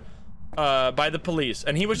over by the police,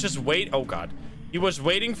 and he was just he was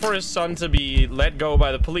waiting for his son to be let go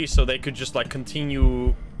by the police so they could just, like,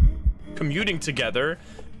 continue commuting together.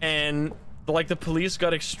 And, like, the police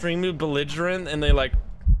got extremely belligerent, and they, like,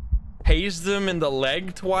 tased him in the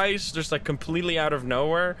leg twice, just, like, completely out of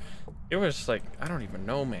nowhere. It was like, I don't even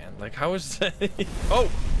know, man. Like, how is that?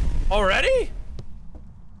 Oh, already?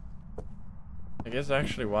 I guess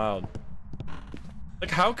actually wild. Like,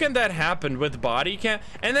 how can that happen with body cam?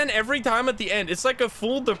 And then every time at the end, it's like a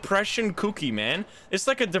full depression cookie, man. It's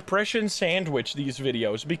like a depression sandwich, these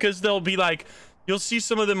videos, because they'll be like, you'll see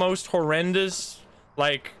some of the most horrendous,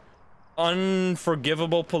 like,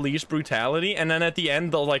 unforgivable police brutality, and then at the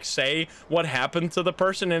end they'll, like, say what happened to the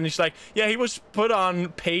person, and he's like, yeah, he was put on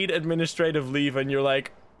paid administrative leave, and you're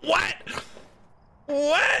like, what?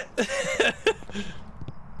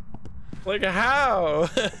 Like, how?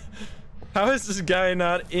 How is this guy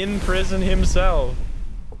not in prison himself?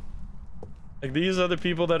 Like, these are the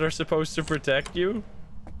people that are supposed to protect you?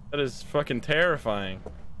 That is fucking terrifying.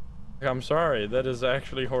 Like, I'm sorry, that is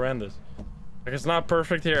actually horrendous. Like, it's not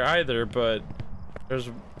perfect here either, but there's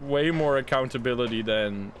way more accountability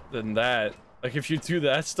than that. Like, if you do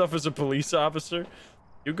that stuff as a police officer,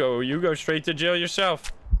 you go straight to jail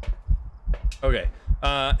yourself. Okay.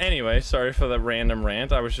 Anyway, sorry for the random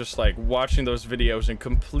rant. I was just, like, watching those videos in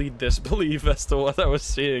complete disbelief as to what I was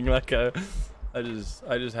seeing. Like, I just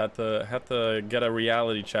had to get a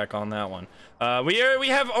reality check on that one. We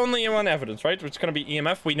have only one evidence, right? It's gonna be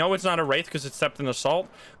EMF. We know it's not a wraith because it's stepped in the salt.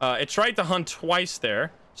 It tried to hunt twice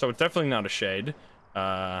there, so it's definitely not a shade.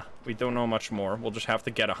 We don't know much more. We'll just have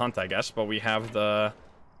to get a hunt, I guess. But we have the...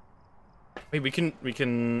 Wait, we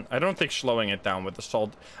can... I don't think slowing it down with the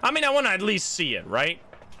salt... I mean, I want to at least see it, right?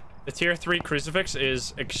 The tier 3 crucifix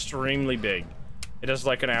is extremely big. It has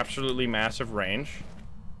like an absolutely massive range.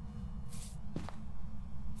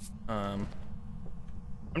 I'm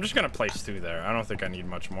just gonna place 2 there. I don't think I need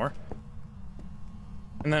much more.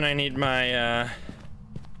 And then I need my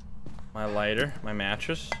my lighter, my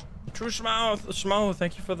matches. True Smo,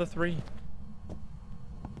 thank you for the 3.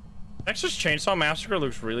 Texas Chainsaw Massacre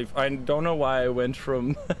looks really... I don't know why I went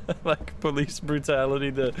from like police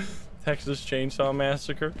brutality to Texas Chainsaw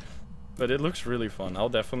Massacre, but it looks really fun. I'll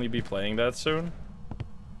definitely be playing that soon.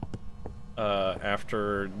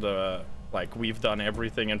 After the... like, we've done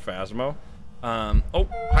everything in Phasmo. Oh,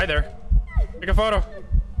 hi there. Take a photo.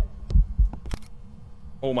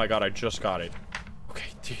 Oh my god, I just got it. Okay,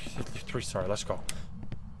 3-star, let's go.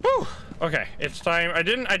 Woo! Okay, it's time.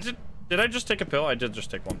 Did I just take a pill? I did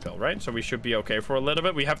just take 1 pill, right? So we should be okay for a little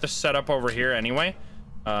bit. We have to set up over here anyway.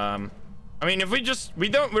 I mean, if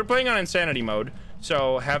we're playing on insanity mode,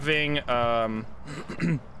 so having,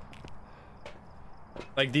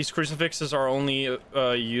 like, these crucifixes are only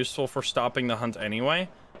useful for stopping the hunt anyway.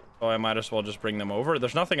 So I might as well just bring them over.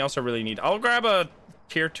 There's nothing else I really need. I'll grab a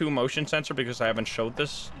tier 2 motion sensor because I haven't showed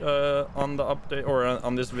this on the update or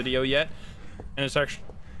on this video yet. And it's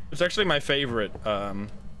actually my favorite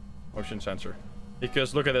motion sensor,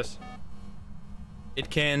 because look at this. It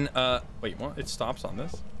can wait, what? It stops on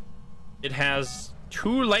this. It has 2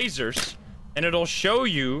 lasers, and it'll show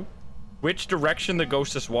you which direction the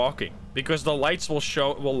ghost is walking, because the lights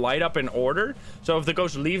will light up in order. So if the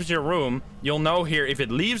ghost leaves your room, you'll know here if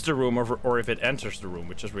it leaves the room or if it enters the room,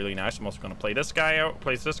 which is really nice. I'm also gonna play this guy out,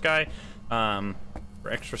 place this guy for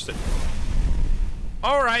extra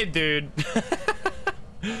all right, dude.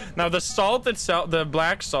 Now the salt itself, the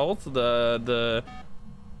black salt, the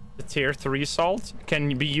tier 3 salt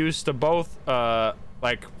can be used to both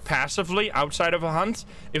like passively outside of a hunt.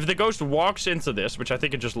 If the ghost walks into this, which I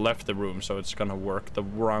think it just left the room, so it's gonna work the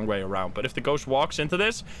wrong way around, but if the ghost walks into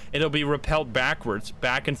this, it'll be repelled backwards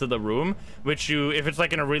back into the room, which if it's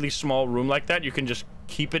like in a really small room like that, you can just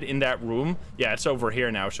keep it in that room. Yeah, it's over here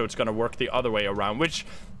now, so it's gonna work the other way around, which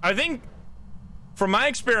I think, from my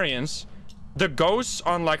experience, the ghosts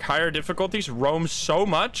on like higher difficulties roam so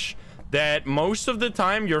much that most of the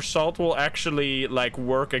time your salt will actually like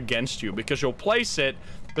work against you, because you'll place it,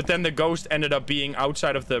 but then the ghost ended up being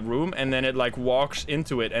outside of the room, and then it like walks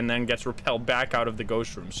into it and then gets repelled back out of the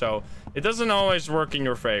ghost room. So it doesn't always work in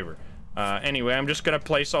your favor. Anyway, I'm just gonna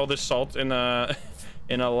place all this salt in a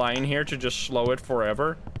in a line here to just slow it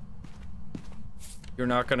forever. You're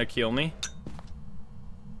not gonna kill me.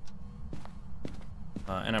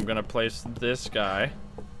 And I'm gonna place this guy.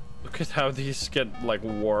 Look at how these get like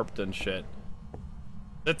warped and shit.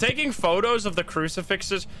 The taking photos of the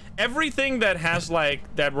crucifixes, everything that has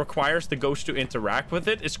like that requires the ghost to interact with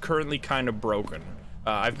it is currently kind of broken,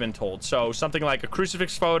 I've been told. So something like a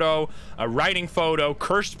crucifix photo, a writing photo,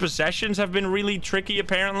 cursed possessions have been really tricky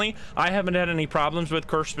apparently. I haven't had any problems with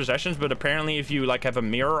cursed possessions, but apparently if you like have a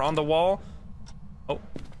mirror on the wall, oh,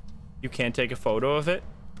 you can't take a photo of it.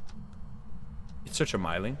 It's such a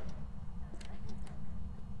myling.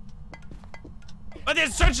 But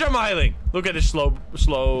it's such a myling. Look at this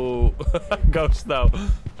slow ghost though.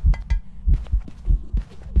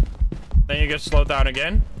 Then you get slowed down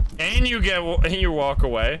again, and you walk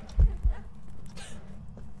away.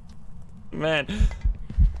 Man,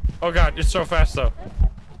 oh god, it's so fast though.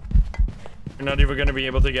 You're not even gonna be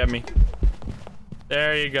able to get me.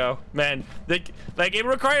 There you go, man. Like it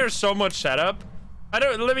requires so much setup.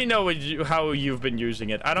 Let me know how you've been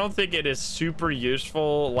using it. I don't think it is super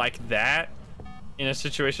useful like that in a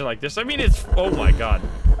situation like this. I mean, it's, oh my god.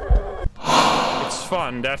 It's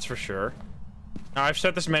fun, that's for sure. Now, I've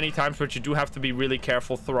said this many times, but you do have to be really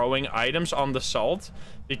careful throwing items on the salt,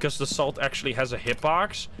 because the salt actually has a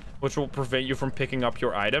hitbox, which will prevent you from picking up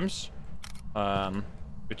your items.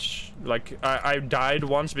 Which, like, I died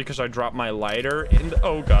once because I dropped my lighter in the,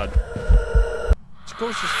 oh god. This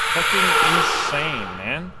ghost is fucking insane,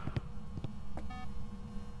 man.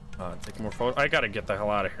 Take more photos. I gotta get the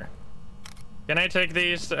hell out of here. Can I take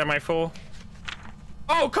these? Am I full?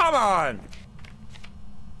 Oh, come on!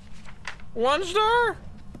 1 star?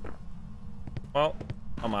 Well,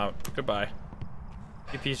 I'm out. Goodbye.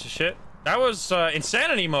 You piece of shit. That was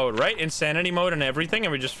insanity mode, right? Insanity mode and everything,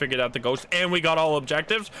 and we just figured out the ghost, and we got all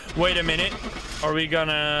objectives. Wait a minute. Are we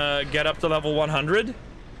gonna get up to level 100?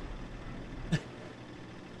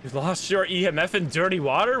 You've lost your EMF in dirty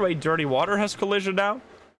water? Wait, dirty water has collision now?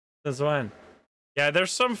 Since when? Yeah,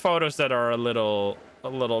 there's some photos that are a little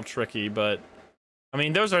tricky, but I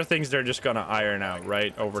mean, those are things they're just gonna iron out,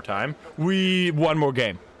 right? Over time. One more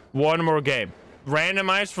game. One more game.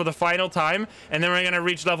 randomized for the final time, and then we're gonna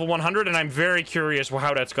reach level 100, and I'm very curious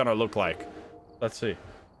how that's gonna look like. Let's see.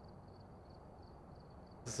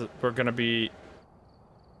 We're gonna be...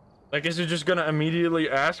 Like, is it just gonna immediately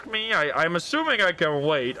ask me? I'm assuming I can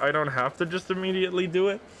wait. I don't have to just immediately do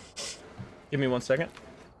it. Give me 1 second.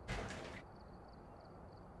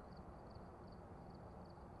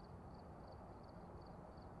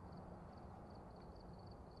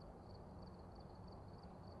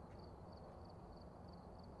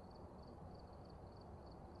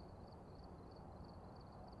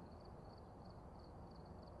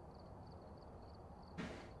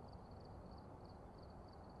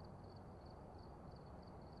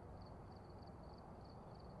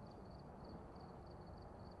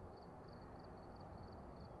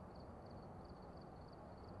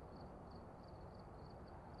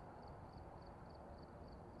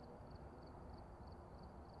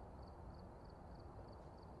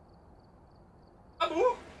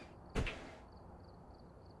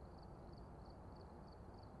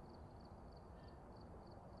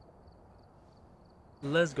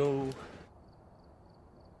 Let's go.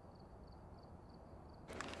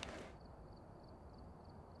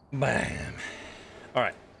 Bam. All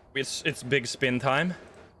right, it's big spin time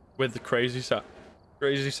with the crazy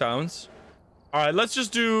sounds. All right, let's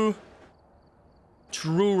just do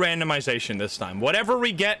true randomization this time. Whatever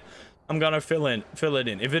we get, I'm gonna fill it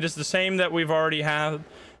in. If it is the same that we've already had,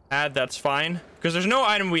 that's fine. Because there's no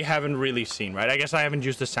item we haven't really seen, right? I guess I haven't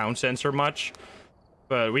used the sound sensor much,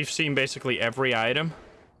 but we've seen basically every item.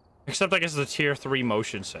 Except I guess the tier 3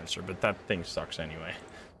 motion sensor, but that thing sucks anyway.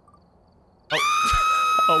 Oh,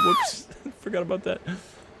 oh whoops. Forgot about that.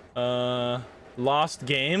 Lost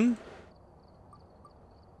game.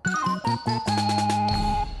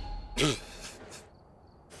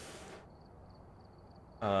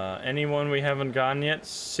 Anyone we haven't gotten yet?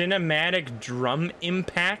 Cinematic drum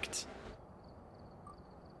impact.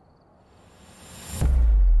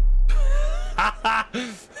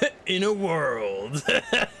 In a world.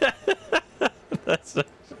 That's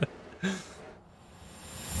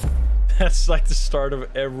like the start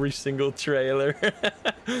of every single trailer.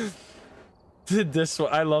 Dude, this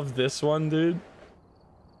one, I love this one, dude.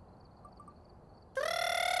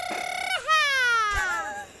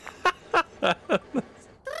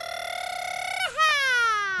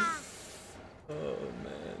 Oh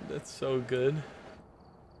man, that's so good.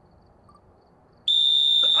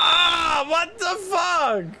 Ah, what the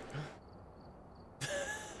fuck?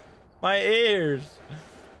 My ears.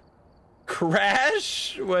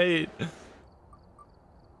 Crash? Wait.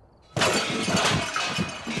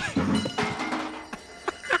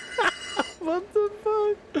 What the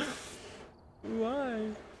fuck? Why?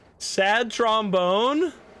 Sad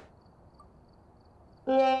trombone?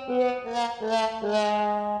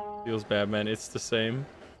 Feels bad, man. It's the same.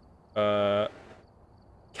 Cat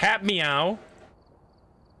meow.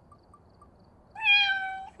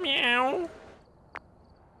 Meow.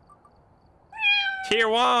 Tier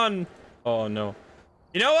 1. Oh no.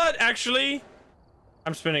 You know what? Actually,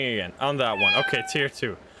 I'm spinning again on that one. Okay, tier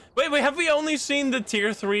 2. Wait, have we only seen the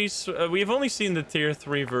tier 3s? We've only seen the tier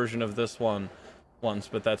 3 version of this one once,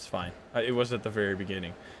 but that's fine. It was at the very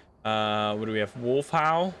beginning. What do we have? Wolf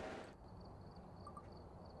howl.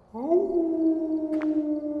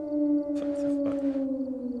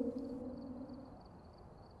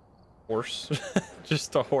 Horse.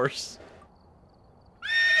 Just a horse.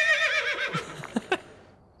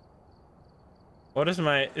 What is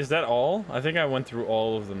my... Is that all? I think I went through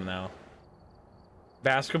all of them now.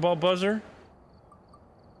 Basketball buzzer.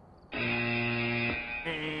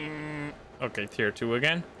 Okay, tier 2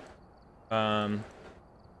 again. Did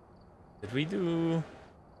we do...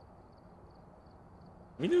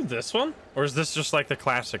 we do this one? Or is this just like the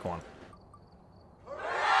classic one?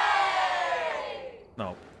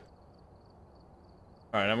 No.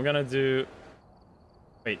 Alright, I'm gonna do...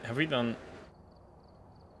 Wait, have we done...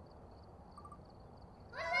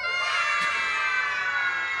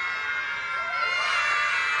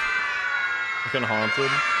 Fucking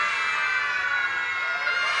haunted.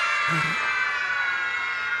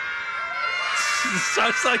 It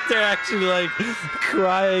sounds like they're actually like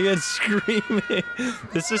crying and screaming.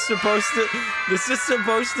 This is supposed to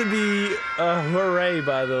be a hooray,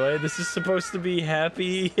 by the way. This is supposed to be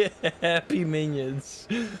happy happy minions.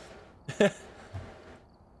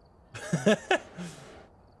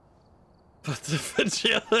 But the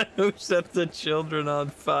children who set the children on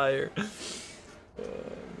fire. Oh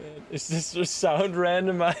man. Is this a sound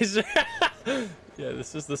randomizer? Yeah,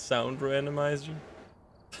 this is the sound randomizer.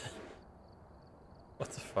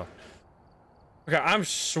 What the fuck? Okay, I'm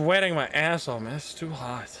sweating my ass off, man. It's too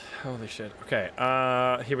hot. Holy shit. Okay,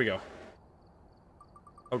 here we go.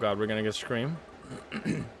 Oh god, we're gonna get Scream.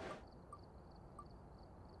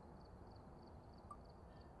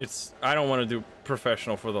 I don't want to do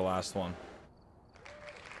professional for the last one.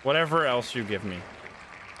 Whatever else you give me.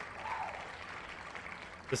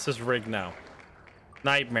 This is rigged now.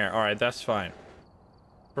 Nightmare. Alright, that's fine.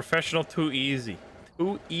 Professional, too easy.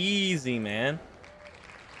 Too easy, man.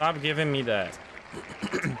 Stop giving me that.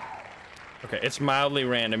 Okay, it's mildly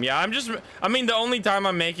random. Yeah, I mean, the only time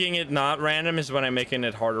I'm making it not random is when I'm making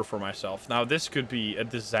it harder for myself. Now, this could be a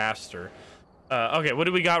disaster. Okay, what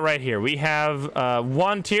do we got right here? We have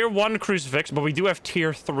tier 1 crucifix, but we do have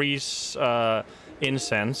tier 3's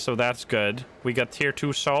incense, so that's good. We got tier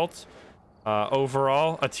 2 salt.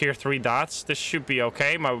 Overall, a tier 3 dots. This should be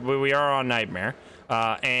okay. We are on Nightmare.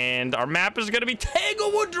 And our map is going to be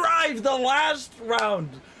Tanglewood Drive, the last round.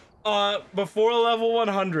 Before level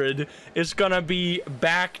 100, it's going to be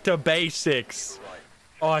back to basics.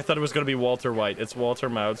 Oh, I thought it was going to be Walter White. It's Walter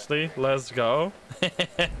Maudsley. Let's go.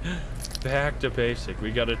 Back to basic.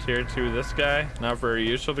 We got a tier 2 this guy. Not very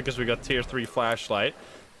useful because we got tier 3 flashlight.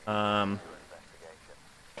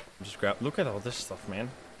 Just grab. Look at all this stuff,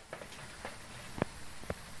 man.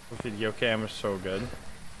 The video cam is so good.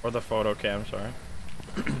 Or the photo cam, sorry.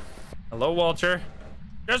 Hello, Walter.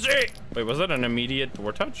 Jesse! Wait, was that an immediate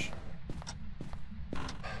door touch?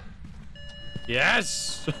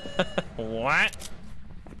 Yes! What?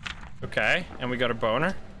 Okay, and we got a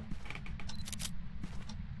boner.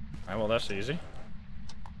 Alright, well, that's easy.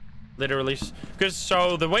 Literally. Because,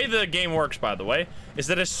 so, the way the game works, by the way, is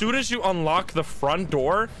that as soon as you unlock the front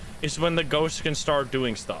door, is when the ghost can start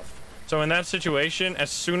doing stuff. So in that situation, as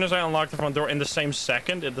soon as I unlocked the front door, in the same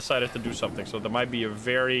second, it decided to do something. So there might be a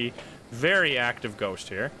very, very active ghost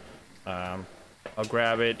here. I'll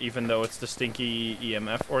grab it, even though it's the stinky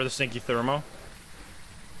EMF, or the stinky thermo.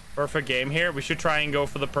 Perfect game here. We should try and go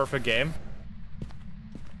for the perfect game.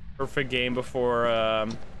 Perfect game before,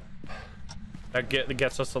 that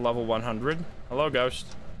gets us to level 100. Hello, ghost.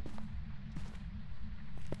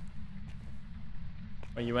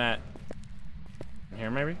 Where you at? In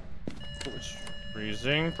here, maybe? Oh, it's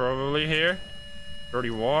freezing, probably here.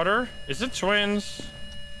 Dirty water. Is it twins?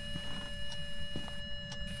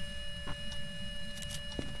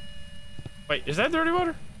 Wait, is that dirty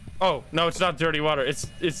water? Oh, no, it's not dirty water. It's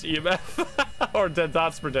EMF. Or dead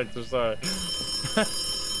dots protector, sorry.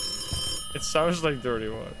 It sounds like dirty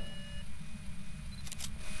water.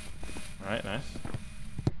 Alright, nice.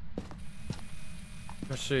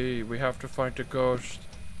 Let's see, we have to find the ghost.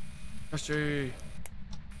 Let's see.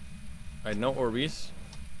 I know Orbeez.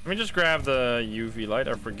 Let me just grab the UV light.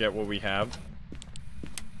 I forget what we have.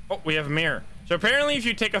 Oh, we have a mirror. So apparently if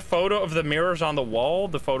you take a photo of the mirrors on the wall,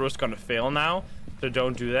 the photo is going to fail now. So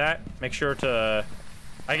don't do that. Make sure to...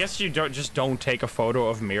 I guess you don't take a photo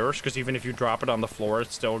of mirrors, because even if you drop it on the floor,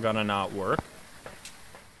 it's still gonna not work.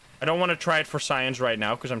 I don't want to try it for science right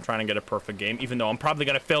now, because I'm trying to get a perfect game, even though I'm probably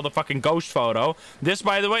gonna fail the fucking ghost photo. This,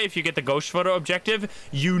 by the way, if you get the ghost photo objective,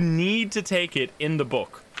 you need to take it in the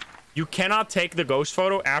book. You cannot take the ghost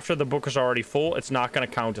photo after the book is already full. It's not going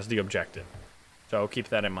to count as the objective. So keep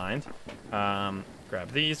that in mind.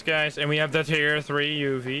 Grab these guys. And we have the tier 3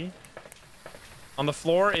 UV. On the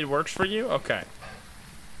floor, it works for you? Okay.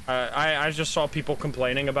 I just saw people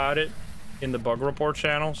complaining about it in the bug report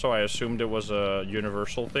channel, so I assumed it was a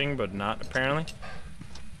universal thing, but not apparently.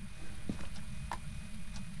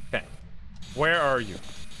 Okay. Where are you?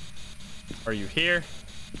 Are you here?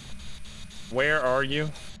 Where are you?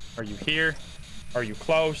 Are you here? Are you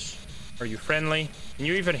close? Are you friendly? Can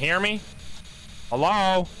you even hear me?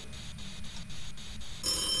 Hello?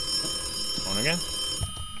 On again.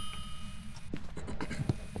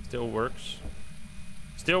 Still works.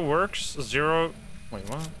 Still works. 0. Wait,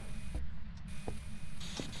 what?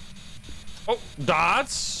 Oh,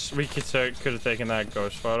 dots. We could have taken that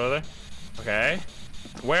ghost photo there. Okay.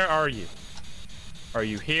 Where are you? Are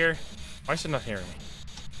you here? Why is it not hearing me?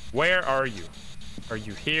 Where are you? Are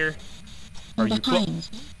you here? Are you close?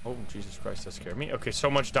 Oh, Jesus Christ, that scared me. Okay, so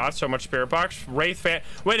much dots, so much spirit box. Wraith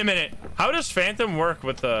Wait a minute. How does Phantom work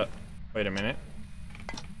with the... Wait a minute.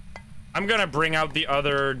 I'm gonna bring out the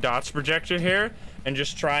other dots projector here and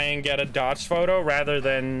just try and get a dots photo rather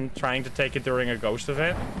than trying to take it during a ghost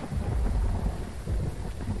event.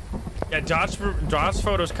 Yeah, dots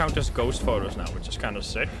photos count as ghost photos now, which is kind of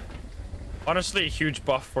sick. Honestly, a huge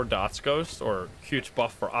buff for dots ghost, or huge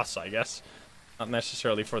buff for us, I guess. Not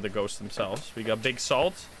necessarily for the ghosts themselves. We got big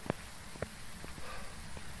salt.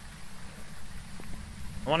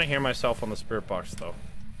 I want to hear myself on the spirit box, though.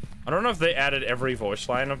 I don't know if they added every voice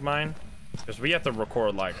line of mine. Because we have to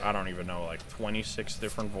record, like, I don't even know, like 26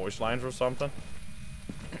 different voice lines or something.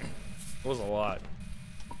 It was a lot.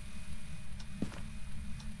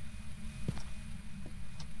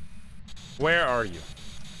 Where are you?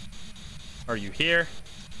 Are you here?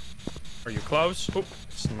 Are you close? Oh,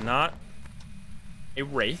 it's not a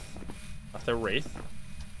wraith. Not the wraith.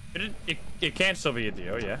 It can still be a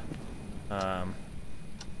Dio, yeah.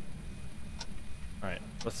 Alright,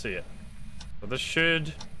 let's see it. So this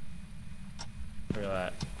should... Look at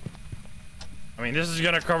that. I mean, this is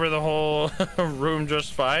gonna cover the whole room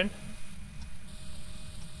just fine.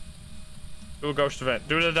 Do a ghost event.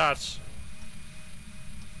 Do the dots.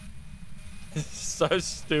 So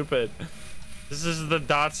stupid. This is the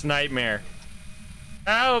dots nightmare.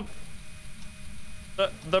 Help!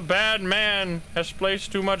 The bad man has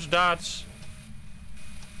placed too much dots.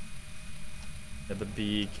 Get the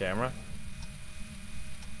B camera.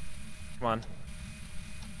 Come on.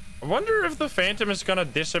 I wonder if the phantom is gonna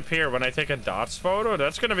disappear when I take a dots photo.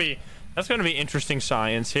 That's gonna be interesting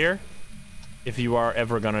science here. If you are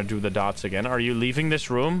ever gonna do the dots again. Are you leaving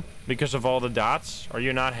this room because of all the dots? Are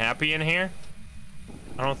you not happy in here?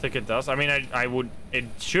 I don't think it does. I mean, I would... It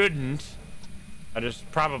shouldn't. I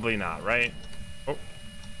just... Probably not, right? Oh.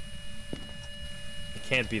 It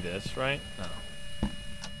can't be this, right? No.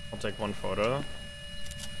 I'll take one photo,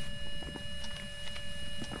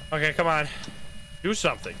 though. Okay, come on. Do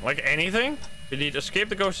something. Like anything? We need escape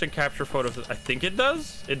the ghost and capture photos. I think it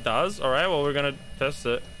does. It does. Alright, well, we're gonna test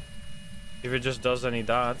it. If it just does any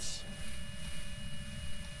dots.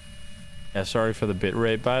 Yeah, sorry for the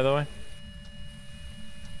bitrate, by the way.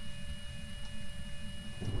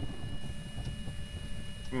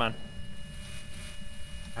 Come on.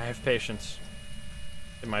 I have patience.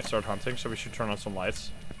 It might start hunting, so we should turn on some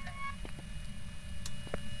lights.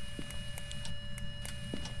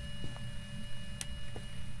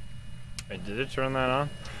 Wait, did it turn that on?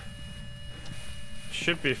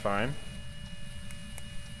 Should be fine.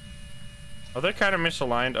 Oh, they're kind of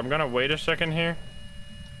misaligned. I'm gonna wait a second here.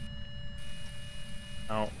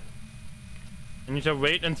 Oh. I need to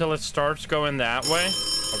wait until it starts going that way.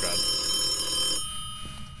 Oh, God.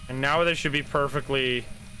 And now they should be perfectly,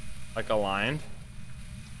 like, aligned.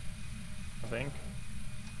 I think.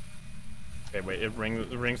 Okay, wait. It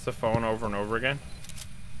rings the phone over and over again.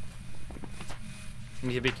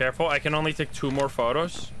 Need to be careful. I can only take 2 more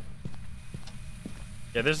photos.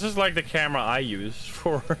 Yeah, this is like the camera I use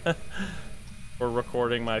for for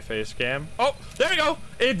recording my face cam. Oh, there we go.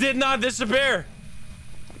 It did not disappear.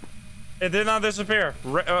 It did not disappear.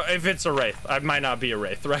 If it's a wraith, it might not be a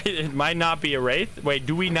wraith, right? It might not be a wraith. Wait,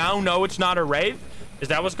 do we now know it's not a wraith? Is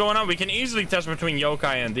that what's going on? We can easily test between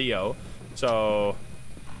yokai and Dio, so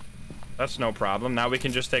that's no problem. Now we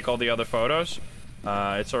can just take all the other photos.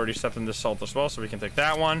 It's already set in the salt as well, so we can take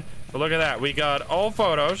that one. But look at that. We got all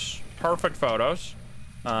photos. Perfect photos.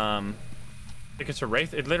 I think it's a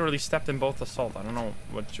wraith. It literally stepped in both the salt. I don't know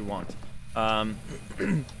what you want.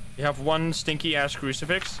 You have one stinky ass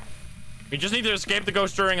crucifix. We just need to escape the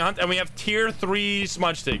ghost during a hunt, and we have tier 3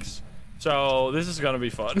 smudge sticks. So this is gonna be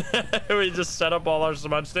fun. We just set up all our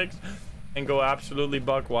smudge sticks and go absolutely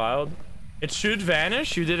buck wild. It should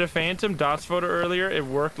vanish. You did a phantom dots photo earlier. It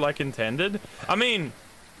worked like intended. I mean,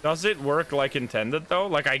 does it work like intended though?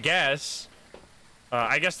 Like, I guess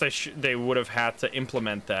they would have had to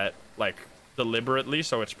implement that like deliberately,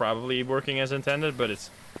 so it's probably working as intended. But it's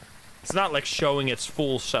not like showing its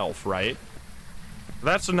full self, right?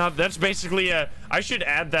 That's basically a... I should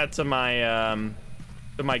add that to my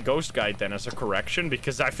ghost guide then as a correction,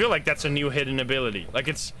 because I feel like that's a new hidden ability. Like,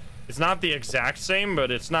 it's not the exact same, but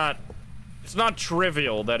it's not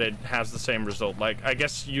trivial that it has the same result. Like, I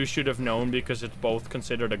guess you should have known because it's both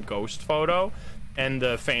considered a ghost photo and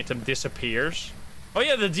the phantom disappears. Oh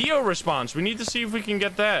yeah, the Dio response. We need to see if we can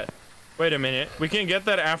get that. Wait a minute. We can get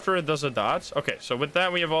that after it does the dots? Okay, so with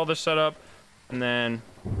that, we have all this set up. And then...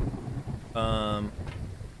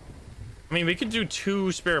 I mean, we could do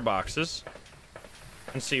 2 spirit boxes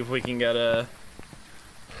and see if we can get a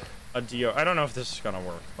Dio. I don't know if this is gonna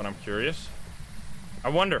work, but I'm curious. I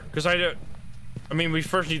wonder, because I mean, we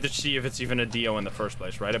first need to see if it's even a Dio in the first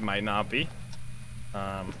place, right? It might not be.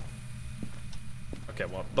 Okay,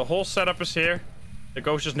 well, the whole setup is here. The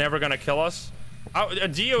ghost is never gonna kill us. A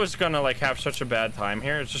Dio is gonna, like, have such a bad time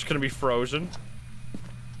here. It's just gonna be frozen.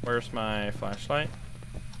 Where's my flashlight?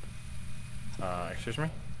 Excuse me?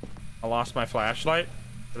 I lost my flashlight.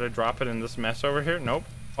 Did I drop it in this mess over here? Nope.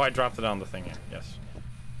 Oh, I dropped it on the thing here. Yes.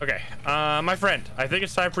 Okay. My friend, I think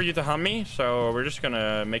it's time for you to hunt me, so we're just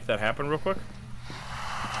gonna make that happen real quick.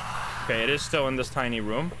 Okay, it is still in this tiny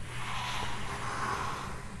room.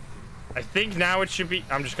 I think now it should be.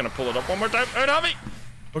 I'm just gonna pull it up one more time. Oh, help me.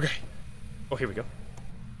 Okay. Oh, here we go.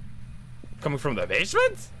 Coming from the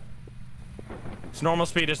basement? It's normal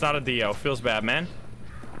speed. It's not a Dio. Feels bad, man.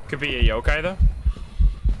 Could be a yokai though.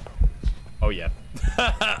 Oh yeah.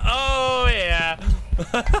 Oh yeah.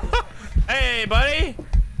 Hey, buddy.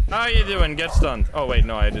 How you doing? Get stunned. Oh wait,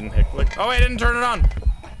 no, I didn't hit click. Oh, I didn't turn it on.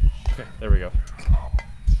 Okay, there we go.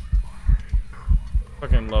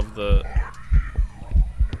 Fucking love the.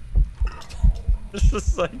 This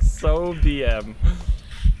is like so BM.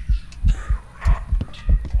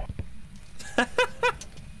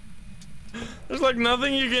 There's like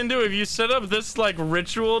nothing you can do if you set up this like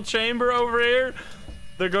ritual chamber over here.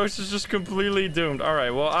 The ghost is just completely doomed. All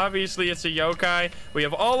right, well, obviously it's a yokai. We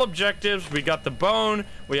have all objectives. We got the bone.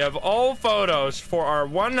 We have all photos for our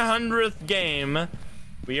 100th game.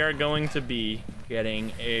 We are going to be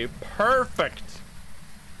getting a perfect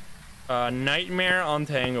Nightmare on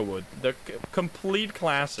Tanglewood, the complete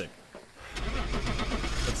classic.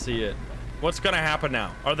 Let's see it. What's gonna happen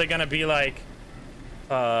now? Are they gonna be like,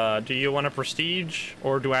 do you want a prestige,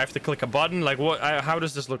 or do I have to click a button? Like, what? How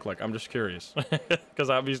does this look like? I'm just curious, because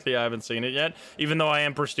obviously I haven't seen it yet, even though I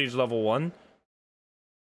am prestige level 1.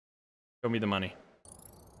 Show me the money.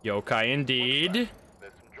 Yokai indeed. There's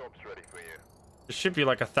some jobs ready for you. This should be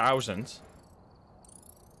like 1,000.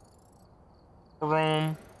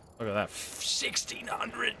 Boom. Look at that.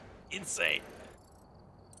 1,600. Insane.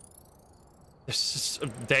 This is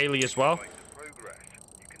daily as well.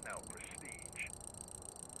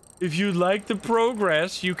 If you like the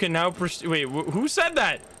progress, you can now proceed. Wait, who said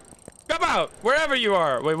that? Come out, wherever you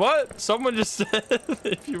are. Wait, what? Someone just said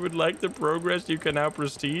if you would like the progress, you can now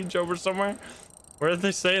prestige over somewhere. Where did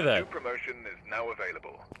they say that? New promotion is now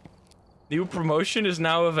available. New promotion is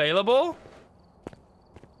now available?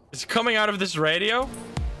 It's coming out of this radio?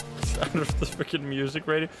 Out of the freaking music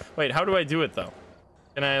radio? Wait, how do I do it though?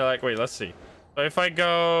 Can I like, wait, let's see. So if I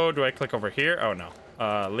go, do I click over here? Oh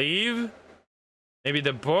no. Leave. Maybe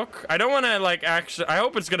the book. I don't want to like actually. I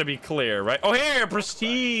hope it's gonna be clear, right? Oh, here,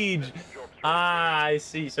 prestige. Ah, I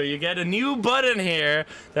see. So you get a new button here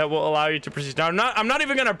that will allow you to proceed. Now, I'm not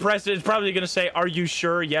even gonna press it. It's probably gonna say, "Are you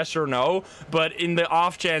sure? Yes or no?" But in the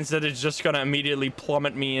off chance that it's just gonna immediately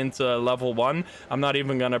plummet me into level 1, I'm not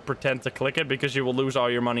even gonna pretend to click it because you will lose all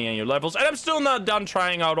your money and your levels. And I'm still not done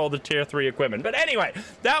trying out all the tier 3 equipment. But anyway,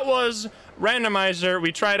 that was Randomizer.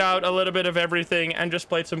 We tried out a little bit of everything and just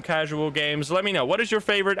played some casual games. Let me know, what is your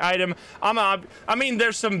favorite item? I mean,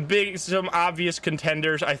 there's some obvious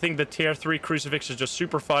contenders. I think the tier 3 crucifix is just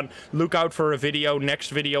super fun. Look out for a video. Next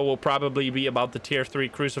video will probably be about the tier 3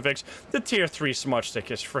 crucifix. The tier 3 smudge stick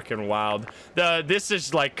is freaking wild. This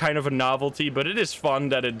is like kind of a novelty, but it is fun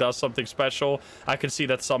that it does something special. I can see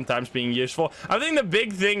that sometimes being useful. I think the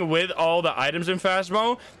big thing with all the items in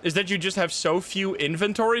Phasmo is that you just have so few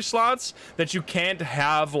inventory slots that you can't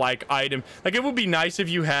have like item. Like, it would be nice if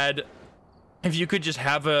you had, if you could just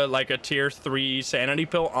have a tier 3 sanity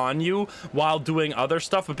pill on you while doing other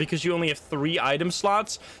stuff, but because you only have 3 item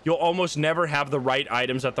slots, you'll almost never have the right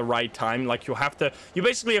items at the right time. Like, you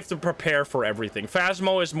basically have to prepare for everything.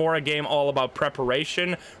 Phasmo is more a game all about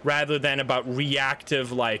preparation rather than about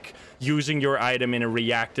reactive, like using your item in a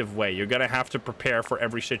reactive way. You're gonna have to prepare for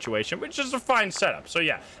every situation, which is a fine setup. So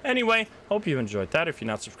yeah, anyway, hope you enjoyed that. If you're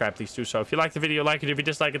not subscribed, please do so. If you like the video, like it. If you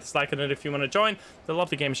dislike it, dislike it. And if you want to join the Love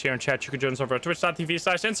the Games here in chat, you can join us over at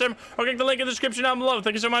twitch.tv/Insym, or click the link in the description down below.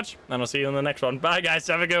 Thank you so much, and I'll see you in the next one. Bye guys,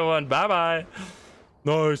 have a good one. Bye bye.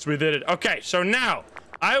 Nice, we did it. Okay, so now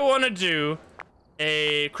I want to do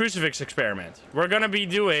a crucifix experiment. We're gonna be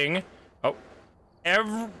doing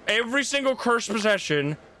every single cursed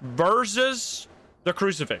possession versus the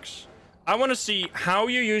crucifix. I want to see how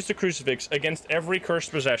you use the crucifix against every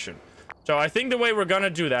cursed possession. So I think the way we're gonna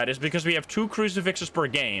do that is, because we have 2 crucifixes per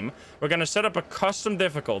game, we're gonna set up a custom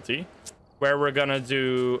difficulty where we're gonna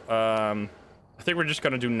do I think we're just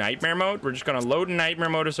gonna do nightmare mode. We're just gonna load nightmare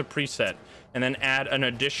mode as a preset and then add an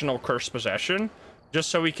additional cursed possession just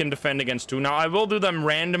so we can defend against 2. Now I will do them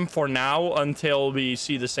random for now until we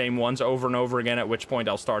see the same ones over and over again, at which point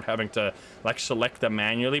I'll start having to like select them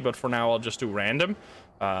manually, but for now I'll just do random.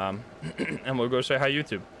 And we'll go say hi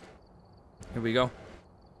YouTube. Here we go.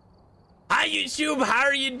 Hi YouTube, how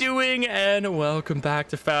are you doing? And welcome back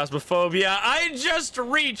to Phasmophobia. I just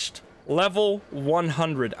reached level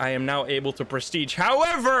 100. I am now able to prestige.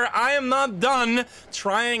 However, I am not done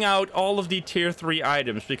trying out all of the tier 3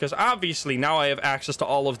 items, because obviously now I have access to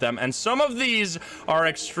all of them, and some of these are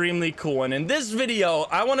extremely cool. And in this video,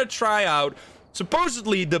 I want to try out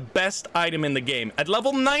supposedly the best item in the game. At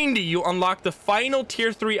level 90, you unlock the final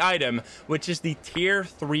tier 3 item, which is the tier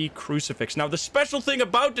 3 crucifix. Now, the special thing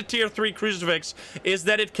about the tier 3 crucifix is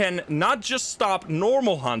that it can not just stop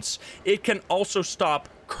normal hunts, it can also stop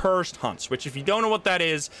cursed hunts, which, if you don't know what that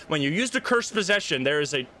is, when you use the cursed possession, there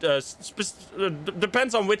is a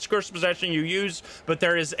depends on which cursed possession you use, but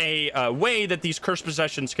there is a way that these cursed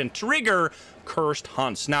possessions can trigger cursed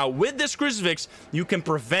hunts. Now, with this crucifix, you can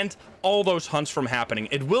prevent all those hunts from happening.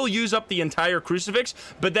 It will use up the entire crucifix,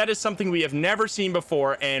 but that is something we have never seen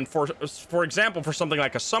before, and for example, for something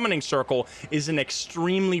like a summoning circle is an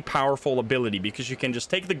extremely powerful ability, because you can just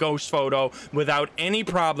take the ghost photo without any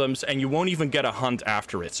problems and you won't even get a hunt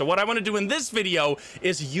after it. So what I want to do in this video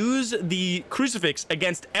is use the crucifix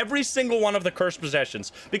against every single one of the cursed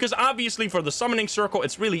possessions, because obviously for the summoning circle,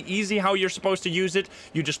 it's really easy how you're supposed to use it.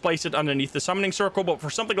 You just place it underneath the summoning circle, but for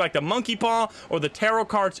something like the monkey paw or the tarot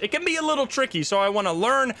cards, it can be a little tricky. So I want to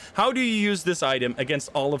learn, how do you use this item against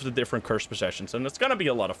all of the different cursed possessions, and it's gonna be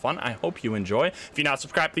a lot of fun. I hope you enjoy. If you're not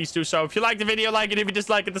subscribed, please do so. If you like the video, like it. If you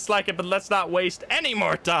dislike it, dislike it. But let's not waste any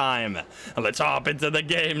more time, and let's hop into the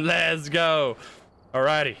game. Let's go.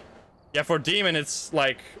 Alrighty. Yeah, for demon, it's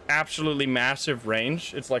like absolutely massive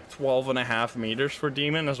range. It's like 12.5 meters for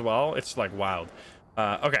demon as well. It's like wild.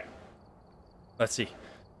 Okay, let's see.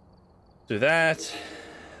 Do that,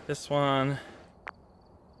 this one,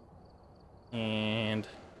 and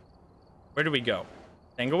where do we go?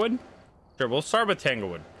 Tanglewood? Sure, we'll start with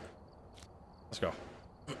Tanglewood. Let's go.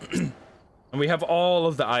 And we have all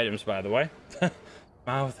of the items, by the way.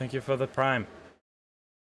 Wow, thank you for the prime.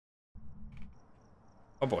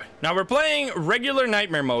 Oh boy. Now we're playing regular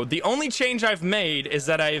nightmare mode. The only change I've made is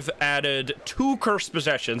that I've added 2 cursed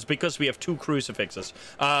possessions because we have 2 crucifixes.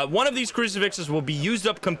 One of these crucifixes will be used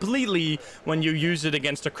up completely when you use it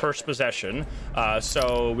against a cursed possession.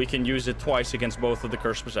 So we can use it twice against both of the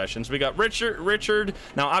cursed possessions. We got Richard.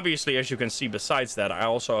 Now, obviously, as you can see, besides that, I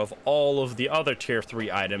also have all of the other tier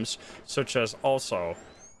 3 items, such as also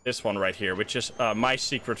this one right here, which is my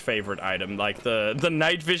secret favorite item. Like, the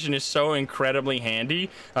night vision is so incredibly handy.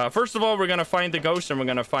 First of all, we're gonna find the ghost, and we're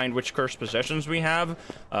gonna find which cursed possessions we have.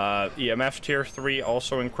 EMF tier 3,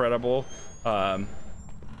 also incredible. I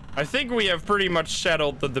think we have pretty much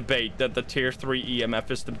settled the debate that the tier 3 EMF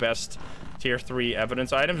is the best tier 3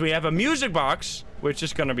 evidence items. We have a music box, which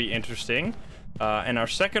is gonna be interesting. And our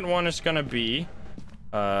second one is gonna be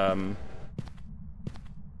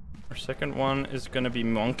our second one is gonna be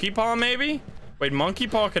monkey paw, maybe? Wait, monkey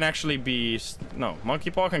paw can actually be... No, monkey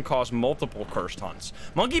paw can cause multiple cursed hunts.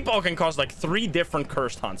 Monkey paw can cause like 3 different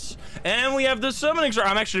cursed hunts. And we have the summoning circle.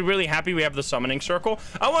 I'm actually really happy we have the summoning circle.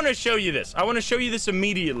 I want to show you this. I want to show you this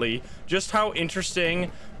immediately, just how interesting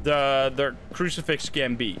the crucifix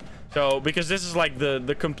can be. So, because this is like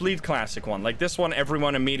the complete classic one. Like, this one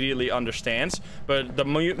everyone immediately understands, but the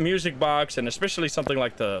music box, and especially something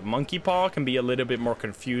like the monkey paw, can be a little bit more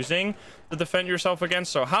confusing to defend yourself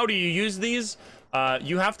against. So how do you use these?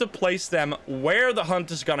 You have to place them where the hunt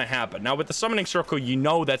is gonna happen. Now, with the summoning circle, you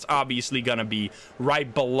know that's obviously gonna be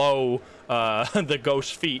right below the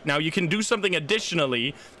ghost's feet. Now, you can do something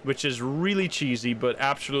additionally, which is really cheesy but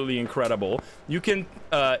absolutely incredible. You can,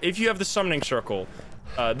 if you have the summoning circle,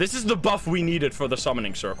 this is the buff we needed for the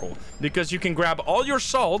summoning circle, because you can grab all your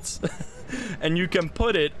salts and you can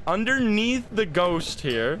put it underneath the ghost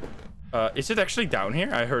here. Is it actually down here?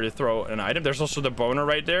 I heard it throw an item. There's also the boner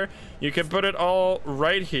right there. You can put it all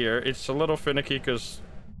right here. It's a little finicky because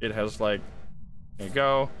it has like, there you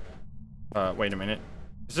go. Wait a minute.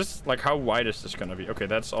 Is this like, how wide is this gonna be? Okay,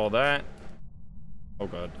 that's all that. Oh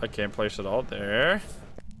god, I can't place it all there.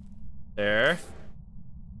 There.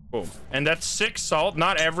 Boom. And that's 6 salt.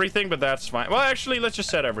 Not everything, but that's fine. Well, actually, let's just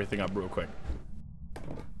set everything up real quick.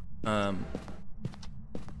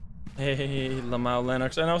 Hey, Lamau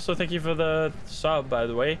Lennox. And also, thank you for the sub, by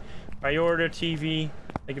the way. Priorder TV.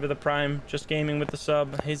 Thank you for the prime. Just Gaming with the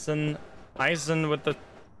sub. Eisen with the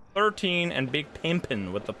 13. And Big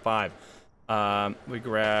Pimpin with the 5. We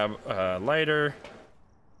grab lighter.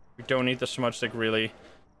 We don't need the smudge stick, really.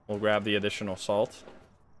 We'll grab the additional salt.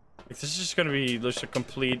 This is just gonna be just a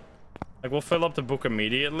complete, like, we'll fill up the book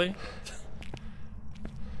immediately.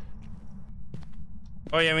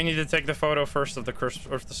 Oh yeah, we need to take the photo first of the curse,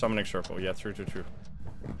 or the summoning circle. Yeah, true.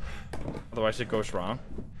 Otherwise it goes wrong.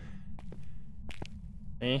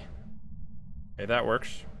 See? Okay, that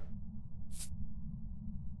works.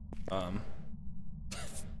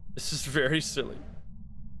 This is very silly.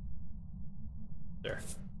 There.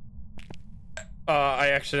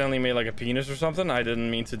 I accidentally made like a penis or something. I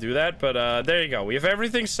didn't mean to do that, but there you go. We have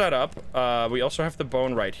everything set up. We also have the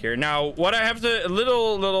bone right here. Now, what I have to, a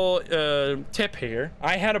little tip here.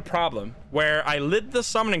 I had a problem where I lit the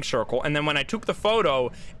summoning circle, and then when I took the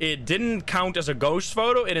photo, it didn't count as a ghost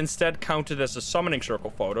photo. It instead counted as a summoning circle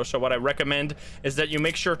photo. So what I recommend is that you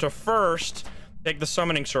make sure to first take the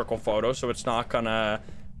summoning circle photo, so it's not gonna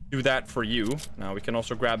do that for you. Now we can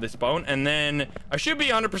also grab this bone, and then I should be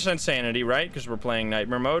 100% sanity, right? Because we're playing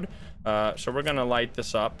nightmare mode. So we're gonna light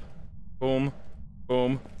this up. Boom,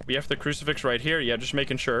 boom. We have the crucifix right here. Yeah, just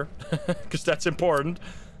making sure, because that's important.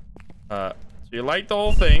 So you light the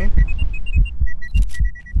whole thing,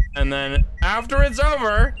 and then after it's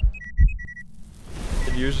over,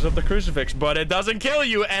 it uses up the crucifix, but it doesn't kill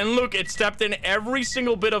you. And look, it stepped in every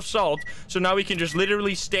single bit of salt. So now we can just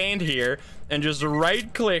literally stand here and just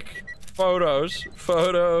right click photos,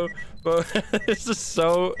 this is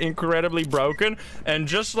so incredibly broken. And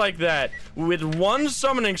just like that, with one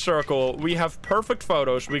summoning circle, we have perfect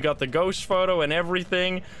photos. We got the ghost photo and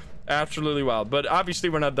everything. Absolutely wild. But obviously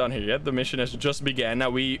we're not done here yet. The mission has just began. Now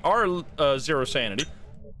we are 0 sanity.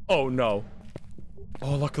 Oh no.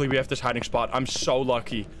 Oh, luckily we have this hiding spot. I'm so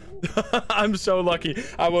lucky. I'm so lucky.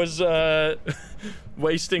 I was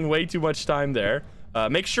wasting way too much time there.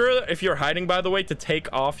 Make sure if you're hiding, by the way, to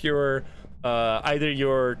take off your either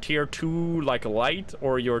your tier 2 like light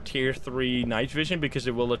or your tier 3 night vision, because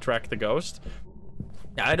it will attract the ghost.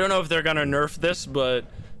 I don't know if they're gonna nerf this, but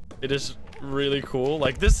it is really cool.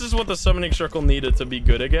 Like, this is what the summoning circle needed to be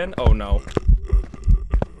good again. Oh no.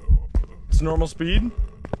 It's normal speed.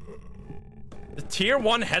 The tier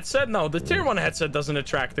 1 headset? No, the tier 1 headset doesn't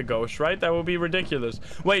attract the ghost, right? That would be ridiculous.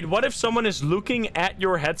 Wait, what if someone is looking at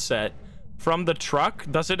your headset from the truck?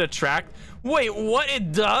 Does it attract? Wait, what?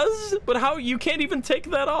 It does? But how? You can't even take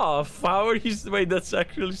that off. How are you? Wait, that's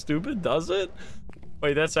actually stupid. Does it?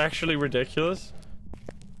 Wait, that's actually ridiculous.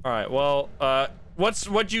 All right, well,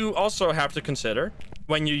 what you also have to consider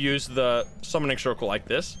when you use the summoning circle like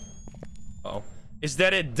this, is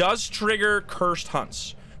that it does trigger cursed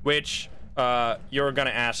hunts, which you're gonna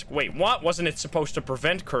ask, wait, what? Wasn't it supposed to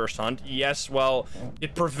prevent cursed hunt? Yes, well,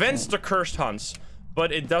 it prevents the cursed hunts,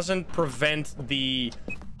 but it doesn't prevent the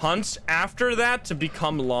hunts after that to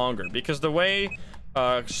become longer, because the way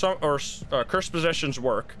cursed possessions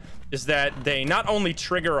work is that they not only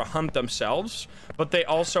trigger a hunt themselves, but they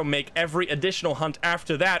also make every additional hunt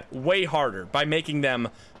after that way harder by making them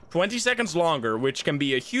 20 seconds longer, which can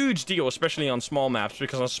be a huge deal, especially on small maps,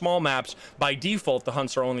 because on small maps, by default, the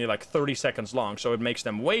hunts are only like 30 seconds long, so it makes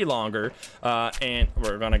them way longer, and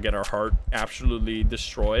we're gonna get our heart absolutely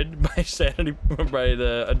destroyed by sanity, by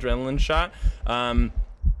the adrenaline shot.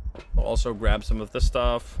 We'll also grab some of this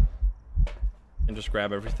stuff, and just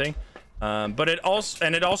grab everything. But it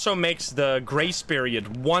also makes the grace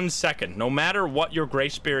period 1 second. No matter what your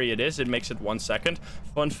grace period is, it makes it 1 second.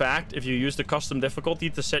 Fun fact, if you use the custom difficulty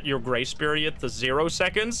to set your grace period to 0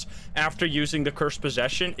 seconds after using the cursed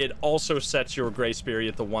possession, it also sets your grace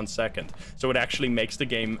period to 1 second. So it actually makes the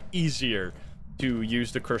game easier to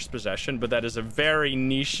use the cursed possession, but that is a very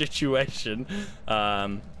niche situation.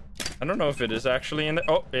 I don't know if it is actually in there.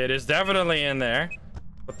 Oh, it is definitely in there.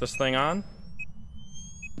 Put this thing on.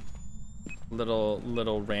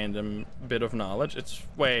 Little random bit of knowledge. It's,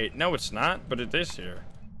 wait, no it's not, but it is here.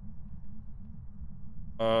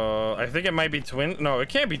 I think it might be twins. No, it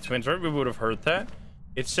can't be twins, right? We would have heard that.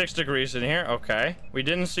 It's 6 degrees in here. Okay, we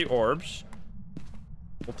didn't see orbs.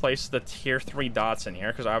 We'll place the tier 3 dots in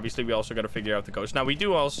here, because obviously we also got to figure out the ghost. Now we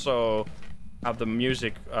do also have the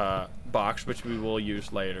music box, which we will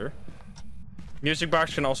use later. Music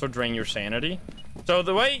box can also drain your sanity. So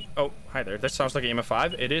the way, oh, hi there. That sounds like EMF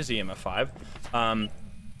 5. It is EMF 5.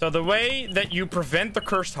 So the way that you prevent the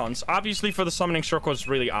cursed hunts, obviously for the summoning circle, is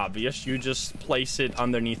really obvious. You just place it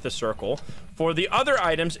underneath the circle. For the other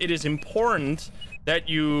items, it is important that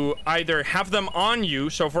you either have them on you.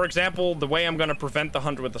 So for example, the way I'm going to prevent the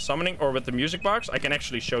hunt with the summoning or with the music box, I can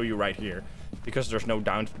actually show you right here, because there's no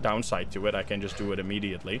downside to it. I can just do it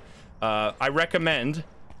immediately. I recommend,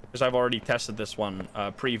 because I've already tested this one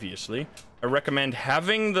previously, I recommend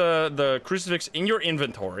having the crucifix in your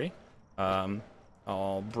inventory.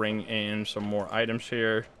 I'll bring in some more items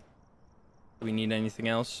here. Do we need anything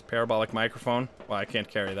else? Parabolic microphone. Well, I can't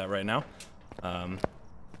carry that right now. I'm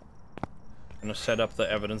gonna set up the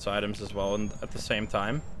evidence items as well, and at the same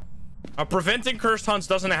time, preventing cursed hunts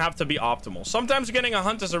doesn't have to be optimal. Sometimes getting a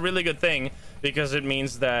hunt is a really good thing, because it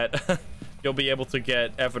means that you'll be able to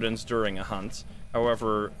get evidence during a hunt.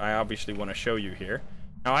 However, I obviously want to show you here.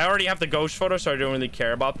 Now, I already have the ghost photo, so I don't really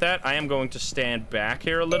care about that. I am going to stand back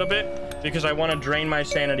here a little bit, because I want to drain my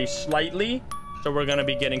sanity slightly So we're gonna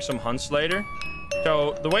be getting some hunts later.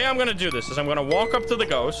 So the way I'm gonna do this is I'm gonna walk up to the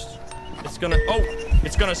ghost. It's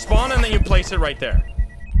gonna spawn, and then you place it right there.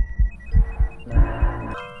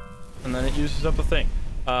 And then it uses up the thing.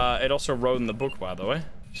 It also wrote in the book, by the way.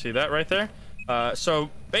 See that right there? So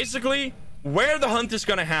basically, where the hunt is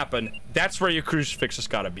gonna happen, that's where your crucifix has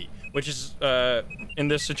gotta be. Which is, in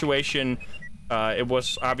this situation, it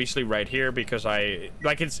was obviously right here because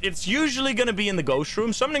it's usually gonna be in the ghost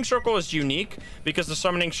room. Summoning circle is unique because the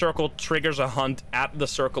summoning circle triggers a hunt at the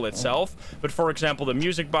circle itself. But for example, the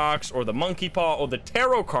music box or the monkey paw or the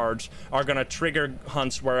tarot cards are gonna trigger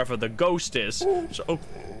hunts wherever the ghost is. So,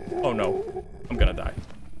 oh no, I'm gonna die.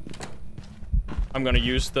 I'm gonna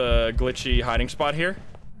use the glitchy hiding spot here.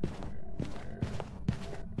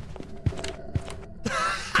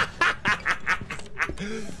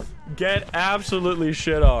 Get absolutely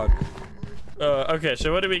shit on. Okay,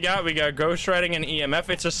 so what do we got? We got ghost writing and EMF.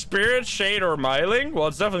 It's a spirit, shade, or myling. Well,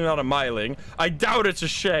 it's definitely not a myling. I doubt it's a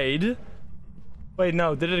shade. Wait,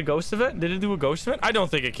 no. Did it a ghost event? Did it do a ghost event? I don't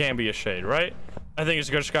think it can be a shade, right? I think it's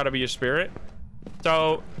just got to be a spirit.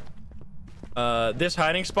 So, this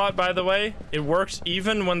hiding spot, by the way, it works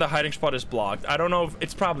even when the hiding spot is blocked. I don't know if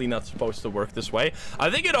it's probably not supposed to work this way. I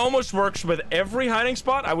think it almost works with every hiding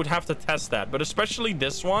spot. I would have to test that, but especially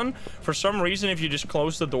this one. For some reason, if you just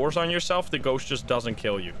close the doors on yourself, the ghost just doesn't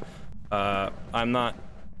kill you. I'm not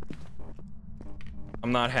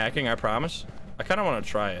hacking, I promise. I kind of want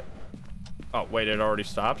to try it. Oh, wait, it already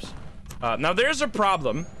stops. Now there's a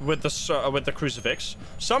problem with the crucifix.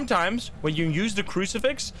 Sometimes when you use the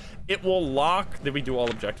crucifix, it will lock. Did we do all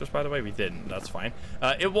objectives, by the way? We didn't. That's fine.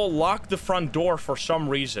 It will lock the front door for some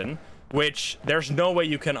reason, which there's no way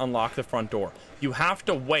you can unlock the front door. You have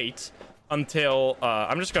to wait until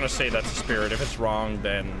I'm just gonna say that's a spirit. If it's wrong,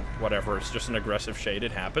 then whatever. It's just an aggressive shade.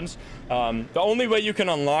 It happens. The only way you can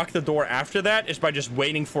unlock the door after that is by just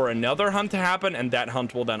waiting for another hunt to happen, and that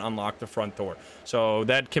hunt will then unlock the front door. So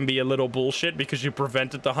that can be a little bullshit because you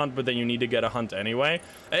prevented the hunt, but then you need to get a hunt anyway.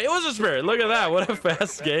 It was a spirit. Look at that. What a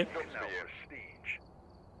fast game.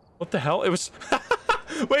 What the hell? It was...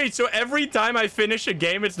 Wait, so every time I finish a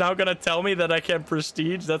game, it's now gonna tell me that I can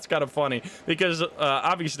prestige? That's kind of funny. Because,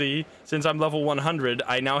 obviously, since I'm level 100,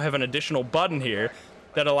 I now have an additional button here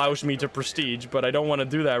that allows me to prestige, but I don't want to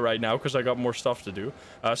do that right now because I got more stuff to do.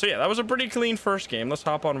 So yeah, that was a pretty clean first game. Let's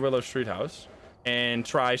hop on Willow Street House and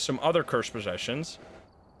try some other cursed possessions.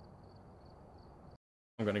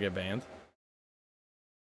 I'm gonna get banned.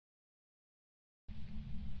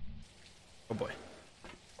 Oh boy.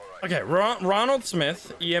 Okay, Ronald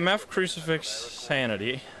Smith, EMF, Crucifix,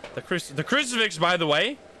 Sanity. The Crucifix, by the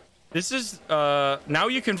way, this is, now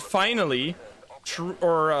you can finally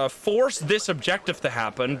force this objective to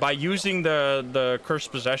happen by using the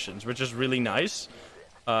Cursed Possessions, which is really nice.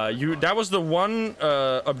 That was the one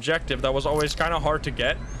objective that was always kind of hard to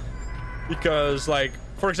get. Because, like,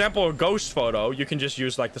 for example, a ghost photo, you can just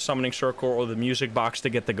use, like, the summoning circle or the music box to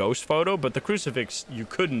get the ghost photo, but the Crucifix you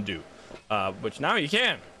couldn't do. Which now you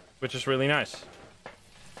can. Which is really nice.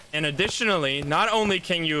 And additionally, not only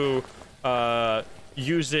can you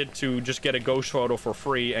use it to just get a ghost photo for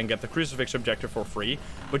free and get the crucifix objective for free,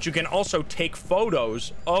 but you can also take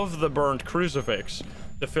photos of the burnt crucifix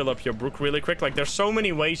to fill up your book really quick. Like, there's so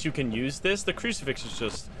many ways you can use this. The crucifix is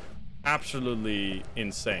just absolutely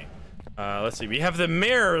insane. Let's see. We have the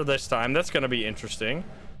mirror this time. That's going to be interesting.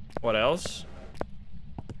 What else?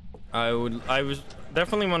 I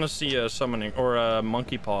definitely want to see a summoning or a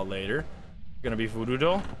monkey paw later. Gonna be voodoo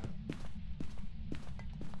doll.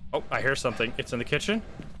 Oh, I hear something. It's in the kitchen.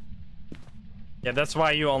 Yeah, that's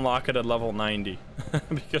why you unlock it at level 90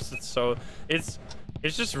 because it's so it's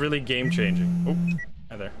just really game changing. Oh,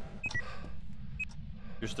 hi there.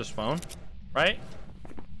 Use this phone, right?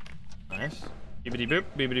 Nice. Beepity boop,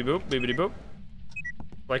 beepity boop, beepity boop.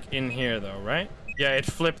 Like in here though, right? Yeah, it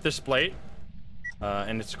flipped this plate.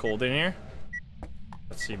 And it's cold in here.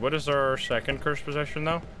 Let's see, what is our second cursed possession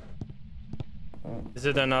though? Is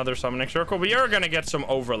it another summoning circle? We are gonna get some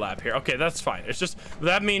overlap here. Okay, that's fine. It's just,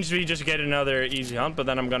 that means we just get another easy hunt, but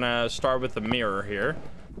then I'm gonna start with the mirror here.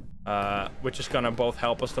 Which is gonna both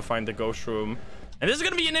help us to find the ghost room. And this is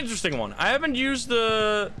gonna be an interesting one. I haven't used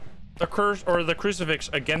the curse or the crucifix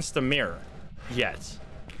against the mirror yet.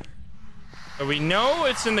 So we know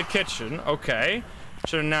it's in the kitchen, okay.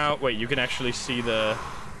 So now, wait, you can actually see the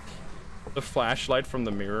flashlight from the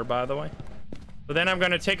mirror, by the way. But then I'm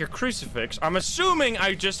going to take a crucifix. I'm assuming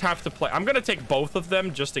I just have to play. I'm going to take both of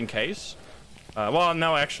them just in case. Well,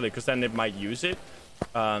 no, actually, because then it might use it.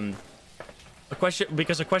 A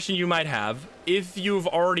question you might have, if you've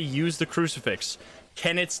already used the crucifix,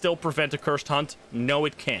 Can it still prevent a cursed hunt? No,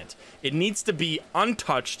 it can't. It needs to be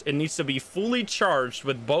untouched. It needs to be fully charged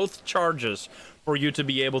with both charges for you to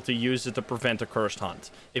be able to use it to prevent a cursed hunt.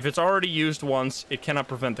 If it's already used once, it cannot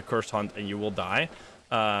prevent the cursed hunt and you will die.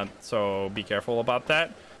 So be careful about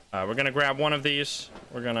that. We're gonna grab one of these.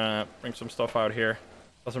 We're gonna bring some stuff out here.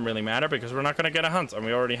 Doesn't really matter because we're not gonna get a hunt, and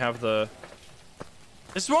we already have the...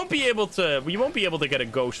 We won't be able to get a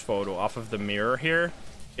ghost photo off of the mirror here.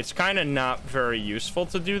 It's kind of not very useful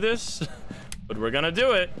to do this, but we're gonna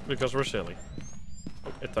do it because we're silly.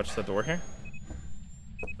 Oh, it touched the door here.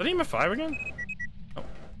 Is that EMF5 again? Oh.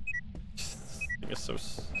 I think it's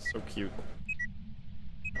so cute.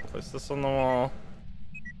 Place this on the wall.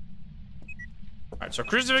 Alright, so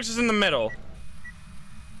crucifix is in the middle.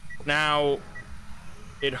 Now,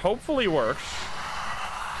 it hopefully works.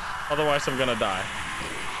 Otherwise, I'm gonna die.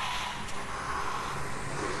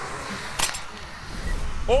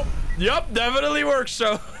 Oh, yep, definitely works.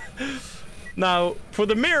 So now for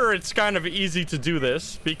the mirror, it's kind of easy to do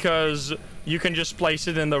this because you can just place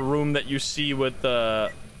it in the room that you see with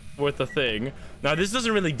the thing. Now this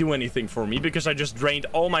doesn't really do anything for me because I just drained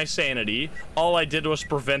all my sanity. All I did was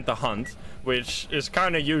prevent the hunt, which is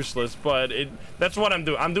kind of useless, but that's what I'm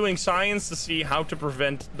doing. I'm doing science to see how to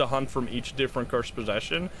prevent the hunt from each different cursed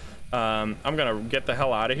possession. I'm gonna get the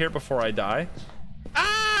hell out of here before I die.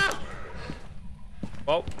 Ah!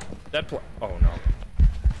 Well, oh no.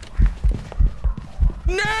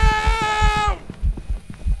 No!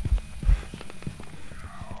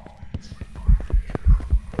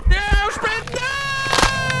 No, sprint!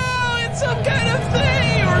 No! It's some kind of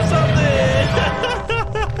thing or something!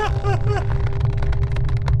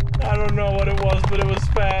 I don't know what it was, but it was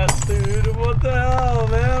fast, dude. What the hell,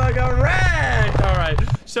 man? I got wrecked! Alright,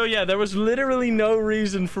 so yeah, there was literally no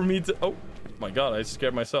reason for me to... Oh my god, I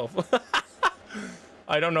scared myself.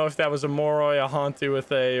 I don't know if that was a Moroi, a Hantu, a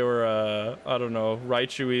Thay, or I don't know,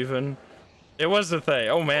 Raichu even. It was a Thay.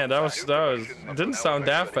 Oh man, that was it didn't sound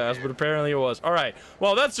that fast, but apparently it was. All right,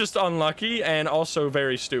 well that's just unlucky and also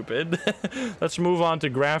very stupid. Let's move on to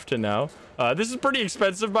Grafton now. This is pretty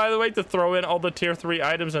expensive, by the way, to throw in all the tier 3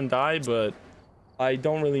 items and die, but I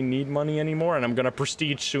don't really need money anymore, and I'm gonna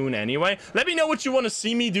prestige soon anyway. Let me know what you want to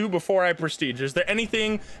see me do before I prestige. Is there any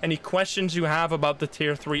questions you have about the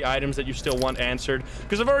tier 3 items that you still want answered?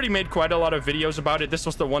 Because I've already made quite a lot of videos about it. This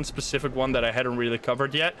was the one specific one that I hadn't really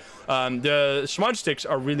covered yet. The smudge sticks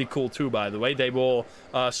are really cool too, by the way. They will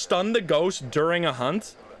stun the ghost during a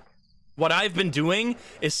hunt. What I've been doing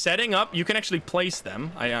is setting up, you can actually place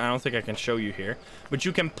them. I don't think I can show you here, but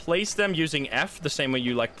you can place them using F, the same way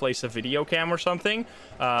you like place a video cam or something.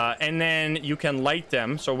 And then you can light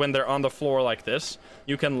them. So when they're on the floor like this,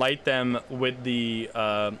 you can light them with the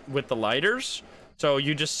lighters. So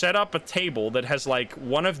you just set up a table that has like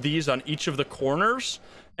one of these on each of the corners,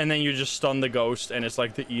 and then you just stun the ghost, and it's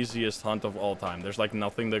like the easiest hunt of all time. There's like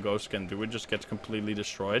nothing the ghost can do. It just gets completely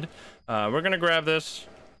destroyed. We're gonna grab this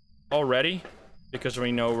already because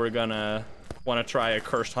we know we're gonna want to try a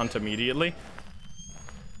cursed hunt immediately.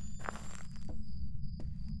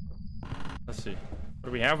 Let's see, what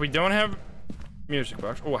do we have? We don't have music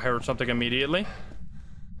box. Oh, I heard something immediately.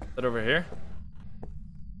 Is that over here?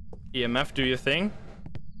 EMF, do your thing.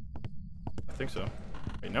 I think so.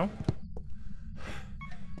 Wait, no.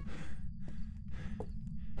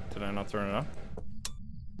 Did I not turn it on?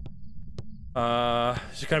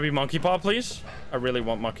 Is it gonna be Monkey Paw, please? I really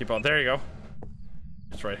want Monkey Paw. There you go.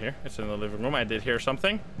 It's right here. It's in the living room. I did hear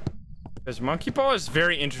something. Because Monkey Paw is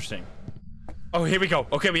very interesting. Oh, here we go.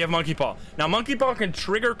 Okay, we have Monkey Paw. Now, Monkey Paw can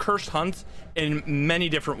trigger Cursed Hunt in many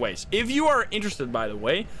different ways. If you are interested, by the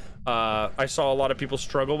way, I saw a lot of people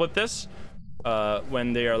struggle with this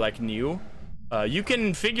when they are, like, new. You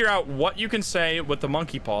can figure out what you can say with the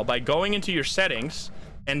Monkey Paw by going into your settings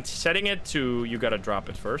and setting it to... You gotta drop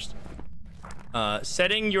it first.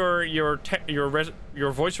 Setting your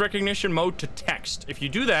voice recognition mode to text. If you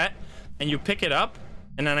do that and you pick it up,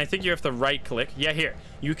 and then I think you have to right click. Yeah, here.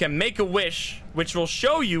 You can make a wish, which will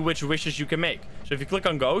show you which wishes you can make. So if you click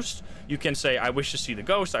on ghost, you can say, I wish to see the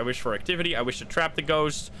ghost, I wish for activity, I wish to trap the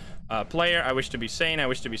ghost, player, I wish to be sane, I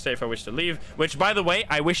wish to be safe, I wish to leave. Which, by the way,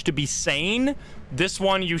 I wish to be sane. This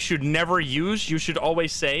one you should never use. You should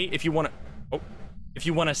always say, if you want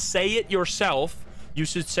to say it yourself, you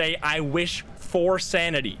should say, I wish for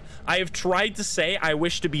sanity. I have tried to say, I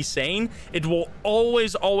wish to be sane. It will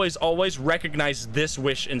always, always, always recognize this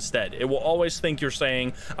wish instead. It will always think you're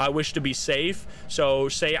saying, I wish to be safe. So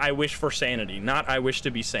say, I wish for sanity, not I wish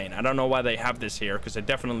to be sane. I don't know why they have this here, because it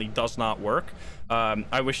definitely does not work.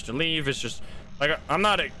 I wish to leave is just Like, I'm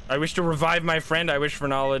not I wish to revive my friend. I wish for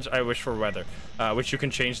knowledge. I wish for weather. Which you can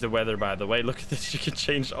change the weather, by the way. Look at this. You can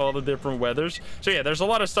change all the different weathers. So yeah, there's a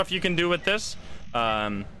lot of stuff you can do with this.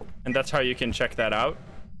 And that's how you can check that out.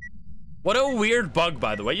 What a weird bug,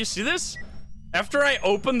 by the way. You see this? After I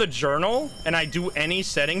open the journal and I do any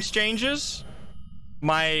settings changes,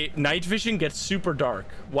 my night vision gets super dark.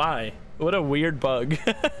 Why? What a weird bug.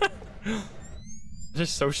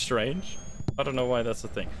 Just so strange. I don't know why that's the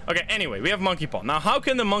thing. Okay, anyway, we have monkey paw. Now, how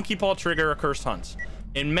can the monkey paw trigger a cursed hunt?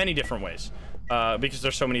 In many different ways. Because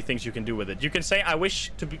there's so many things you can do with it. You can say, I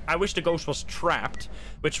wish the ghost was trapped,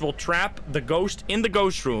 which will trap the ghost in the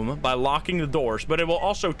ghost room by locking the doors, but it will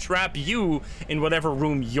also trap you in whatever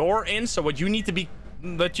room you're in. So what you need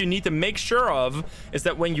to make sure of is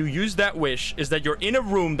that when you use that wish is that you're in a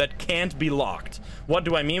room that can't be locked. What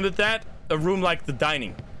do I mean with that? A room like the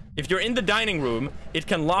dining. If you're in the dining room, it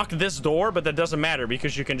can lock this door, but that doesn't matter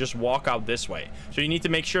because you can just walk out this way. So you need to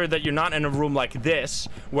make sure that you're not in a room like this,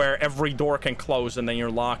 where every door can close and then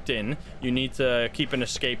you're locked in. You need to keep an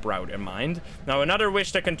escape route in mind. Now, another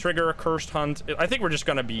wish that can trigger a cursed hunt, I think we're just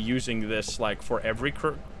going to be using this like for every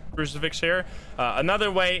crucifix here.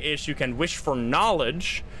 Another way is you can wish for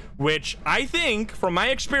knowledge, which I think, from my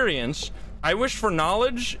experience, I wish for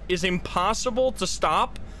knowledge is impossible to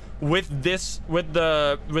stop with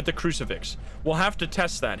the crucifix. We'll have to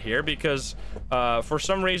test that here because for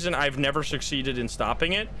some reason I've never succeeded in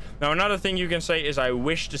stopping it. Now, another thing you can say is I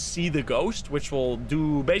wish to see the ghost, which will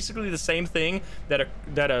do basically the same thing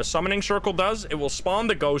that a summoning circle does. It will spawn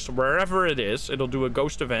the ghost wherever it is. It'll do a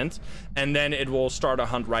ghost event, and then it will start a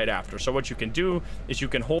hunt right after. So what you can do is you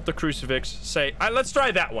can hold the crucifix, say, let's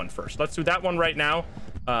try that one first. Let's do that one right now,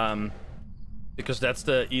 because that's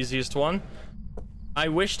the easiest one. I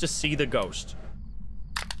wish to see the ghost.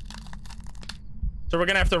 So we're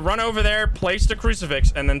gonna have to run over there, place the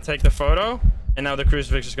crucifix, and then take the photo. And now the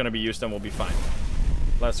crucifix is gonna be used and we'll be fine.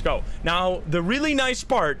 Let's go. Now, the really nice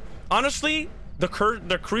part, honestly, the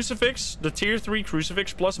crucifix, the tier 3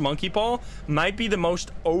 crucifix plus monkey paw might be the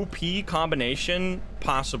most OP combination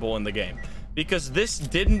possible in the game. Because this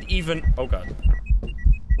didn't even... Oh, God.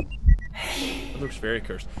 It looks very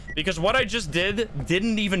cursed. Because what I just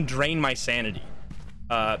didn't even drain my sanity.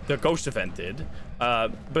 The ghost event did,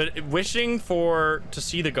 but wishing to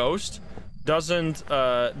see the ghost doesn't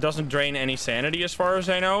drain any sanity as far as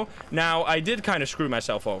I know. Now, I did kind of screw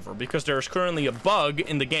myself over because there's currently a bug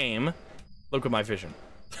in the game. Look at my vision.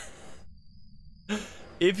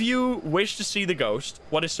 If you wish to see the ghost,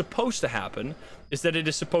 what is supposed to happen is that it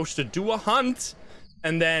is supposed to do a hunt,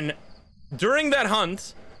 and then during that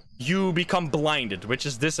hunt, you become blinded, which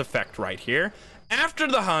is this effect right here. After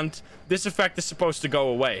the hunt, this effect is supposed to go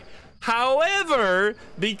away. However,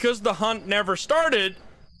 because the hunt never started,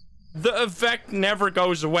 the effect never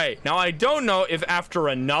goes away. Now, I don't know if after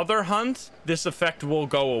another hunt, this effect will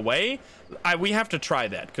go away. We have to try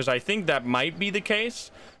that, because I think that might be the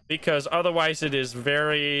case. Because otherwise it is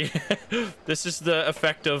very... This is the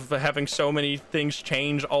effect of having so many things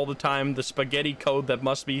change all the time. The spaghetti code that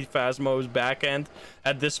must be Phasmo's backend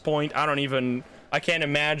at this point. I can't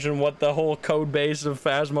imagine what the whole code base of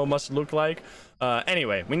Phasmo must look like.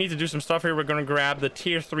 Anyway, we need to do some stuff here. We're going to grab the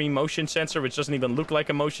tier 3 motion sensor, which doesn't even look like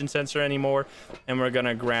a motion sensor anymore. And we're going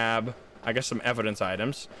to grab, I guess, some evidence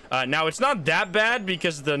items. Now, it's not that bad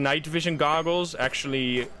because the night vision goggles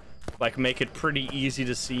actually... like make it pretty easy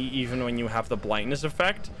to see even when you have the blindness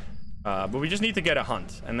effect, but we just need to get a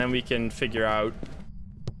hunt and then we can figure out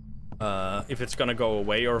if it's gonna go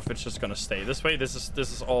away or if it's just gonna stay this way. This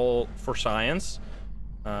is all for science.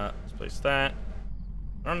 Let's place that.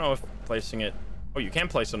 I don't know if placing it... Oh, you can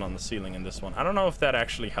place it on the ceiling in this one. I don't know if that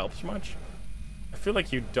actually helps much. I feel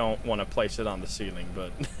like you don't want to place it on the ceiling,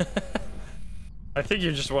 but I think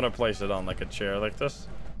you just want to place it on like a chair like this.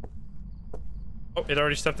 Oh, it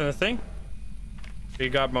already stepped in the thing. So you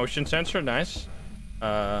got motion sensor, nice.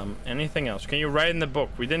 Anything else? Can you write in the book?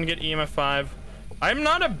 We didn't get EMF 5. I'm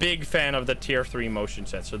not a big fan of the tier 3 motion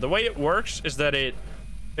sensor. The way it works is that it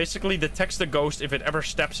basically detects the ghost if it ever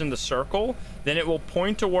steps in the circle. Then it will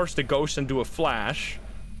point towards the ghost and do a flash.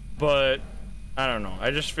 But I don't know.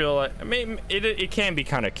 I just feel like it can be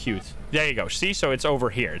kind of cute. There you go. See, so it's over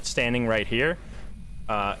here. It's standing right here.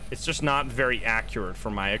 It's just not very accurate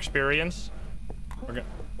from my experience. We're gonna...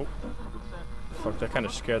 Oh. Fuck, that kind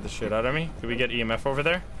of scared the shit out of me. Did we get EMF over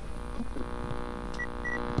there?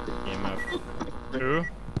 EMF 2. Alright,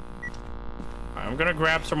 I'm gonna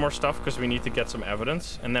grab some more stuff because we need to get some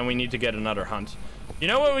evidence. And then we need to get another hunt. You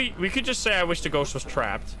know what? We could just say I wish the ghost was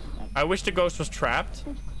trapped. I wish the ghost was trapped.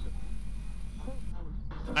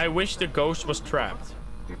 I wish the ghost was trapped.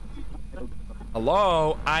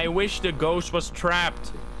 Hello? I wish the ghost was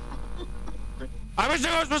trapped. I wish the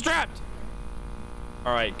ghost was trapped.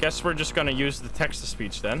 All right, guess we're just gonna use the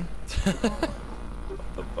text-to-speech then.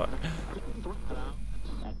 What the fuck?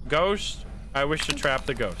 Ghost, I wish to trap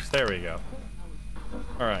the ghost. There we go.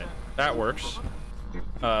 All right, that works.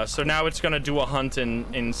 So now it's gonna do a hunt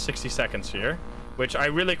in 60 seconds here, which I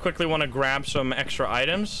really quickly want to grab some extra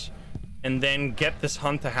items and then get this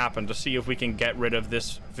hunt to happen to see if we can get rid of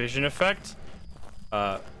this vision effect.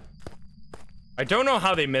 I don't know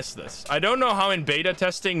how they missed this. I don't know how in beta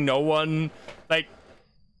testing no one, like,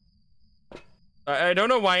 I don't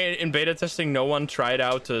know why in beta testing no one tried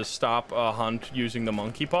out to stop a hunt using the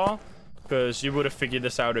monkey paw, because you would have figured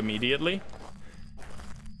this out immediately.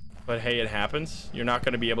 But hey, it happens. You're not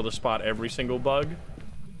going to be able to spot every single bug.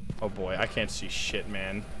 Oh boy, I can't see shit,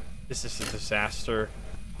 man. This is a disaster.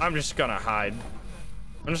 I'm just gonna hide.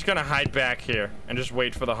 I'm just gonna hide back here and just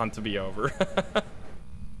wait for the hunt to be over.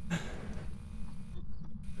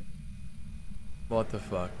 What the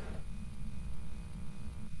fuck?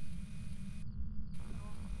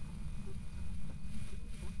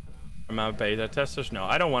 Am I beta testers? No,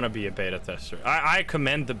 I don't want to be a beta tester. I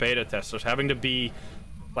commend the beta testers having to be,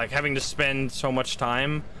 like, having to spend so much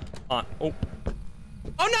time on. Oh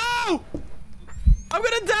no! I'm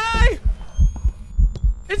gonna die!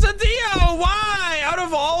 It's a Dio! Why? Out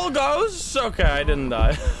of all ghosts? Okay, I didn't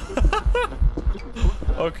die.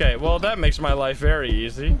 Okay, well, that makes my life very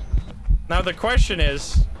easy. Now the question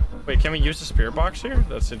is, wait, can we use the spirit box here?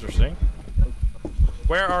 That's interesting.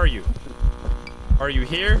 Where are you? Are you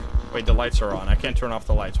here? Wait, the lights are on. I can't turn off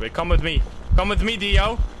the lights. Wait, come with me. Come with me,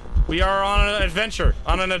 Dio. We are on an adventure.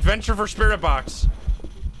 On an adventure for spirit box.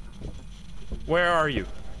 Where are you?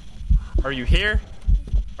 Are you here?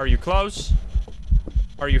 Are you close?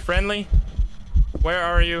 Are you friendly? Where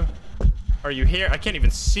are you? Are you here? I can't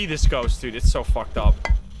even see this ghost, dude. It's so fucked up.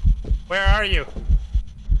 Where are you?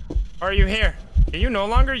 Are you here? Can you no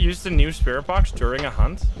longer use the new spirit box during a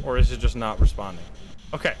hunt? Or is it just not responding?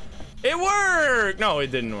 Okay. It worked! No, it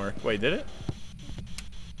didn't work. Wait, did it?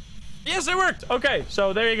 Yes, it worked! Okay,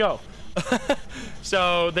 so there you go.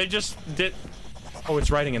 So they just did... Oh, it's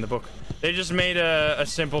writing in the book. They just made a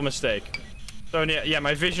simple mistake. So yeah,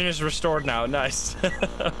 my vision is restored now. Nice.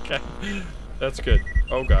 Okay. That's good.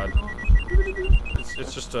 Oh god.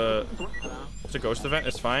 It's just a... It's a ghost event.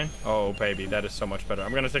 It's fine. Oh, baby. That is so much better.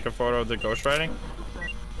 I'm gonna take a photo of the ghost writing.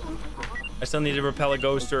 I still need to repel a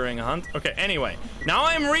ghost during a hunt. Okay, anyway. Now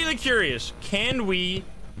I'm really curious. Can we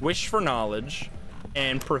wish for knowledge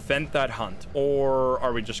and prevent that hunt? Or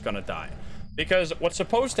are we just gonna die? Because what's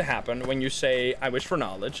supposed to happen when you say, I wish for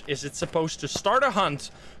knowledge, is it's supposed to start a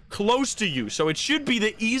hunt close to you. So it should be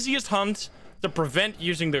the easiest hunt to prevent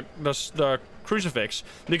using the crucifix.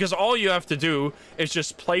 Because all you have to do is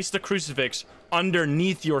just place the crucifix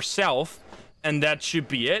underneath yourself. And that should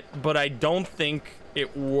be it. But I don't think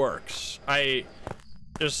it works. I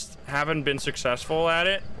just haven't been successful at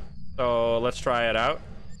it. So let's try it out.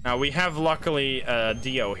 Now we have luckily a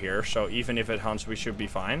Dio here. So even if it hunts, we should be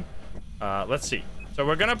fine. Let's see. So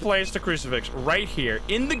we're gonna place the crucifix right here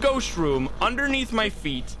in the ghost room underneath my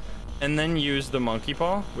feet, and then use the monkey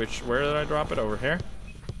paw, which, where did I drop it? Over here.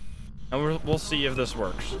 And we'll see if this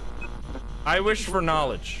works. I wish for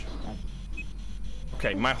knowledge.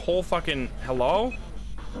 Okay, my whole fucking... Hello?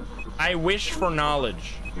 I wish for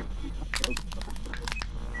knowledge.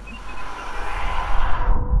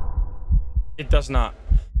 It does not.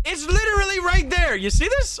 It's literally right there. You see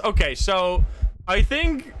this? Okay, so I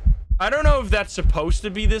think... I don't know if that's supposed to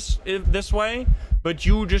be this way, but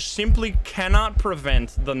you just simply cannot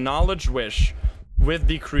prevent the knowledge wish with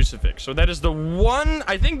the crucifix. So that is the one...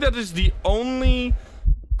 I think that is the only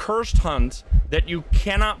cursed hunt that you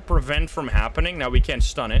cannot prevent from happening. Now, we can't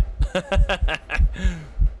stun it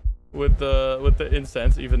with the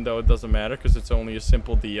incense, even though it doesn't matter because it's only a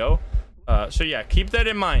simple Dio. So yeah, keep that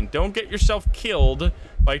in mind. Don't get yourself killed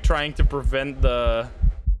by trying to prevent the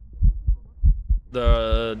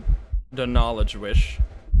knowledge wish.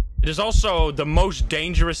 It is also the most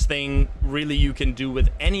dangerous thing really you can do with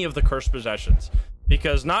any of the cursed possessions,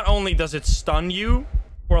 because not only does it stun you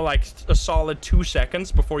for like a solid 2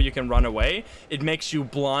 seconds before you can run away, it makes you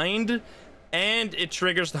blind, and it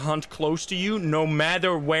triggers the hunt close to you no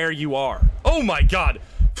matter where you are. Oh my god.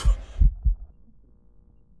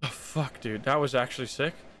 Oh fuck, dude, that was actually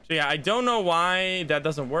sick. So yeah, I don't know why that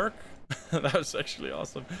doesn't work. That was actually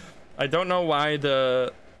awesome. I don't know why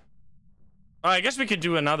the... Oh, I guess we could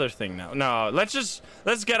do another thing now. No, let's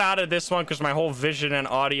get out of this one because my whole vision and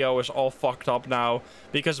audio is all fucked up now.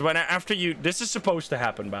 Because after you... This is supposed to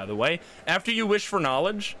happen, by the way. After you wish for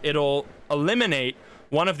knowledge, it'll eliminate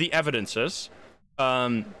one of the evidences.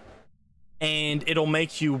 and it'll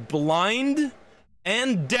make you blind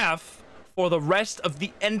and deaf for the rest of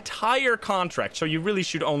the entire contract. So you really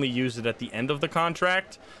should only use it at the end of the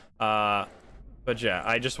contract. But yeah,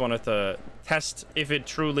 I just wanted to test if it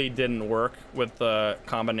truly didn't work with the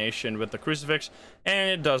combination with the crucifix, and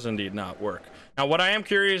it does indeed not work. Now, what I am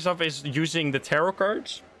curious of is using the tarot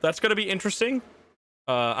cards. That's going to be interesting.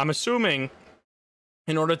 I'm assuming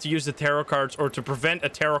in order to use the tarot cards or to prevent a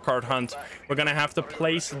tarot card hunt, we're going to have to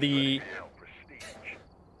place the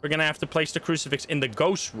crucifix in the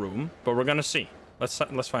ghost room, but we're going to see. Let's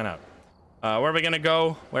find out. Where are we going to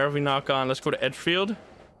go? Where have we knock on? Let's go to Edgefield.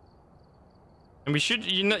 And we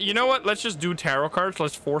should, you know what? Let's just do tarot cards.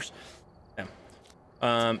 Let's force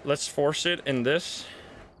it in this.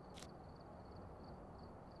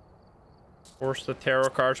 Force the tarot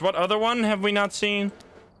cards. What other one have we not seen?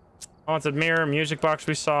 Haunted mirror, music box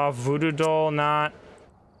we saw, voodoo doll, not.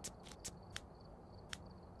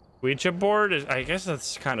 Ouija board is, I guess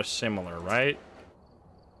that's kind of similar, right?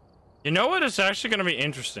 You know what? It's actually going to be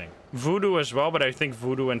interesting. Voodoo as well, but I think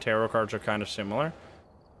voodoo and tarot cards are kind of similar.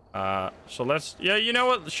 So let's, yeah, you know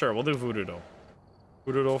what? Sure, we'll do voodoo doll.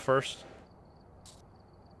 Voodoo doll first.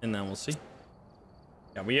 And then we'll see.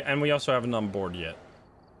 Yeah, we also haven't on board yet.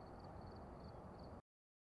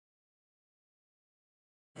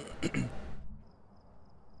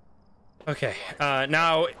 Okay,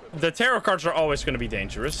 now the tarot cards are always going to be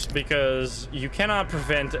dangerous because you cannot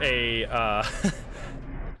prevent a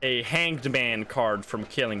a hanged man card from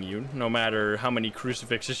killing you, no matter how many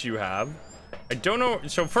crucifixes you have. I don't know.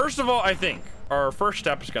 So first of all, I think our first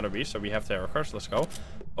step is going to be, so we have tarot cards. Let's go.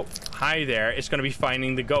 Oh, hi there. It's going to be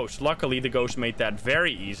finding the ghost. Luckily, the ghost made that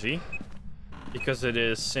very easy because it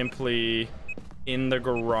is simply in the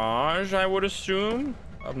garage, I would assume.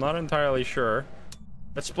 I'm not entirely sure.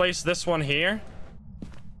 Let's place this one here.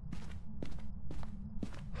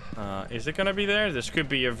 Is it going to be there? This could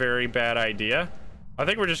be a very bad idea. I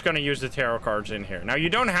think we're just going to use the tarot cards in here. Now, you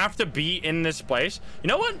don't have to be in this place. You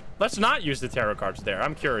know what? Let's not use the tarot cards there.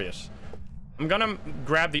 I'm curious. I'm going to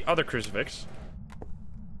grab the other crucifix.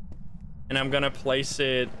 And I'm going to place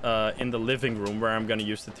it in the living room where I'm going to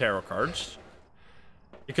use the tarot cards.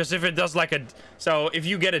 Because if it does like a... So, if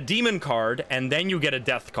you get a demon card and then you get a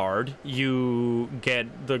death card, you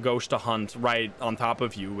get the ghost to hunt right on top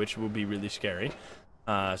of you, which will be really scary.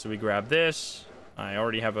 So, we grab this. I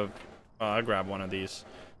already have a... I'll grab one of these.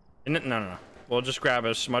 No. We'll just grab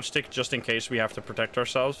a smudge stick just in case we have to protect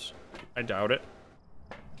ourselves. I doubt it.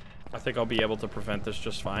 I think I'll be able to prevent this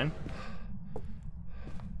just fine.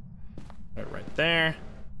 Right there.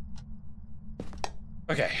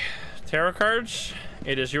 Okay. Tarot cards.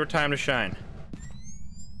 It is your time to shine.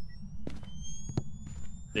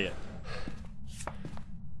 See it.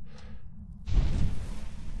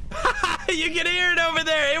 You can hear it over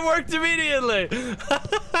there. It worked immediately.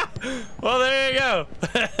 Well, there you go.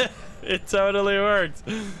 It totally worked.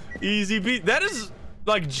 Easy beat. That is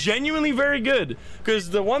like genuinely very good. Because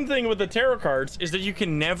the one thing with the tarot cards is that you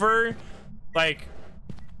can never like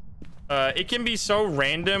it can be so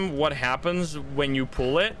random what happens when you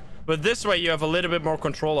pull it. But this way you have a little bit more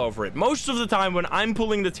control over it. Most of the time when I'm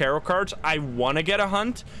pulling the tarot cards, I want to get a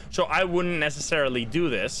hunt. So I wouldn't necessarily do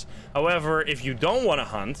this. However, if you don't want to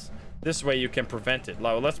hunt, this way you can prevent it.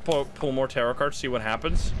 Let's pull more tarot cards, see what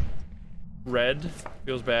happens. Red.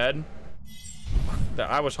 Feels bad.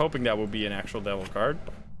 I was hoping that would be an actual devil card.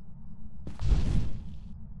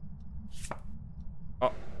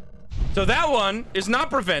 Oh. So that one is not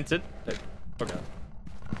prevented. Okay.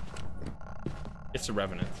 It's a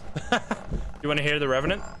Revenant. You want to hear the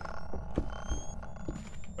Revenant?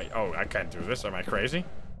 Wait, oh, I can't do this. Am I crazy?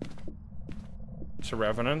 It's a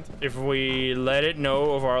Revenant. If we let it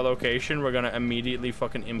know of our location, we're gonna immediately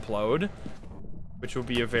fucking implode. Which would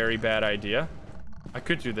be a very bad idea. I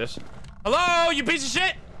could do this. Hello, you piece of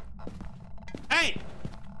shit! Hey!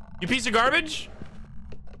 You piece of garbage!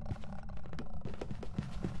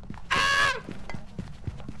 Ah!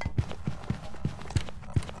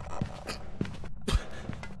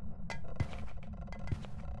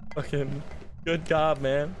 Fucking good God,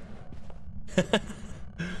 man.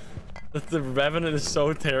 The Revenant is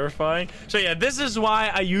so terrifying. So yeah, this is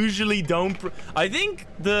why I usually don't. I think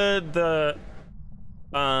the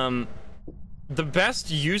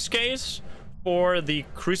best use case for the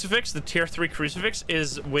crucifix, the tier 3 crucifix,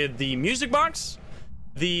 is with the music box,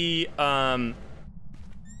 the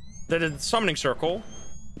summoning circle,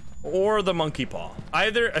 or the monkey paw.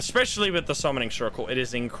 Either, especially with the summoning circle, it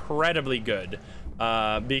is incredibly good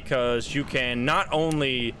because you can not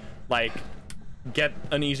only like get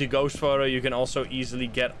an easy ghost photo, you can also easily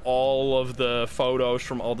get all of the photos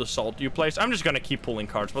from all the salt you place. I'm just gonna keep pulling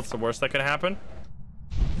cards. What's the worst that could happen?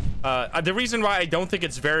 The reason why I don't think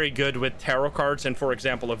it's very good with tarot cards and, for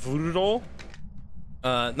example, a voodoo doll.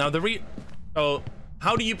 So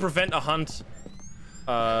how do you prevent a hunt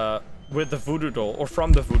with the voodoo doll or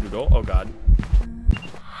from the voodoo doll? Oh god.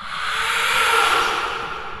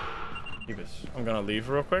 I'm gonna leave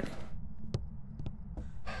real quick.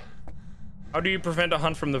 How do you prevent a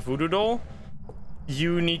hunt from the voodoo doll?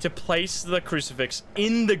 You need to place the crucifix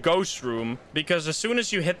in the ghost room, because as soon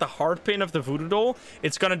as you hit the hard pin of the voodoo doll,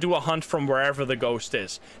 it's gonna do a hunt from wherever the ghost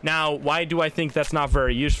is. Now, why do I think that's not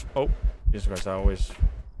very useful? Oh, Jesus Christ, that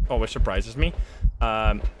always surprises me.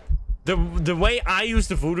 The way I use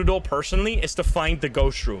the voodoo doll personally is to find the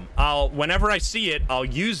ghost room. Whenever I see it, I'll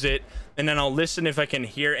use it, and then I'll listen if I can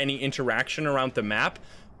hear any interaction around the map,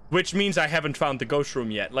 which means I haven't found the ghost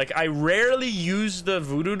room yet. Like, I rarely use the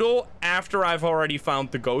voodoo doll after I've already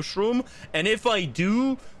found the ghost room, and if I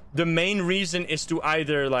do, the main reason is to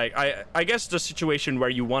either, like, I guess the situation where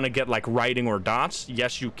you want to get, like, writing or dots,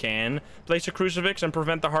 yes, you can place a crucifix and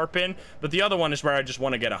prevent the hard pin, but the other one is where I just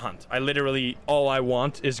want to get a hunt. I literally, all I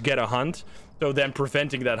want is get a hunt, so then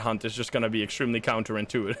preventing that hunt is just going to be extremely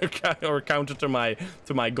counterintuitive, or counter to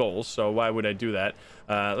my goals, so why would I do that?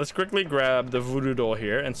 Let's quickly grab the voodoo doll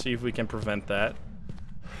here and see if we can prevent that,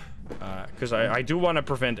 because I do want to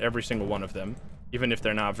prevent every single one of them, even if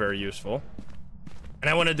they're not very useful. And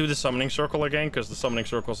I want to do the summoning circle again, because the summoning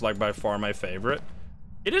circle is, like, by far my favorite.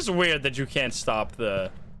 It is weird that you can't stop the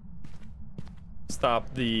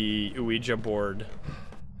Ouija board,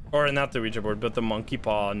 or not the Ouija board, but the monkey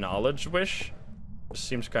paw knowledge wish. This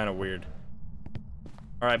seems kind of weird.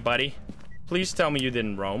 All right, buddy, please tell me you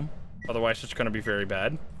didn't roam, otherwise it's going to be very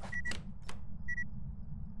bad.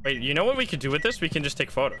 Wait, you know what we could do with this? We can just take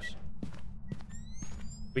photos.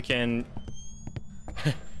 We can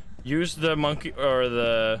use the monkey or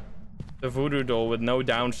the voodoo doll with no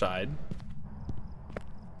downside,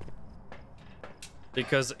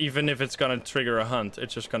 because even if it's gonna trigger a hunt,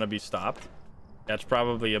 it's just gonna be stopped. That's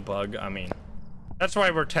probably a bug. I mean, that's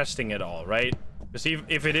why we're testing it all, right? Because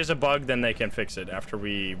if it is a bug, then they can fix it after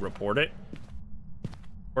we report it.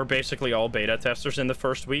 We're basically all beta testers in the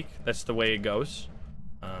first week. That's the way it goes.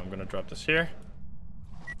 I'm gonna drop this here.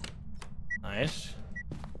 Nice.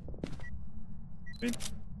 Sweet.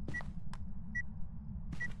 Is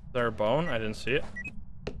there a bone? I didn't see it.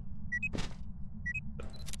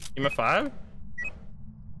 Team of 5? Is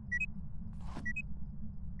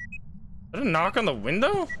that a knock on the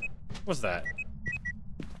window? What was that?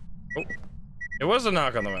 Oh, it was a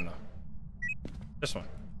knock on the window. This one,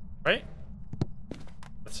 right?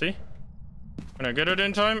 Let's see. Can I get it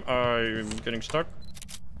in time? I'm getting stuck.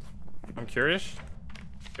 I'm curious.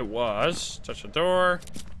 It was. Touch the door.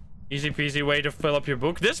 Easy peasy way to fill up your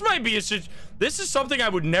book. This might be this is something I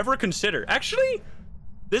would never consider. Actually,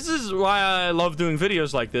 this is why I love doing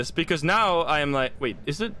videos like this, because now I am like, wait,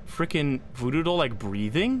 is it freaking voodoo doll like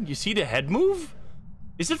breathing? You see the head move?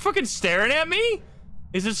 Is it fucking staring at me?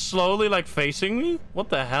 Is it slowly like facing me? What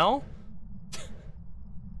the hell?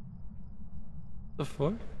 The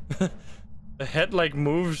fuck? The head like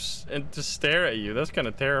moves and to stare at you. That's kind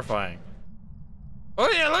of terrifying. Oh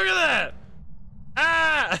yeah, look at that.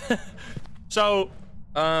 Ah! So,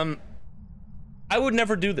 I would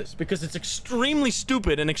never do this because it's extremely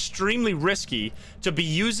stupid and extremely risky to be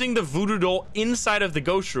using the voodoo doll inside of the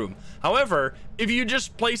ghost room. However, if you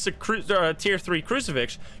just place a tier 3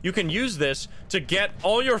 crucifix, you can use this to get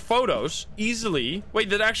all your photos easily. Wait,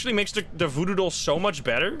 that actually makes the voodoo doll so much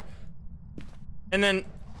better. And then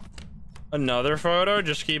another photo.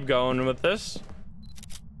 Just keep going with this.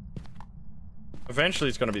 Eventually,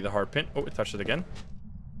 it's going to be the hard pin. Oh, it touched it again.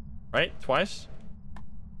 Right? Twice.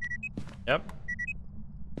 Yep.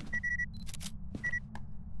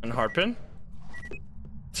 And hard pin.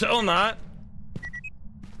 Still not.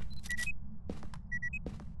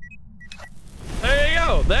 There you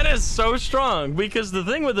go. That is so strong, because the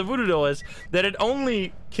thing with the voodoo doll is that it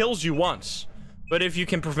only kills you once. But if you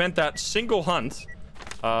can prevent that single hunt,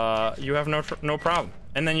 you have no problem.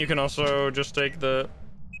 And then you can also just take the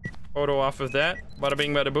photo off of that. Bada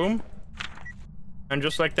bing, bada boom. And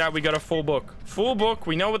just like that, we got a full book. Full book.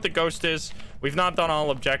 We know what the ghost is. We've not done all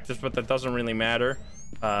objectives, but that doesn't really matter.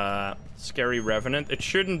 Scary Revenant. It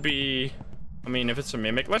shouldn't be... I mean, if it's a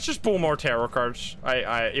mimic... Let's just pull more tarot cards.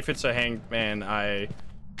 If it's a hanged man,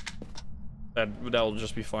 that'll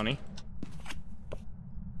just be funny.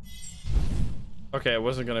 Okay, it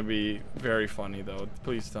wasn't gonna be very funny, though.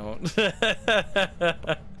 Please don't.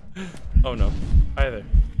 Oh, no. Hi there.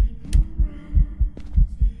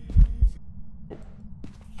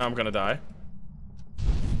 I'm gonna die.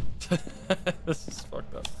 This is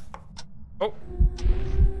fucked up. Oh.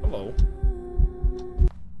 Hello.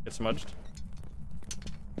 Get smudged.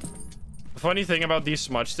 The funny thing about these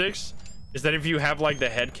smudge sticks is that if you have like the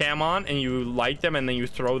head cam on and you light them and then you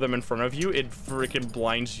throw them in front of you, it freaking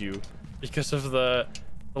blinds you because of the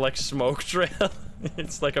like smoke trail.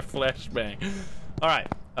 It's like a flashbang. All right.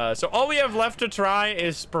 So all we have left to try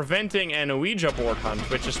is preventing an Ouija board hunt,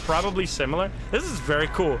 which is probably similar. This is very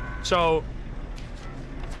cool. So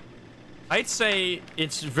I'd say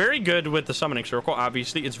it's very good with the summoning circle.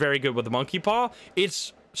 Obviously, it's very good with the monkey paw.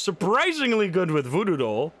 It's surprisingly good with voodoo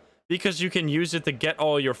doll because you can use it to get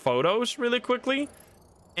all your photos really quickly.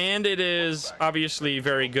 And it is obviously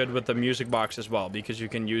very good with the music box as well because you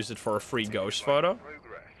can use it for a free ghost photo.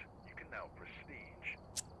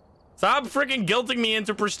 Stop freaking guilting me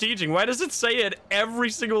into prestiging. Why does it say it every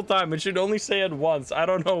single time? It should only say it once. I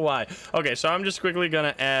don't know why. Okay, so I'm just quickly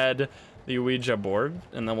gonna add the Ouija board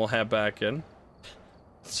and then we'll head back in.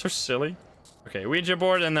 It's so silly. Okay, Ouija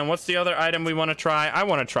board, and then what's the other item we want to try? I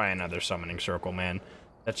want to try another summoning circle, man.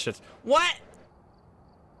 That shit's... What?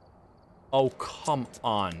 Oh, come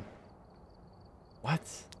on. What?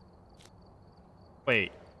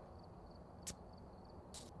 Wait.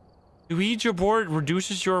 Ouija board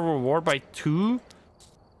reduces your reward by 2?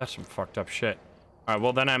 That's some fucked up shit. All right,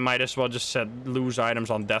 well then I might as well just set lose items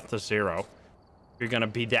on death to 0. If you're gonna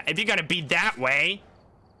be that way.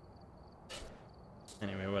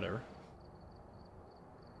 Anyway, whatever.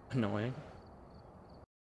 Annoying.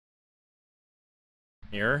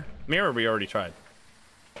 Mirror we already tried.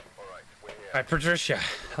 All right, Patricia.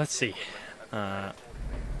 Let's see.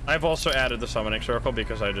 I've also added the summoning circle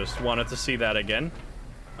because I just wanted to see that again.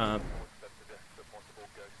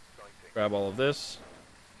 Grab all of this.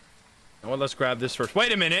 Well, let's grab this first.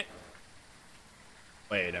 Wait a minute.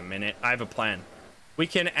 Wait a minute. I have a plan. We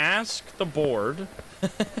can ask the board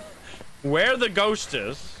where the ghost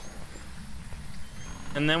is,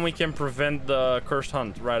 and then we can prevent the cursed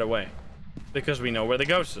hunt right away because we know where the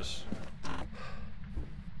ghost is.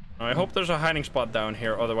 I hope there's a hiding spot down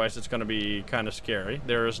here, otherwise it's going to be kind of scary.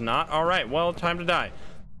 There is not. All right, well, time to die.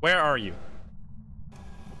 Where are you?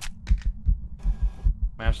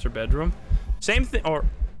 Master bedroom. Same thing, or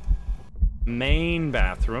main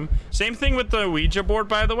bathroom. Same thing with the Ouija board,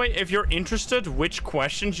 by the way. If you're interested which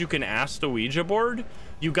questions you can ask the Ouija board,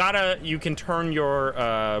 you can turn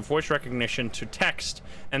your voice recognition to text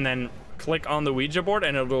and then click on the Ouija board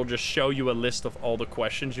and it'll just show you a list of all the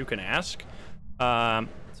questions you can ask.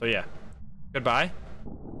 So yeah, goodbye.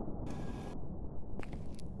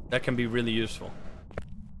 That can be really useful.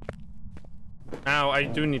 Now I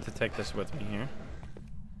do need to take this with me here.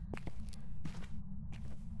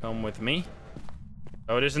 Come with me.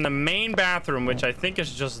 Oh, it is in the main bathroom, which I think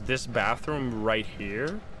is just this bathroom right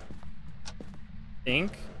here.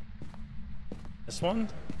 This one.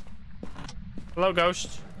 Hello,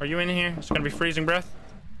 ghost. Are you in here? It's gonna be freezing breath.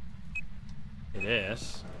 It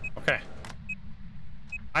is. Okay.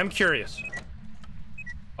 I'm curious.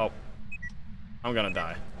 Oh. I'm gonna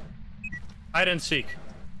die. Hide and seek.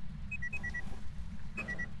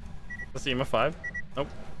 Let's see, am I 5? Nope.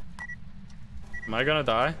 Am I gonna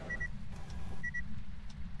die?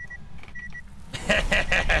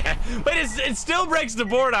 But it still breaks the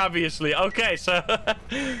board, obviously. Okay, so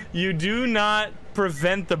you do not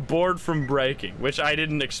prevent the board from breaking, which I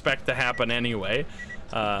didn't expect to happen anyway.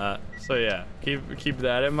 So yeah, keep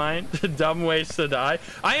that in mind. Dumb ways to die.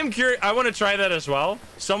 I am curious. I want to try that as well.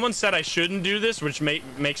 Someone said I shouldn't do this, which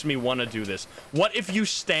makes me want to do this. What if you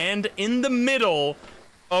stand in the middle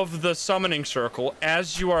of the summoning circle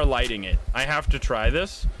as you are lighting it? I have to try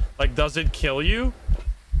this. Like, does it kill you?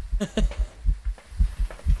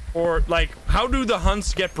 Or like, how do the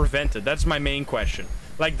hunts get prevented? That's my main question.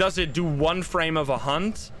 Like, does it do 1 frame of a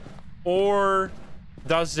hunt, or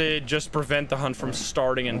does it just prevent the hunt from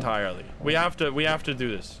starting entirely? We have to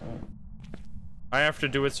do this. I have to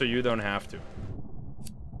do it so you don't have to.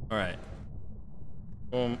 All right.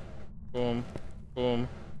 Boom, boom, boom,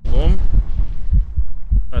 boom.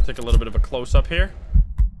 I'm gonna take a little bit of a close-up here.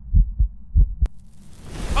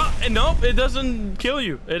 Oh, and nope, it doesn't kill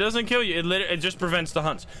you. It doesn't kill you. It just prevents the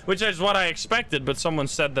hunts, which is what I expected, but someone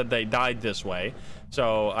said that they died this way,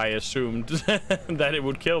 so I assumed that it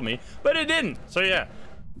would kill me, but it didn't. So yeah,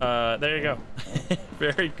 there you go.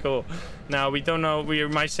 Very cool. Now, we don't know,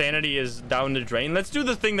 my sanity is down the drain. Let's do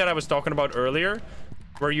the thing that I was talking about earlier,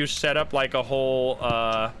 where you set up like a whole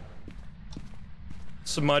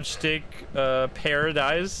smudge stick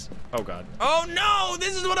paradise. Oh god. Oh no,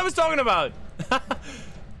 this is what I was talking about.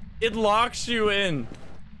 It locks you in.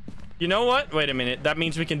 You know what? Wait a minute. That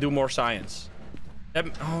means we can do more science.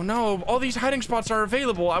 Oh no, all these hiding spots are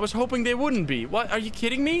available. I was hoping they wouldn't be. What? Are you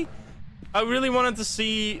kidding me? I really wanted to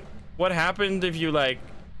see what happened if you like...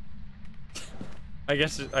 I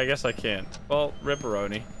guess I can't. Well,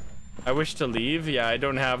 ripperoni. I wish to leave. Yeah, I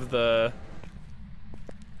don't have the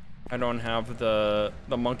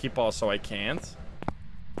monkey paw, so I can't.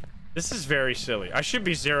 This is very silly. I should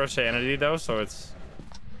be 0 sanity though, so it's...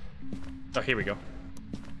 Oh, here we go.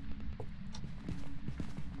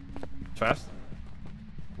 Fast.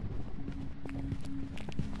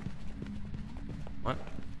 What?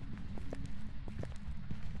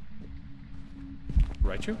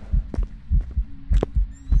 Raichu?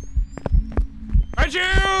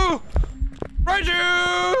 Raichu!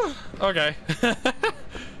 Raichu! Okay.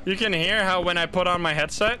 You can hear how when I put on my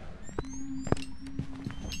headset,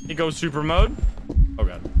 it goes super mode. Oh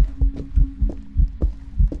god.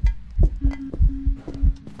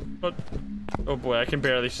 What? Oh boy, I can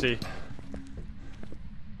barely see.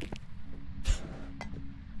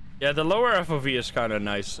 Yeah, the lower FOV is kind of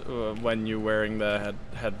nice when you're wearing the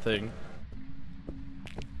head thing.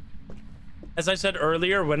 As I said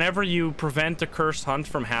earlier, whenever you prevent a cursed hunt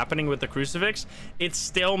from happening with the crucifix, it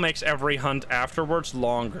still makes every hunt afterwards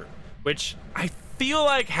longer, which I feel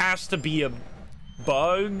like has to be a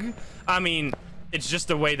bug. I mean, it's just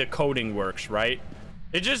the way the coding works, right?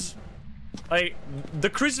 It just... like, the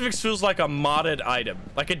crucifix feels like a modded item.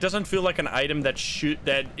 Like, it doesn't feel like an item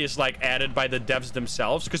that is like added by the devs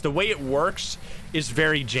themselves, because the way it works is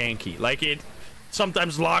very janky. Like, it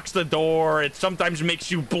sometimes locks the door, it sometimes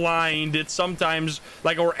makes you blind, it sometimes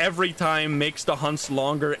like, or every time makes the hunts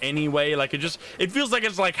longer anyway. Like, it feels like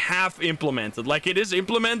it's like half implemented. Like, it is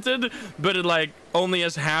implemented, but it like only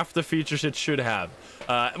has half the features it should have.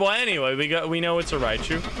 Well, anyway, we know it's a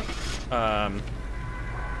Raichu.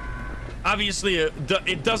 Obviously,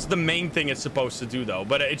 it does the main thing it's supposed to do, though.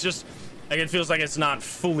 But it just, like, it feels like it's not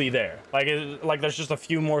fully there. Like there's just a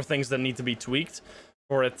few more things that need to be tweaked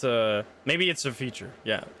for it to... Maybe it's a feature.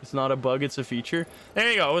 Yeah, it's not a bug, it's a feature.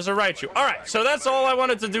 There you go, it was a Raichu. All right, so that's all I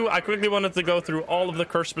wanted to do. I quickly wanted to go through all of the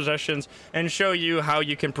cursed possessions and show you how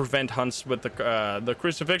you can prevent hunts with the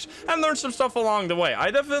crucifix and learn some stuff along the way.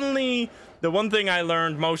 I definitely... The one thing I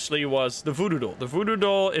learned mostly was the voodoo doll. The voodoo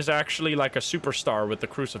doll is actually like a superstar with the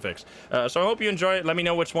crucifix. So I hope you enjoy it. Let me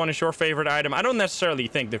know which one is your favorite item. I don't necessarily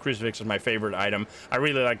think the crucifix is my favorite item. I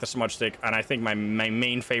really like the smudge stick, and I think my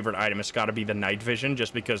main favorite item has got to be the night vision,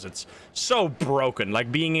 just because it's so broken.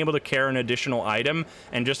 Like, being able to carry an additional item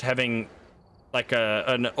and just having like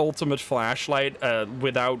an ultimate flashlight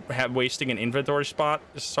without wasting an inventory spot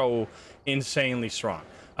is so insanely strong.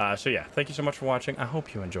 So yeah, thank you so much for watching. I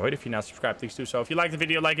hope you enjoyed. If you're not subscribed, please do so. If you like the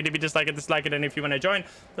video, like it. If you dislike it, dislike it. And if you want to join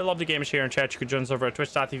the lovely gamers here in chat, you can join us over at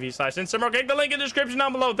twitch.tv/Insym, or click the link in the description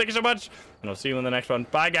down below. Thank you so much, and I'll see you in the next one.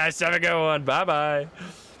 Bye, guys. Have a good one. Bye-bye.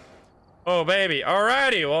 Oh, baby.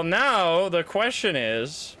 Alrighty. Well, now the question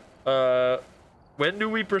is, when do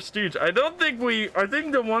we prestige? I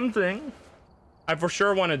think the one thing I for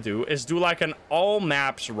sure want to do is do like an all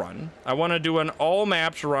maps run. I want to do an all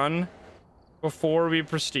maps run before we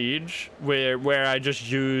prestige, where I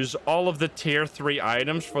just use all of the tier 3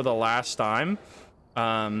 items for the last time.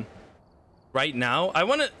 Right now, I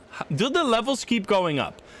want to... Do the levels keep going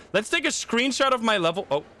up? Let's take a screenshot of my level...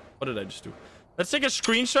 Oh, what did I just do? Let's take a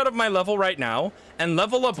screenshot of my level right now and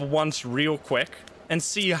level up once real quick and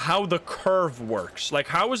see how the curve works. Like,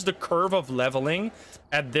 how is the curve of leveling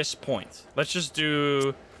at this point? Let's just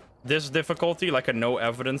do this difficulty, like a no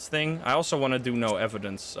evidence thing. I also want to do no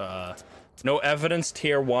evidence... no evidence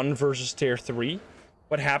tier 1 versus tier 3.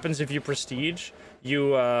 What happens if you prestige?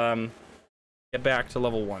 You get back to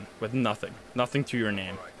level 1 with nothing. Nothing to your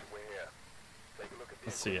name.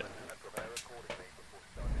 Let's see it.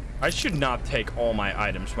 I should not take all my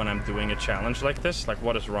items when I'm doing a challenge like this. Like,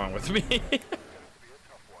 what is wrong with me?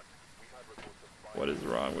 What is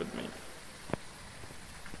wrong with me?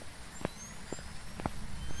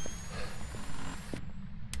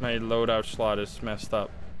 My loadout slot is messed up.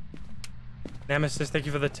 Nemesis, thank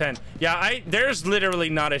you for the 10. Yeah, there's literally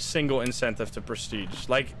not a single incentive to prestige.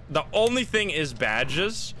 Like, the only thing is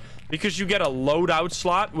badges, because you get a loadout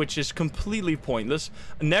slot, which is completely pointless.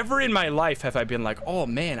 Never in my life have I been like, oh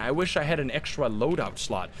man, I wish I had an extra loadout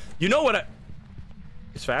slot. You know what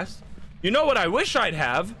It's fast? You know what I wish I'd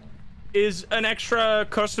have is an extra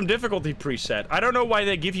custom difficulty preset. I don't know why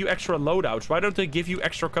they give you extra loadouts. Why don't they give you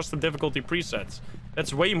extra custom difficulty presets?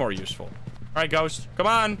 That's way more useful. All right, Ghost, come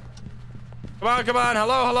on. Come on, come on.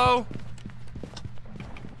 Hello,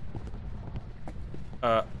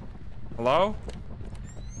 hello. Hello?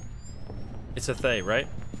 It's a they, right?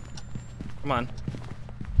 Come on.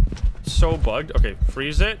 It's so bugged. Okay,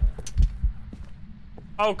 freeze it.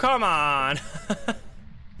 Oh, come on.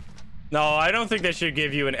 No, I don't think they should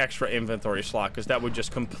give you an extra inventory slot, because that would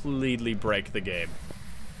just completely break the game.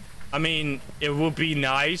 I mean, it would be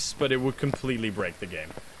nice, but it would completely break the game.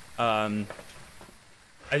 I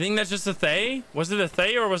think that's just a Thay. Was it a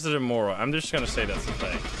Thay or was it a Mora? I'm just gonna say that's a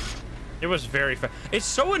Thay. It was very fast. It's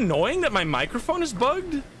so annoying that my microphone is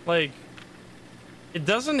bugged. Like, it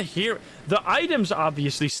doesn't hear. The items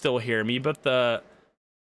obviously still hear me, but the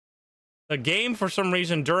game, for some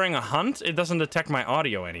reason, during a hunt, it doesn't detect my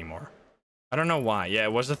audio anymore. I don't know why. Yeah,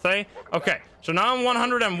 it was a Thay. Okay, so now I'm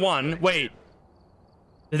 101. Wait.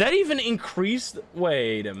 Did that even increase?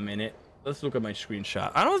 Wait a minute. Let's look at my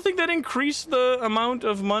screenshot. I don't think that increased the amount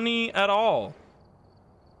of money at all.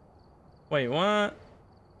 Wait, what?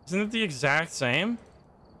 Isn't it the exact same?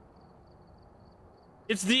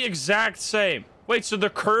 It's the exact same. Wait, so the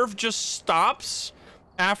curve just stops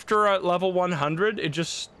after level 100? It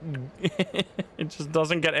just it just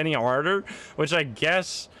doesn't get any harder, which I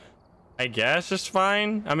guess is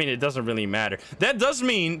fine. I mean, it doesn't really matter. That does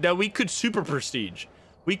mean that we could super prestige.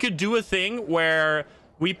 We could do a thing where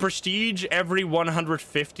we prestige every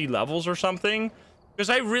 150 levels or something. Because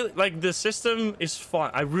I really like the system is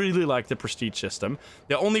fun. I really like the prestige system.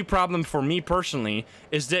 The only problem for me personally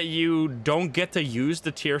is that you don't get to use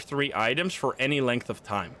the tier 3 items for any length of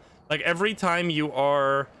time. Like every time you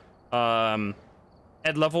are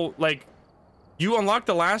at level, like you unlock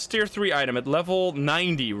the last tier 3 item at level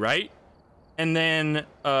 90, right? And then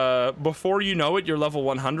before you know it, you're level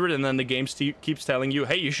 100, and then the game keeps telling you,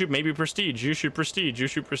 hey, you should maybe prestige, you should prestige, you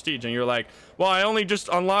should prestige. And you're like, well, I only just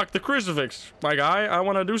unlocked the crucifix, my guy. I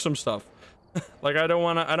want to do some stuff. Like, I don't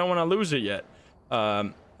want to lose it yet.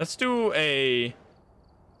 Let's do a...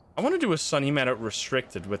 I want to do a Sunny Meadow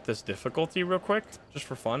restricted with this difficulty real quick, just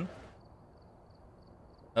for fun.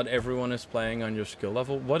 Not everyone is playing on your skill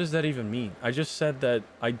level. What does that even mean? I just said that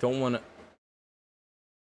I don't want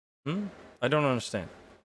to... I don't understand.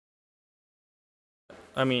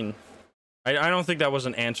 I mean, I don't think that was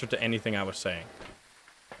an answer to anything I was saying.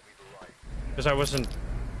 Because I wasn't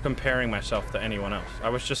comparing myself to anyone else. I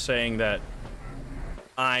was just saying that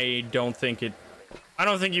I don't think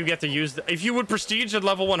you get to use... If you would prestige at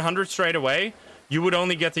level 100 straight away, you would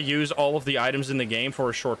only get to use all of the items in the game for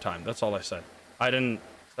a short time. That's all I said. I didn't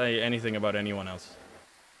say anything about anyone else.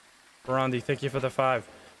 Barandi, thank you for the 5.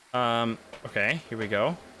 Okay, here we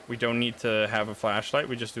go. We don't need to have a flashlight.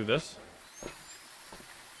 We just do this.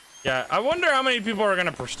 Yeah, I wonder how many people are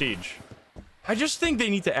gonna prestige. I just think they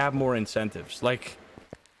need to add more incentives. Like,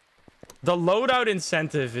 the loadout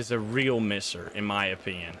incentive is a real misser, in my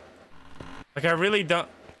opinion. Like, I really don't...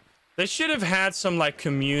 They should have had some, like,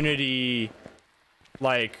 community,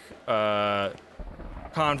 like,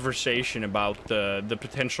 conversation about the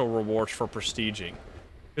potential rewards for prestiging.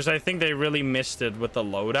 Because I think they really missed it with the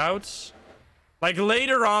loadouts. Like,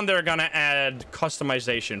 later on, they're gonna add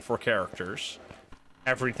customization for characters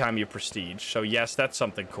every time you prestige. So, yes, that's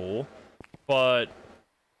something cool. But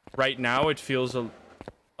right now, it feels a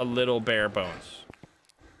little bare bones.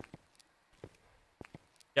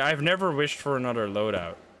 Yeah, I've never wished for another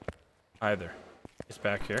loadout either. It's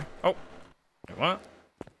back here. Oh. Wait, what?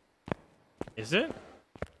 Is it?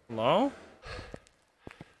 Hello?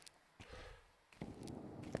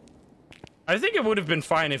 I think it would have been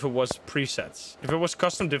fine if it was presets. If it was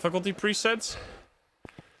custom difficulty presets,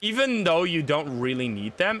 even though you don't really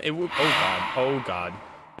need them, it would... Oh god.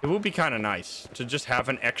 It would be kind of nice to just have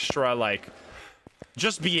an extra, like...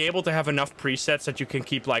 Just be able to have enough presets that you can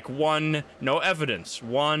keep, like, one... No evidence.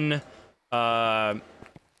 One,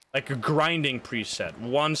 like a grinding preset.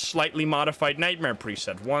 One slightly modified nightmare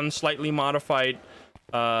preset. One slightly modified,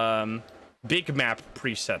 big map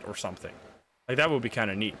preset or something. Like, that would be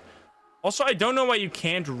kind of neat. Also, I don't know why you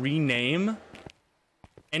can't rename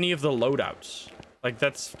any of the loadouts. Like,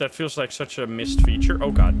 that feels like such a missed feature.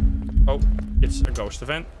 Oh, God. Oh, it's a ghost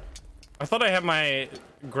event. I thought I had my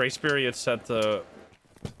grace period set to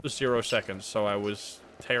 0 seconds, so I was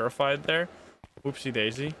terrified there. Oopsie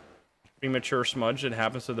daisy. Premature smudge. It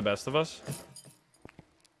happens to the best of us.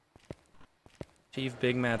 Chief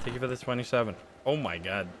Big Man, thank you for the 27. Oh, my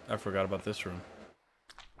God. I forgot about this room.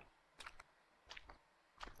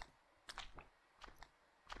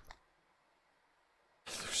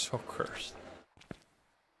 So cursed.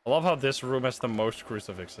 I love how this room has the most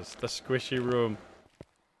crucifixes. The squishy room.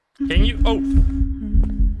 Can you... Oh!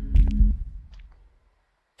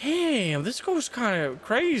 Damn, this goes kind of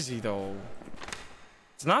crazy, though.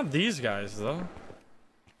 It's not these guys, though.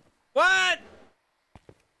 What?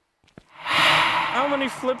 How many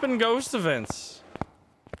flippin' ghost events?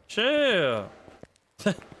 Chill.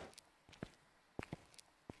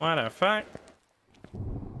 What the fuck?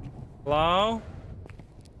 Hello?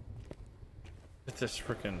 It's this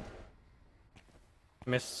freaking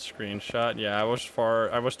missed screenshot. Yeah, I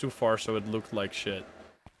was too far, so it looked like shit.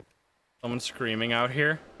 Someone's screaming out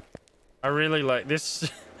here. I really like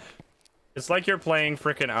this. It's like you're playing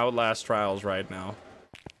freaking Outlast Trials right now.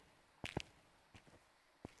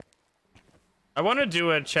 I want to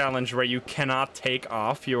do a challenge where you cannot take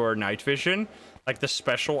off your night vision, like the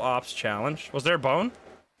special ops challenge. Was there a bone?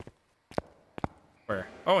 Where?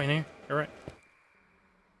 Oh, in here. You're right.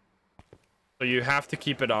 So you have to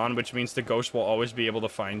keep it on, which means the ghost will always be able to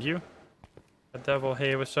find you. The devil,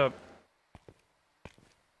 hey, what's up?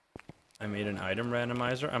 I made an item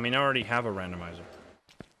randomizer. I mean, I already have a randomizer.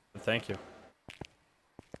 But thank you.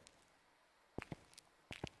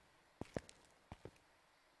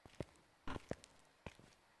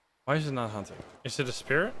 Why is it not hunting? Is it a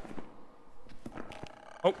spirit?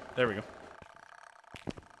 Oh, there we go.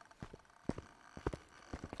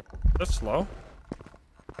 That's slow.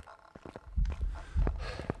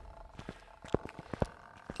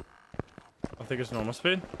 I think it's normal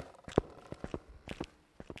speed.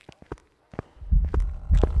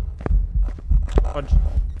 Oh,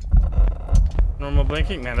 normal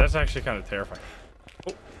blinking? Man, that's actually kind of terrifying.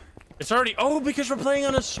 Oh, it's already... Oh, because we're playing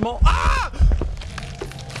on a small... Ah!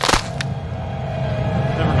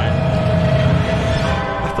 Never mind.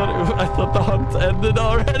 I thought the hunt ended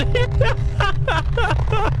already.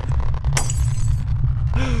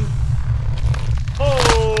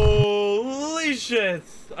 Holy shit.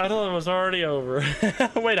 I thought it was already over.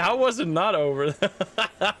 Wait, how was it not over?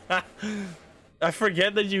 I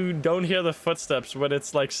forget that you don't hear the footsteps when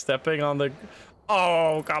it's like stepping on the...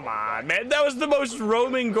 Oh, come on, man. That was the most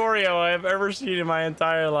roaming Goryo I have ever seen in my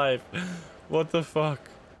entire life. What the fuck?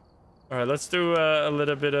 All right, let's do a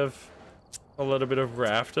little bit of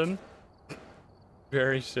Grafton.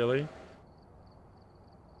 Very silly.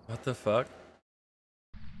 What the fuck?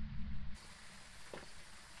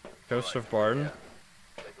 Ghost of Barden.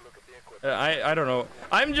 I don't know.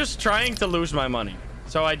 I'm just trying to lose my money,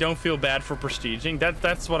 so I don't feel bad for prestiging.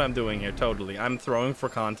 That's what I'm doing here. Totally. I'm throwing for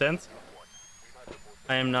content.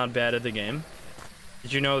 I am not bad at the game.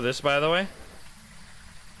 Did you know this, by the way?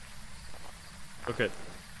 Okay.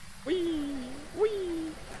 Whee!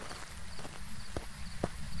 Whee!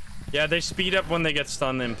 Yeah, they speed up when they get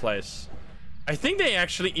stunned in place. I think they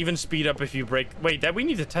actually even speed up if you break... Wait, we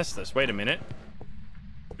need to test this. Wait a minute.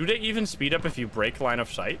 Do they even speed up if you break line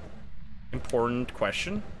of sight? Important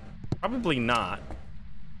question. Probably not.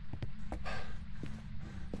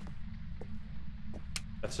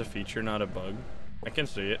 That's a feature, not a bug. I can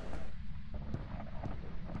see it.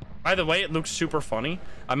 By the way, it looks super funny.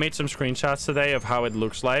 I made some screenshots today of how it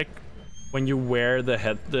looks like when you wear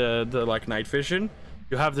the like night vision.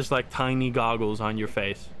 You have this like tiny goggles on your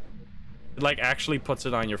face. It like actually puts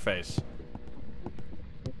it on your face.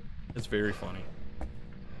 It's very funny.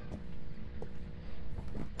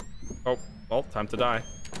 Oh, well, time to die.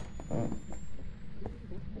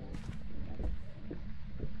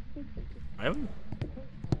 Island?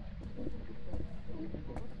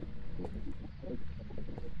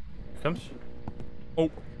 Here comes. Oh.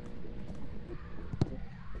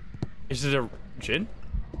 Is it a Jin?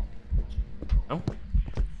 No.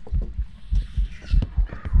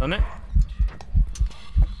 Done it?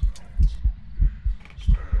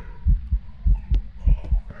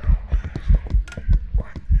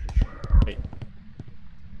 Wait.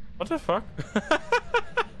 What the fuck?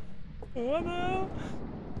 What the hell?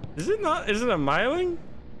 Is it not? Is it a miling?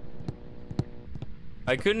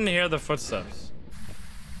 I couldn't hear the footsteps.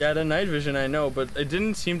 Yeah, the night vision I know, but it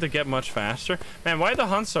didn't seem to get much faster. Man, why are the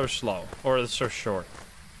hunts so slow? Or so short?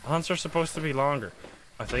 The hunts are supposed to be longer.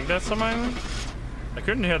 I think that's a miling. I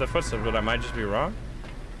couldn't hear the footsteps, but I might just be wrong.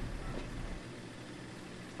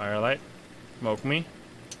 Firelight. Smoke me.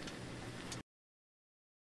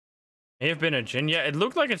 May have been a Jin. Yeah, it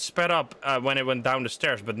looked like it sped up when it went down the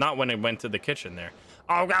stairs, but not when it went to the kitchen there.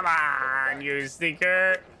 Oh, come on, you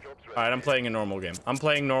sneaker. Alright, I'm playing a normal game. I'm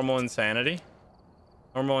playing normal insanity.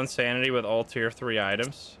 Normal insanity with all tier 3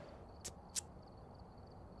 items.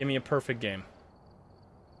 Give me a perfect game.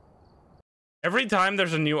 Every time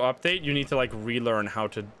there's a new update, you need to like relearn how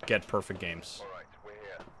to get perfect games.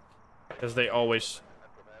 Because they always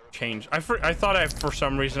change. I thought for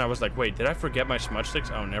some reason I was like, wait, did I forget my smudge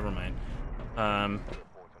sticks? Oh, never mind.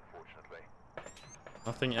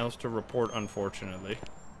 Nothing else to report, unfortunately.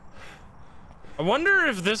 I wonder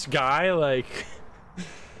if this guy like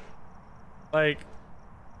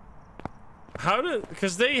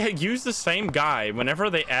because they use the same guy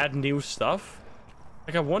whenever they add new stuff.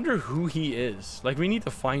 Like, I wonder who he is. Like, we need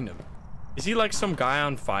to find him. Is he like some guy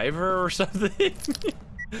on Fiverr or something?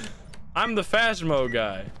 I'm the Phasmo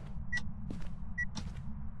guy.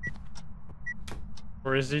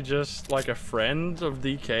 Or is he just like a friend of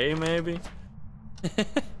DK, maybe?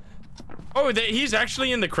 Oh, he's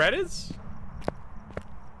actually in the credits?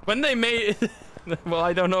 When they made... Well,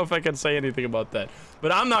 I don't know if I can say anything about that.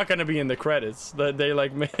 But I'm not gonna be in the credits. They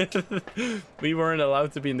like made... We weren't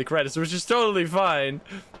allowed to be in the credits, which is totally fine.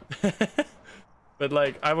 But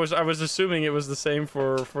like, I was assuming it was the same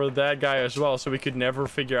for that guy as well, so we could never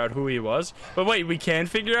figure out who he was. But wait, we can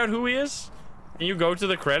figure out who he is? Can you go to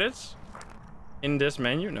the credits? In this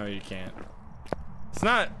menu? No, you can't. It's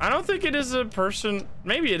not... I don't think it is a person...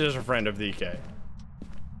 Maybe it is a friend of DK.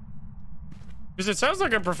 Because it sounds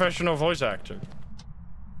like a professional voice actor.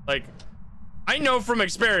 Like, I know from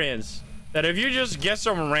experience that if you just get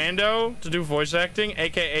some rando to do voice acting,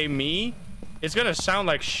 aka me, it's gonna sound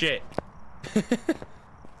like shit.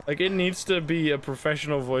 Like, it needs to be a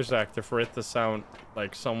professional voice actor for it to sound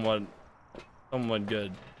like somewhat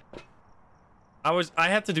good. I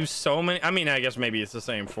had to do so many... I mean, I guess maybe it's the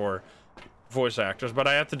same for voice actors, but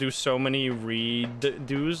I had to do so many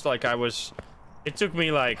redos. Like, it took me,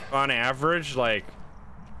 like, on average, like,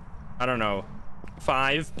 I don't know,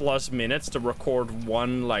 5+ minutes to record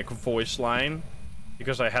one, like, voice line,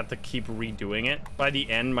 because I had to keep redoing it. By the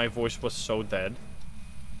end, my voice was so dead.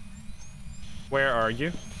 Where are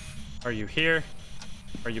you? Are you here?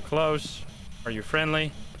 Are you close? Are you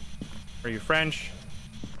friendly? Are you French?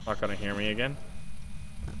 Not gonna hear me again.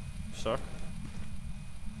 Suck.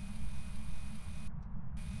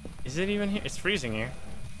 Is it even here? It's freezing here,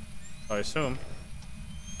 I assume.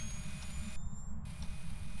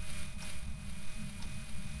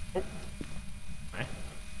 Oh. Okay.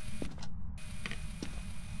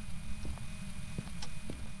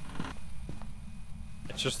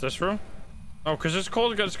 It's just this room? Oh, because it's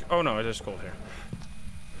cold. Because oh no, it is cold here.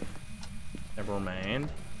 Never mind.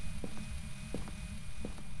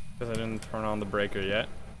 Because I didn't turn on the breaker yet.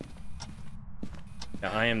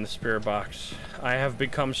 Yeah, I am the spirit box. I have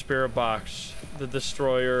become spirit box, the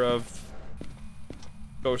destroyer of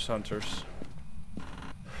ghost hunters.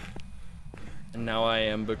 And now I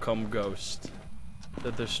am become ghost,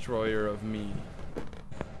 the destroyer of me.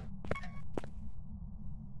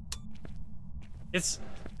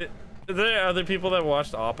 There are other people that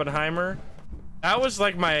watched Oppenheimer. That was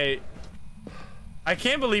like my... I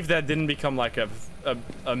can't believe that didn't become like a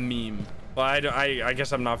meme. Well, I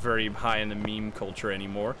guess I'm not very high in the meme culture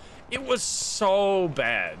anymore. It was so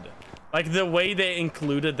bad. Like, the way they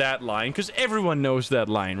included that line, because everyone knows that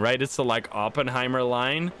line, right? It's the, like, Oppenheimer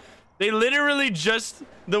line. They literally just...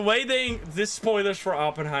 The way they... This spoilers for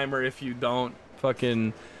Oppenheimer if you don't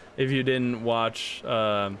fucking... If you didn't watch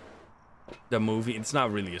the movie. It's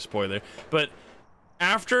not really a spoiler. But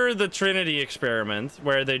after the Trinity experiment,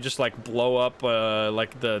 where they just, like, blow up,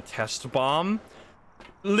 like, the test bomb...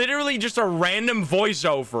 Literally just a random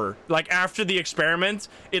voiceover, like after the experiment,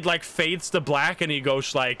 it like fades to black and he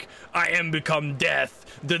goes like, I am become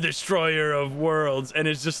death, the destroyer of worlds, and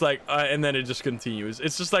it's just like and then it just continues.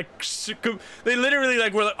 It's just like they literally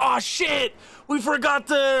like were like, oh shit, we forgot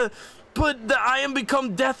to put the I am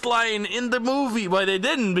become death line in the movie. Well, they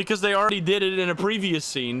didn't, because they already did it in a previous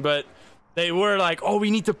scene, but they were like, oh, we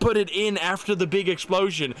need to put it in after the big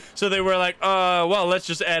explosion. So they were like, well, let's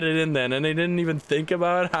just add it in then. And they didn't even think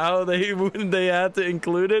about how they had to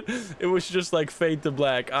include it. It was just like fade to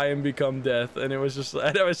black, I am become death. And it was just,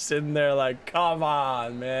 and I was sitting there like, come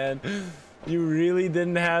on, man. You really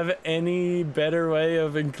didn't have any better way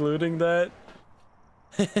of including that?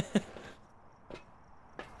 It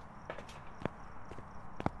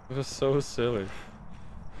was so silly.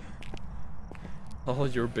 All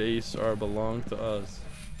your base belong to us.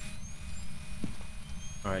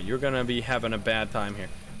 Alright, you're gonna be having a bad time here.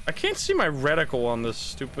 I can't see my reticle on this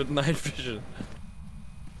stupid night vision.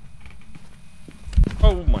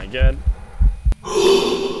 Oh my god.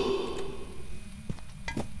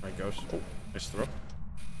 Alright, ghost. Oh, nice throw.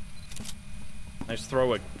 Nice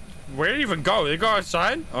throw. Where did it even go? Did it go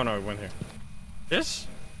outside? Oh no, it went here. This?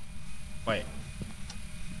 Wait.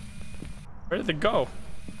 Where did it go?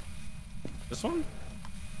 This one?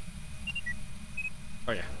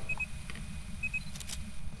 Oh yeah.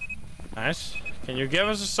 Nice. Can you give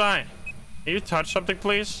us a sign? Can you touch something,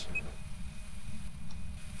 please?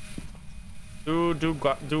 Do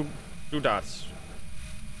dots.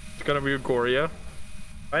 It's gonna be a Goryo.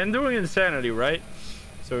 I am doing insanity, right?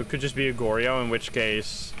 So it could just be a Goryo, in which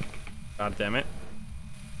case, god damn it.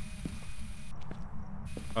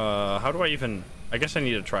 How do I even? I guess I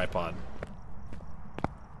need a tripod.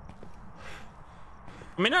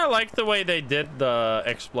 I mean, I like the way they did the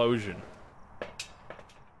explosion.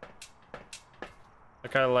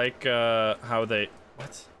 Like I like how they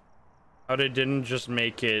how they didn't just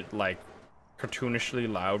make it like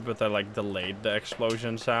cartoonishly loud, but they like delayed the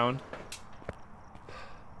explosion sound,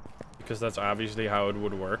 because that's obviously how it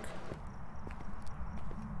would work.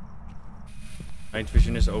 Night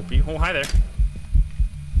vision is OP. Oh, hi there.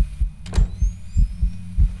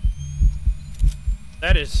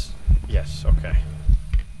 That is... Yes, okay.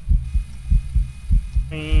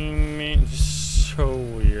 So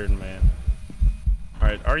weird, man.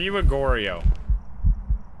 Alright, are you a Goryo?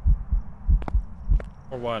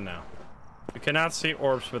 Or what now? You cannot see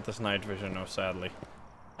orbs with this night vision, no, sadly.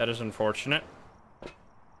 That is unfortunate.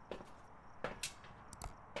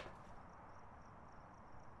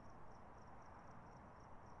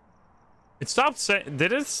 It stopped saying...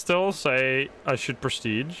 Did it still say I should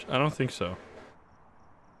prestige? I don't think so.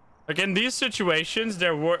 Like, in these situations,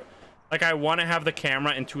 there were... Like, I want to have the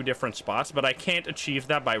camera in 2 different spots, but I can't achieve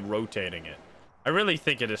that by rotating it. I really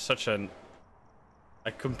think it is such a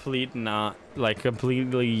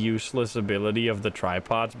completely useless ability of the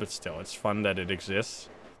tripods, but still, it's fun that it exists.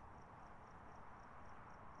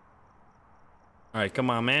 Alright, come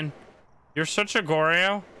on, man. You're such a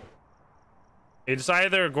Goryo. It's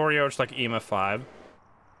either a Goryo, it's like EMA 5,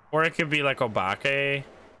 or it could be like Obake.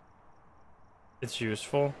 It's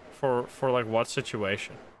useful for like what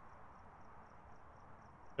situation?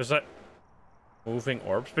 Is that moving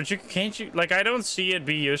orbs? But can't you like, I don't see it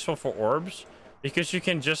be useful for orbs because you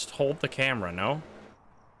can just hold the camera, no?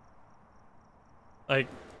 Like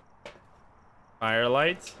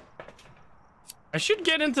firelight. I should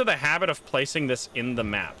get into the habit of placing this in the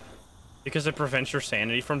map because it prevents your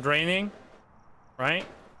sanity from draining. Right?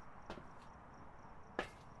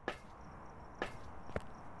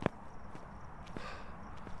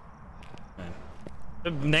 Man.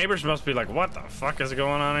 The neighbors must be like, what the fuck is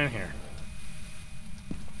going on in here?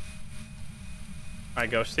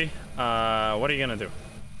 Alright, Ghosty. What are you gonna do?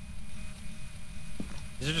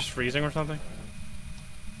 Is it just freezing or something?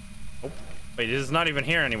 Oh. Wait, it's not even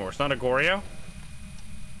here anymore. It's not a Goryo?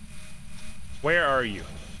 Where are you?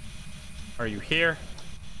 Are you here?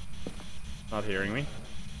 Not hearing me.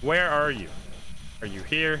 Where are you? Are you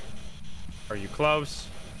here? Are you close?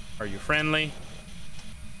 Are you friendly?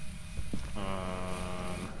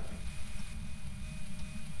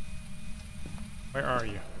 Where are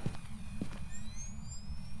you?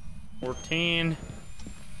 14.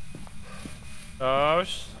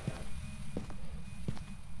 Gosh.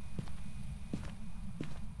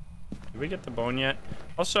 Did we get the bone yet?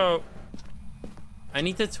 Also, I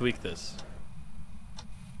need to tweak this.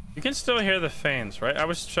 You can still hear the fans, right? I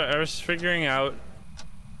was figuring out.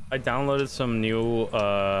 I downloaded some new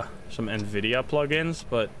some NVIDIA plugins,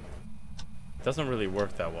 but it doesn't really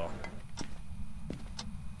work that well.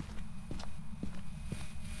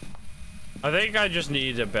 I think I just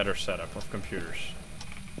need a better setup of computers.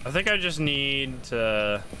 I think I just need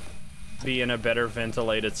to be in a better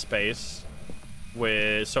ventilated space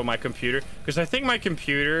so my computer, because I think my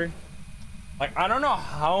computer, like, I don't know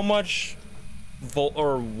how much volt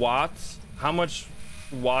or watts, how much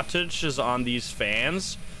wattage is on these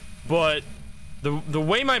fans, but the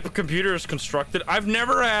way my computer is constructed, I've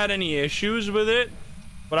never had any issues with it,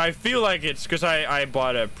 but I feel like it's because I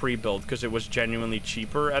bought a pre-built because it was genuinely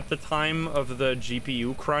cheaper at the time of the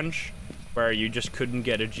GPU crunch, where you just couldn't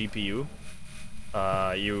get a GPU.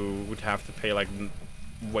 You would have to pay like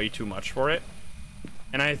way too much for it,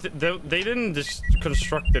 and they didn't just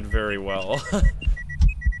construct it very well.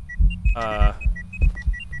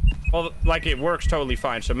 Well, like, it works totally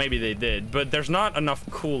fine, so maybe they did, but there's not enough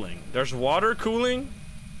cooling. There's water cooling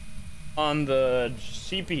on the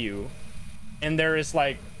CPU, and there is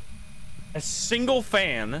like a single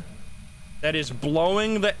fan that is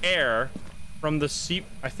blowing the air from the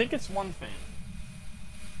I think it's one fan.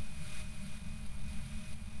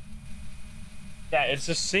 Yeah, it's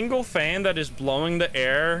a single fan that is blowing the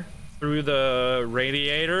air through the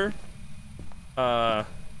radiator,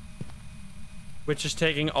 which is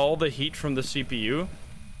taking all the heat from the CPU,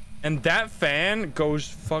 and that fan goes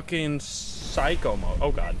fucking psycho mode.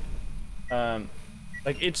 Oh god.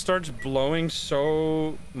 Like, it starts blowing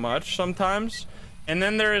so much sometimes, and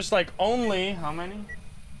then there is like only how many?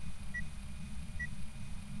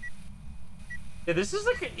 Yeah, this is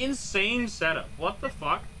like an insane setup. What the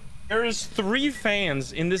fuck? There is 3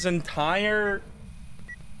 fans in this entire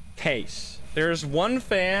case. There is 1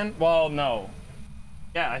 fan. Well, no.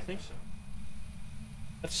 Yeah, I think so.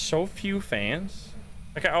 That's so few fans.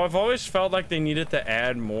 Like, I've always felt like they needed to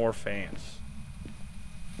add more fans.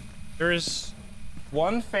 There is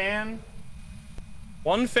one fan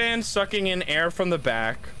sucking in air from the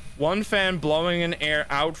back, one fan blowing an air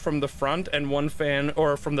out from the front and one fan,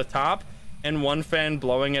 or from the top, and one fan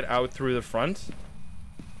blowing it out through the front.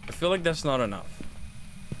 I feel like that's not enough.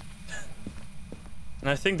 And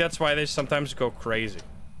I think that's why they sometimes go crazy.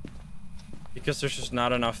 Because there's just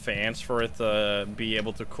not enough fans for it to be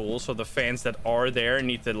able to cool. So the fans that are there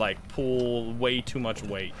need to like pull way too much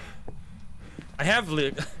weight. I have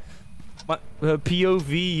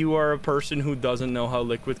POV, you are a person who doesn't know how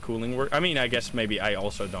liquid cooling works. I mean, I guess maybe I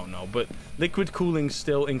also don't know, but liquid cooling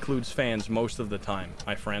still includes fans most of the time,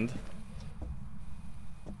 my friend.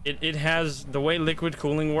 It has, the way liquid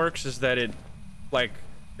cooling works is that it, like,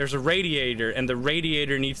 there's a radiator and the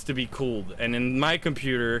radiator needs to be cooled. And in my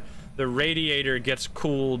computer, the radiator gets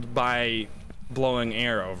cooled by blowing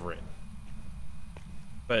air over it.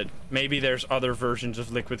 But maybe there's other versions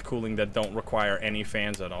of liquid cooling that don't require any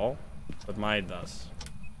fans at all. But mine does.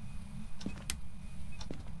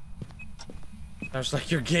 I was like,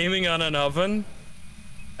 you're gaming on an oven?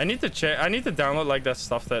 I need to check. I need to download like that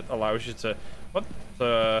stuff that allows you to, what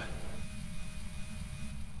the,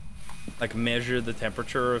 like measure the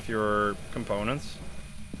temperature of your components.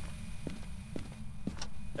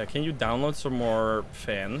 Yeah, can you download some more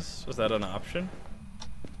fans? Was that an option?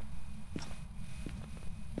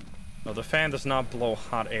 No, the fan does not blow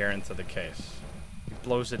hot air into the case. It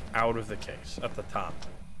blows it out of the case at the top.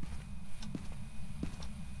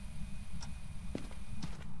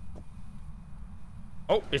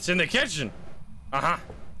 Oh, it's in the kitchen. Uh-huh.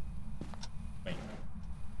 Wait.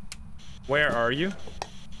 Where are you?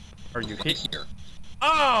 Are you here?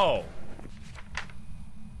 Oh!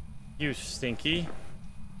 You stinky.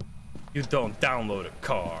 You don't download a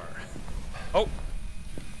car. Oh.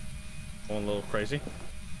 Going a little crazy.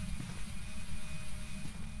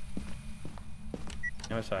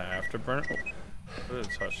 Notice I afterburn. Oh, what did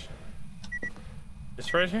it touch?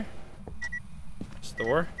 This right here?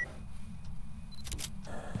 Store.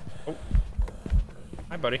 Oh.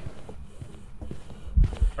 Hi, buddy.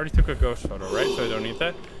 Already took a ghost photo, right? So I don't need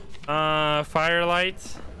that.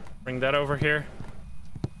 Firelight. Bring that over here.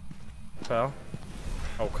 Well.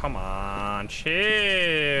 Oh, come on.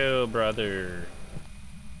 Chill, brother.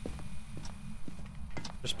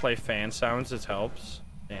 Just play fan sounds. It helps.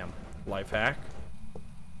 Damn. Life hack.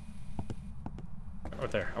 Oh,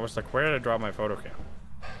 there. I was like, where did I drop my photo cam?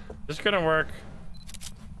 This is gonna work.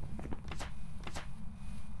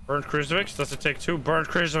 Burnt crucifix? Does it take 2? Burnt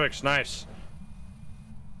crucifix. Nice.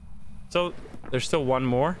 So, there's still one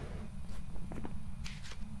more.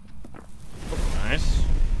 Oh, nice.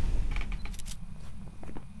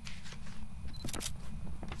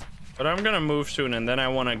 But I'm gonna move soon, and then I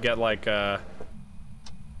want to get like I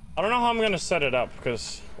don't know how I'm gonna set it up,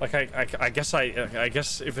 because like I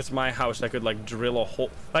guess if it's my house I could like drill a hole,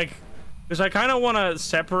 like, because I kind of want to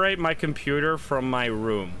separate my computer from my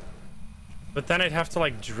room, but then I'd have to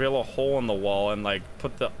like drill a hole in the wall and like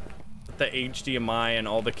put the HDMI and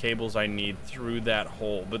all the cables I need through that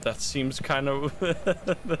hole. But that seems kind of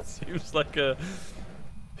that seems like a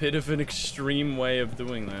bit of an extreme way of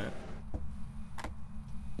doing that.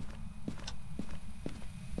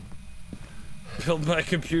 Build my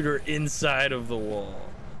computer inside of the wall.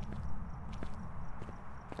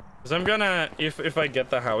 Because I'm gonna, if I get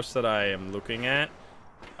the house that I am looking at,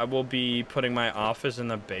 I will be putting my office in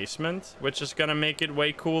the basement, which is gonna make it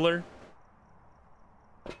way cooler.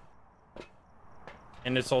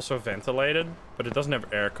 And it's also ventilated, but it doesn't have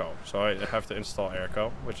airco, so I have to install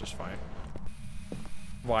airco, which is fine.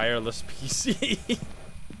 Wireless PC.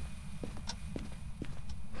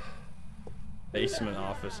 Basement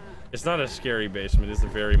office. It's not a scary basement, it's a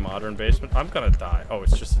very modern basement. I'm gonna die. Oh,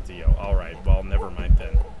 it's just a Dio. Alright, well, never mind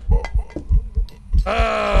then.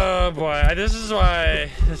 Oh boy, this is why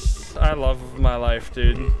I love my life,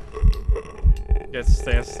 dude. Get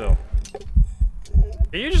stand still.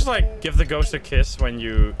 Can you just like give the ghost a kiss when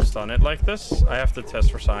you stun it like this? I have to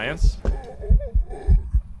test for science.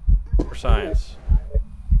 For science.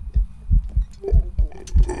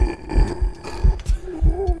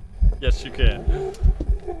 Yes, you can.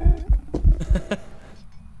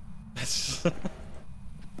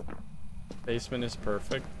 Basement is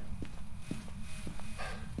perfect.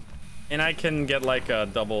 And I can get like a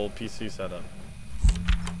double PC setup.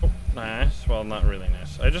 Oh, nice. Well, not really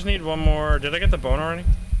nice. I just need one more. Did I get the bone already?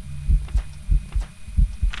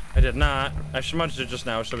 I did not. I smudged it just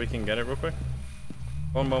now so we can get it real quick.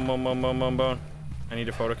 Bone, bone, bone, bone, bone, bone, bone. I need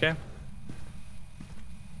a photo cam.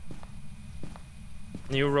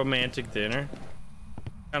 New romantic dinner.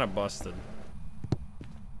 Kind of busted.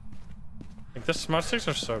 Like, the smudge sticks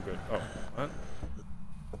are so good. Oh, what?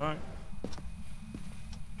 Alright.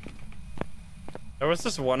 There was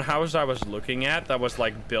this one house I was looking at that was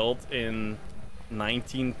like built in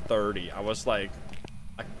 1930. I was like,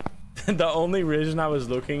 the only reason I was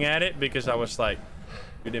looking at it because I was like,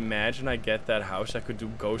 dude, imagine I get that house. I could do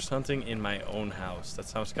ghost hunting in my own house. That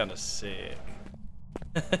sounds kind of sick.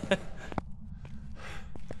 But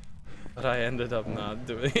I ended up not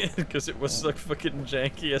doing it because it was like fucking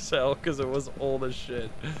janky as hell because it was old as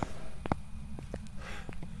shit.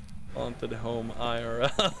 Haunted home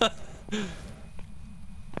IRL.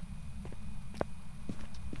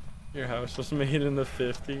 Your house was made in the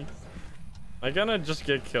 50s. Am I gonna just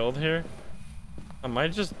get killed here? I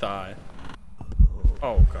might just die.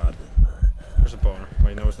 Oh god. There's a boner.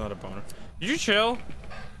 Wait, no, it's not a boner. Did you chill?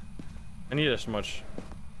 I need this much.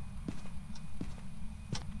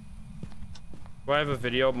 Do I have a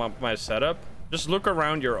video of my setup? Just look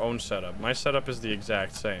around your own setup. My setup is the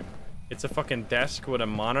exact same. It's a fucking desk with a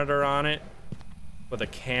monitor on it, with a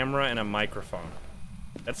camera and a microphone.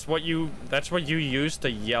 That's what you use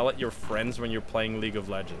to yell at your friends when you're playing League of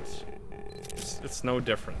Legends. It's no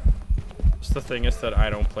different. Just the thing is that I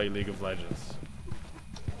don't play League of Legends.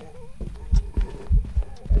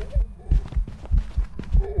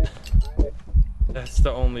 That's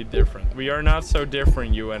the only difference. We are not so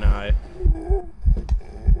different, you and I.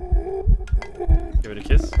 Give it a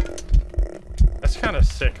kiss. That's kind of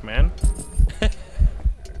sick, man.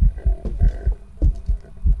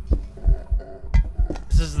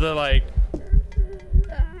 This is the, like,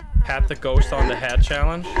 pat the ghost on the head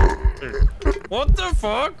challenge. What the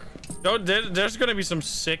fuck? Oh, there's gonna be some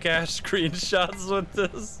sick-ass screenshots with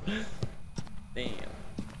this. Damn.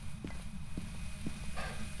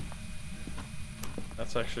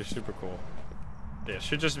 That's actually super cool. Yeah, it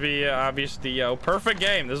should just be obviously perfect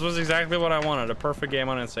game. This was exactly what I wanted. A perfect game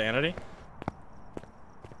on Insanity.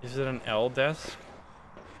 Is it an L desk?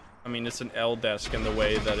 I mean, it's an L desk in the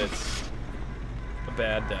way that it's a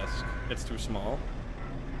bad desk. It's too small.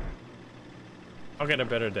 I'll get a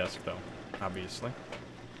better desk though, obviously.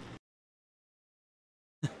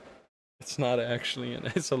 It's not actually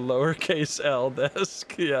it's a lowercase L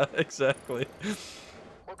desk. Yeah, exactly.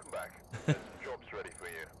 Welcome back. There's some jobs ready for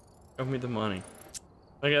you. Show me the money.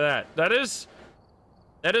 Look at that.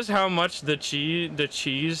 That is how much the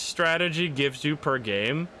cheese strategy gives you per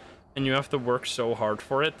game, and you have to work so hard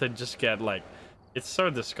for it to just get like, it's so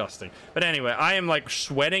disgusting. But anyway, I am like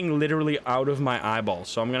sweating literally out of my eyeballs,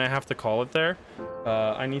 so I'm gonna have to call it there.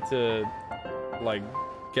 I need to like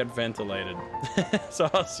get ventilated. So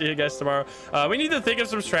I'll see you guys tomorrow. We need to think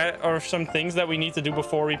of some things that we need to do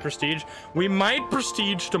before we prestige. We might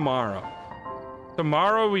prestige tomorrow.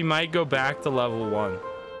 Tomorrow we might go back to level 1.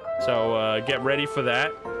 So get ready for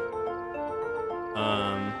that.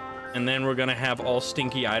 And then we're gonna have all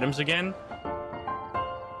stinky items again.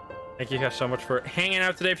 Thank you guys so much for hanging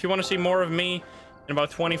out today. If you want to see more of me in about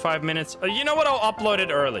 25 minutes, you know what? I'll upload it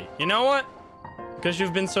early. You know what? Because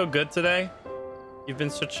you've been so good today. You've been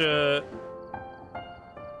such a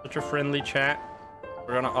friendly chat.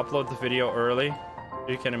 We're gonna upload the video early so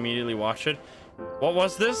you can immediately watch it. What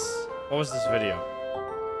was this? What was this video?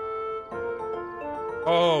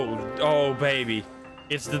 Oh baby,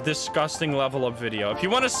 it's the disgusting level up video. If you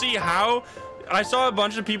want to see how, I saw a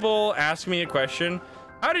bunch of people ask me a question.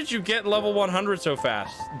 How did you get level 100 so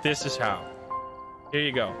fast? This is how. Here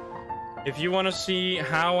you go. If you want to see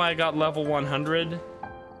how I got level 100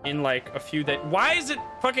 in like a few days. Why is it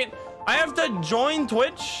fucking, I have to join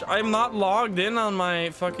Twitch? I'm not logged in on my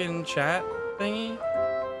fucking chat thingy.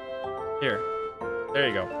 Here, there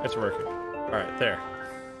you go. It's working. All right, there.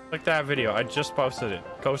 Click that video. I just posted it.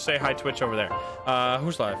 Go say hi Twitch over there.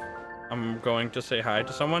 Who's live? I'm going to say hi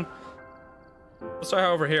to someone. Let's say hi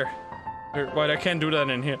over here. Wait, I can't do that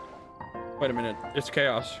in here. Wait a minute. It's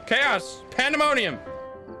chaos. Chaos! Pandemonium!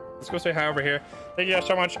 Let's go say hi over here. Thank you guys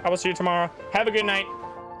so much. I will see you tomorrow. Have a good night.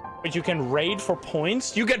 Wait, you can raid for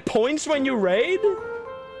points? You get points when you raid?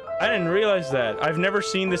 I didn't realize that. I've never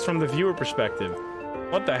seen this from the viewer perspective.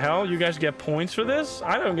 What the hell? You guys get points for this?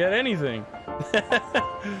 I don't get anything.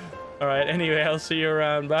 All right, anyway, I'll see you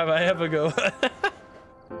around. Bye-bye. Have a go.